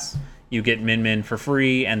Pass, you get Min Min for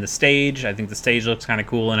free, and the stage. I think the stage looks kind of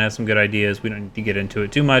cool and has some good ideas. We don't need to get into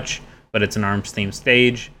it too much, but it's an ARMS-themed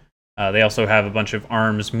stage. They also have a bunch of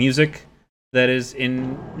ARMS music that is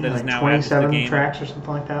now 27 tracks or something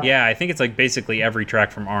like that. Yeah, I think it's like basically every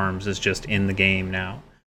track from ARMS is just in the game now.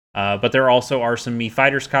 But there also are some Mii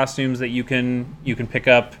Fighters costumes that you can pick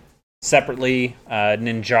up separately.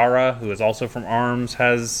 Ninjara, who is also from ARMS,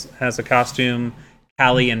 has a costume.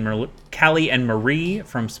 Callie and Marie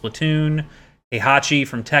from Splatoon. Heihachi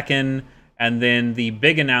from Tekken. And then the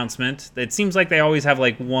big announcement, it seems like they always have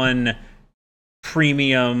like one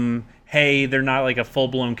premium, hey, they're not like a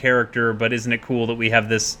full-blown character, but isn't it cool that we have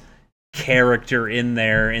this character in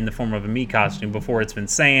there in the form of a Mii costume? Before it's been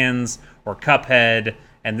Sans or Cuphead,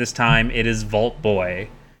 and this time it is Vault Boy,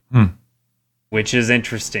 which is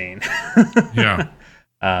interesting. Yeah.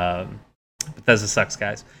 Bethesda sucks,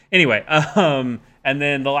 guys. Anyway, and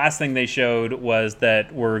then the last thing they showed was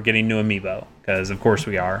that we're getting new amiibo, because of course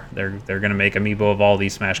we are. They're going to make amiibo of all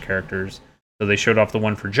these Smash characters. So they showed off the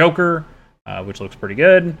one for Joker, which looks pretty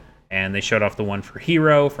good, and they showed off the one for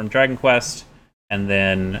Hero from Dragon Quest, and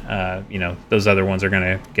then those other ones are going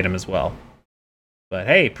to get him as well. But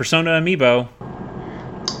hey, Persona amiibo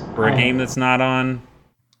for a game that's not on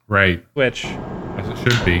Switch. As it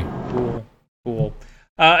should be. Cool.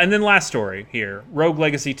 And then last story here. Rogue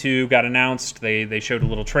Legacy 2 got announced. They showed a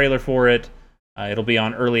little trailer for it. It'll be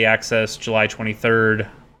on early access July 23rd.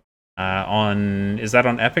 Is that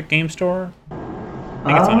on Epic Game Store? I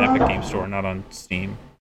think it's on Epic Game Store, not on Steam.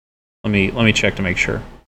 Let me check to make sure.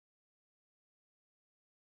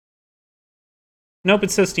 Nope,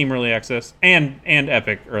 it says Steam Early Access and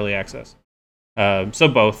Epic Early Access. So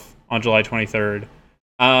both on July 23rd.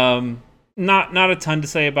 Not a ton to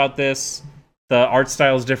say about this. The art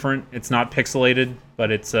style is different. It's not pixelated, but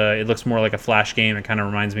it looks more like a Flash game. It kind of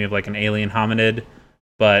reminds me of like an Alien Hominid,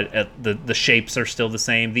 but the shapes are still the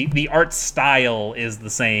same. The art style is the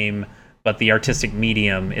same, but the artistic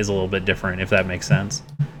medium is a little bit different, if that makes sense.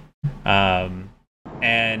 And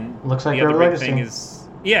looks like the other Rogue big Legacy. thing is,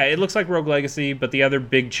 yeah, it looks like Rogue Legacy, but the other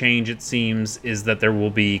big change, it seems, is that there will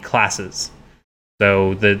be classes.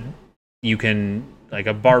 So you can, like,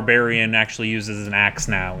 a barbarian actually uses an axe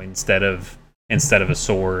now instead of a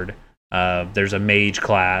sword. There's a mage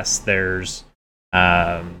class. There's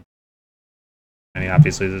obviously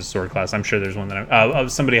there's a sword class. I'm sure there's one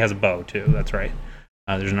that somebody has a bow too. That's right.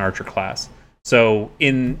 There's an archer class. So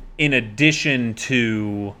in addition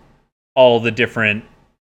to all the different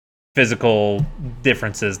physical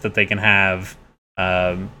differences that they can have,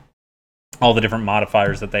 all the different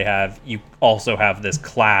modifiers that they have, you also have this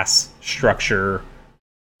class structure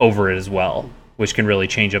over it as well, which can really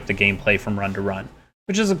change up the gameplay from run to run,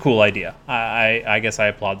 which is a cool idea. I guess I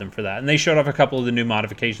applaud them for that. And they showed off a couple of the new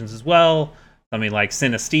modifications as well. Something like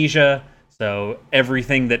synesthesia. So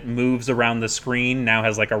everything that moves around the screen now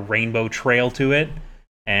has like a rainbow trail to it.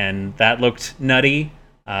 And that looked nutty.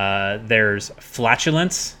 There's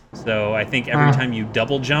flatulence. So I think every time you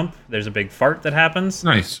double jump, there's a big fart that happens.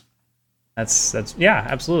 Nice. That's yeah,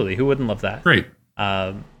 absolutely. Who wouldn't love that? Great.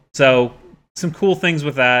 So some cool things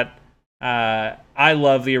with that. I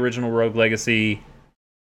love the original Rogue Legacy.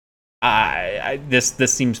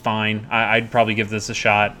 This seems fine. I'd probably give this a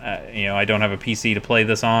shot. I don't have a PC to play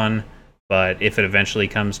this on, but if it eventually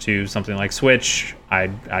comes to something like Switch,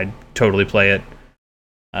 I'd totally play it.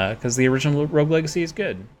 Because the original Rogue Legacy is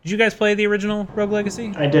good. Did you guys play the original Rogue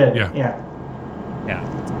Legacy? I did. Yeah.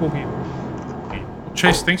 Yeah, it's a cool game.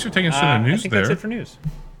 Chase, thanks for taking us to the news I think there. that's it for news.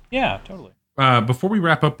 Yeah, totally. Before we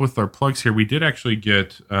wrap up with our plugs here, we did actually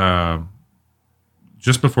get,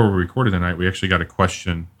 just before we recorded tonight, we actually got a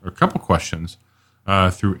couple questions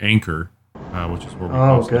through Anchor, which is where we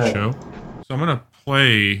post the show. So I'm going to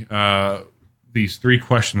play these 3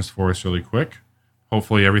 questions for us really quick.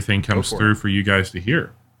 Hopefully everything comes through for you guys to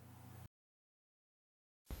hear.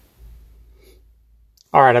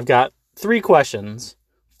 All right, I've got 3 questions.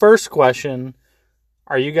 First question,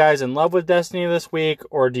 are you guys in love with Destiny this week,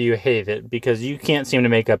 or do you hate it because you can't seem to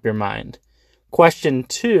make up your mind? Question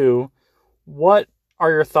 2, what are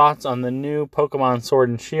your thoughts on the new Pokemon Sword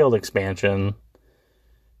and Shield expansion?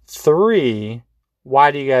 3,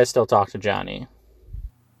 why do you guys still talk to Johnny?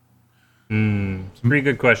 3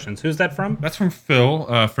 good questions. Who's that from? That's from Phil,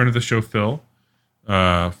 friend of the show, Phil.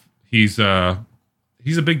 He's a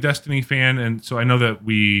big Destiny fan, and so I know that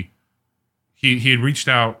he had reached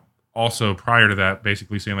out also prior to that,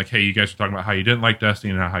 basically saying like, hey, you guys are talking about how you didn't like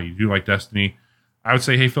Destiny and how you do like Destiny. I would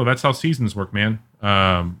say, hey, Phil, that's how seasons work, man.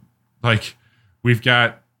 Like we've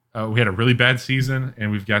got we had a really bad season,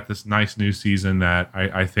 and we've got this nice new season that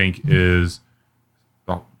I think is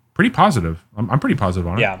pretty positive. I'm pretty positive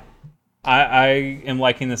on it. Yeah, I am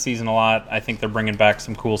liking the season a lot. I think they're bringing back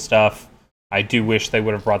some cool stuff. I do wish they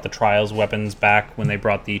would have brought the Trials weapons back when they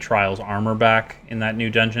brought the Trials armor back in that new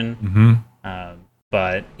dungeon. Mm-hmm.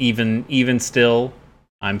 But even still,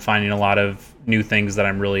 I'm finding a lot of new things that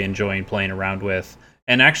I'm really enjoying playing around with.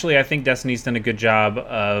 And actually, I think Destiny's done a good job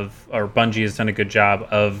or Bungie has done a good job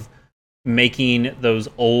of making those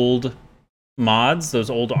old mods, those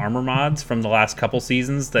old armor mods from the last couple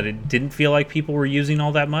seasons that it didn't feel like people were using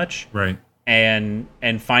all that much. Right. And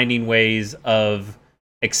finding ways of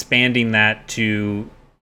expanding that to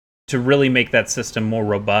really make that system more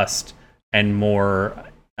robust and more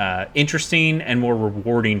interesting and more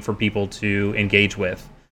rewarding for people to engage with.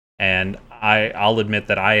 And I'll admit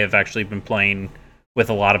that I have actually been playing with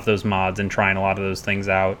a lot of those mods and trying a lot of those things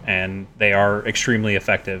out, and they are extremely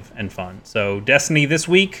effective and fun. So Destiny this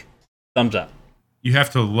week, thumbs up. You have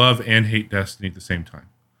to love and hate Destiny at the same time.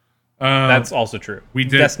 That's also true.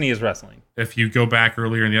 Destiny is wrestling. If you go back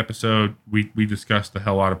earlier in the episode, we discussed the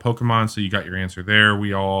hell out of Pokemon, so you got your answer there.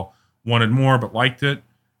 We all wanted more but liked it.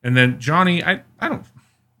 And then Johnny, I don't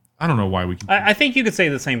know why we can. I think you could say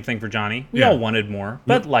the same thing for Johnny. We all wanted more,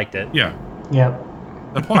 but liked it. Yeah. Yep.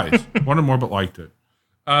 Applies. Wanted more but liked it.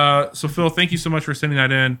 So Phil, thank you so much for sending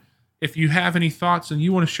that in. If you have any thoughts and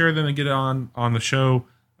you want to share them and get it on the show,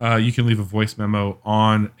 you can leave a voice memo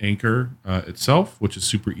on Anchor itself, which is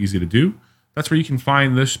super easy to do. That's where you can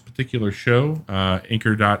find this particular show,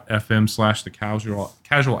 anchor.fm/the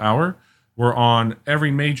casual hour. We're on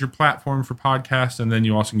every major platform for podcasts, and then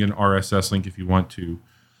you also can get an RSS link if you want to.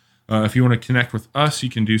 If you want to connect with us, you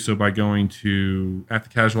can do so by going to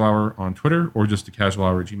 @thecasualhour on Twitter or just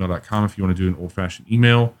thecasualhour@gmail.com if you want to do an old-fashioned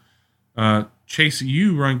email. Chase,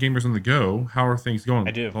 you run Gamers on the Go. How are things going?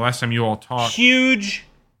 I do. The last time you all talked. Huge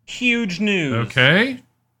news. Okay.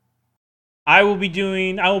 I will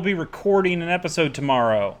be recording an episode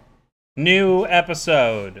tomorrow. New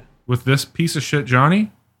episode. With this piece of shit,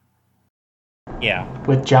 Johnny? Yeah.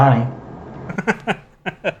 With Johnny.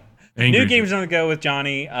 New Games on the Go with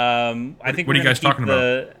Johnny. I think what are you guys talking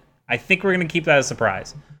about? I think we're going to keep that a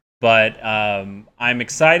surprise. But I'm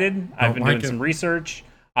excited. I've been doing some research.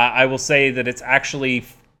 I will say that it's actually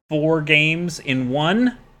 4 games in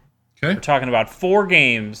one. Okay. We're talking about 4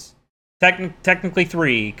 games. Technically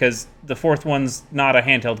 3, because the 4th one's not a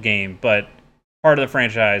handheld game, but part of the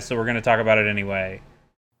franchise, so we're going to talk about it anyway.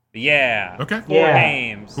 But yeah. Okay. 4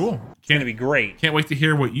 games. Cool. It's going to be great. Can't wait to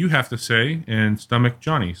hear what you have to say and stomach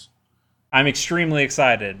Johnny's. I'm extremely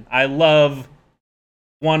excited. I love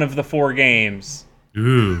one of the 4 games.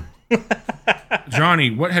 Ooh.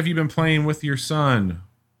 Johnny, what have you been playing with your son?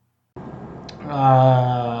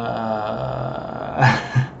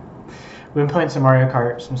 We've been playing some Mario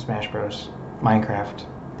Kart, some Smash Bros, Minecraft,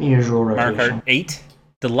 the usual rotation. Mario Kart 8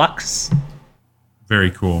 Deluxe.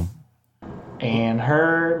 Very cool. And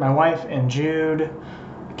my wife, and Jude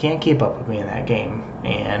can't keep up with me in that game,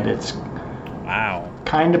 and it's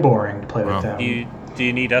kind of boring to play with them. Do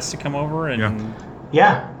you need us to come over and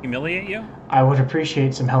humiliate you? I would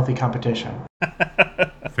appreciate some healthy competition.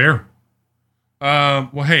 Fair.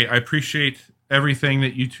 Well, hey, I appreciate everything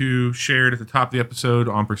that you two shared at the top of the episode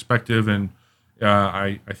on perspective, and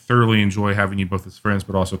I thoroughly enjoy having you both as friends,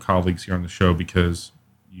 but also colleagues here on the show because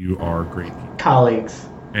you are great people. Colleagues.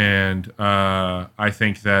 And I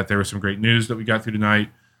think that there was some great news that we got through tonight.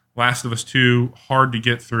 Last of Us 2, hard to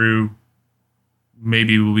get through.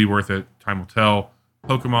 Maybe will be worth it. Time will tell.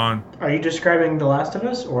 Pokemon. Are you describing The Last of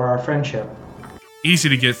Us or our friendship? Easy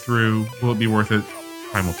to get through. Will it be worth it?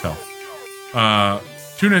 Time will tell.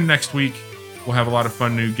 Tune in next week. We'll have a lot of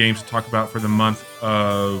fun new games to talk about for the month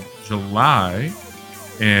of July.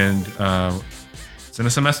 And it's send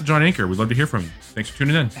us a message on Anchor. We'd love to hear from you. Thanks for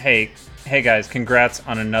tuning in. Hey guys, congrats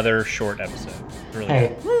on another short episode. Really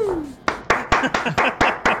Hey. good.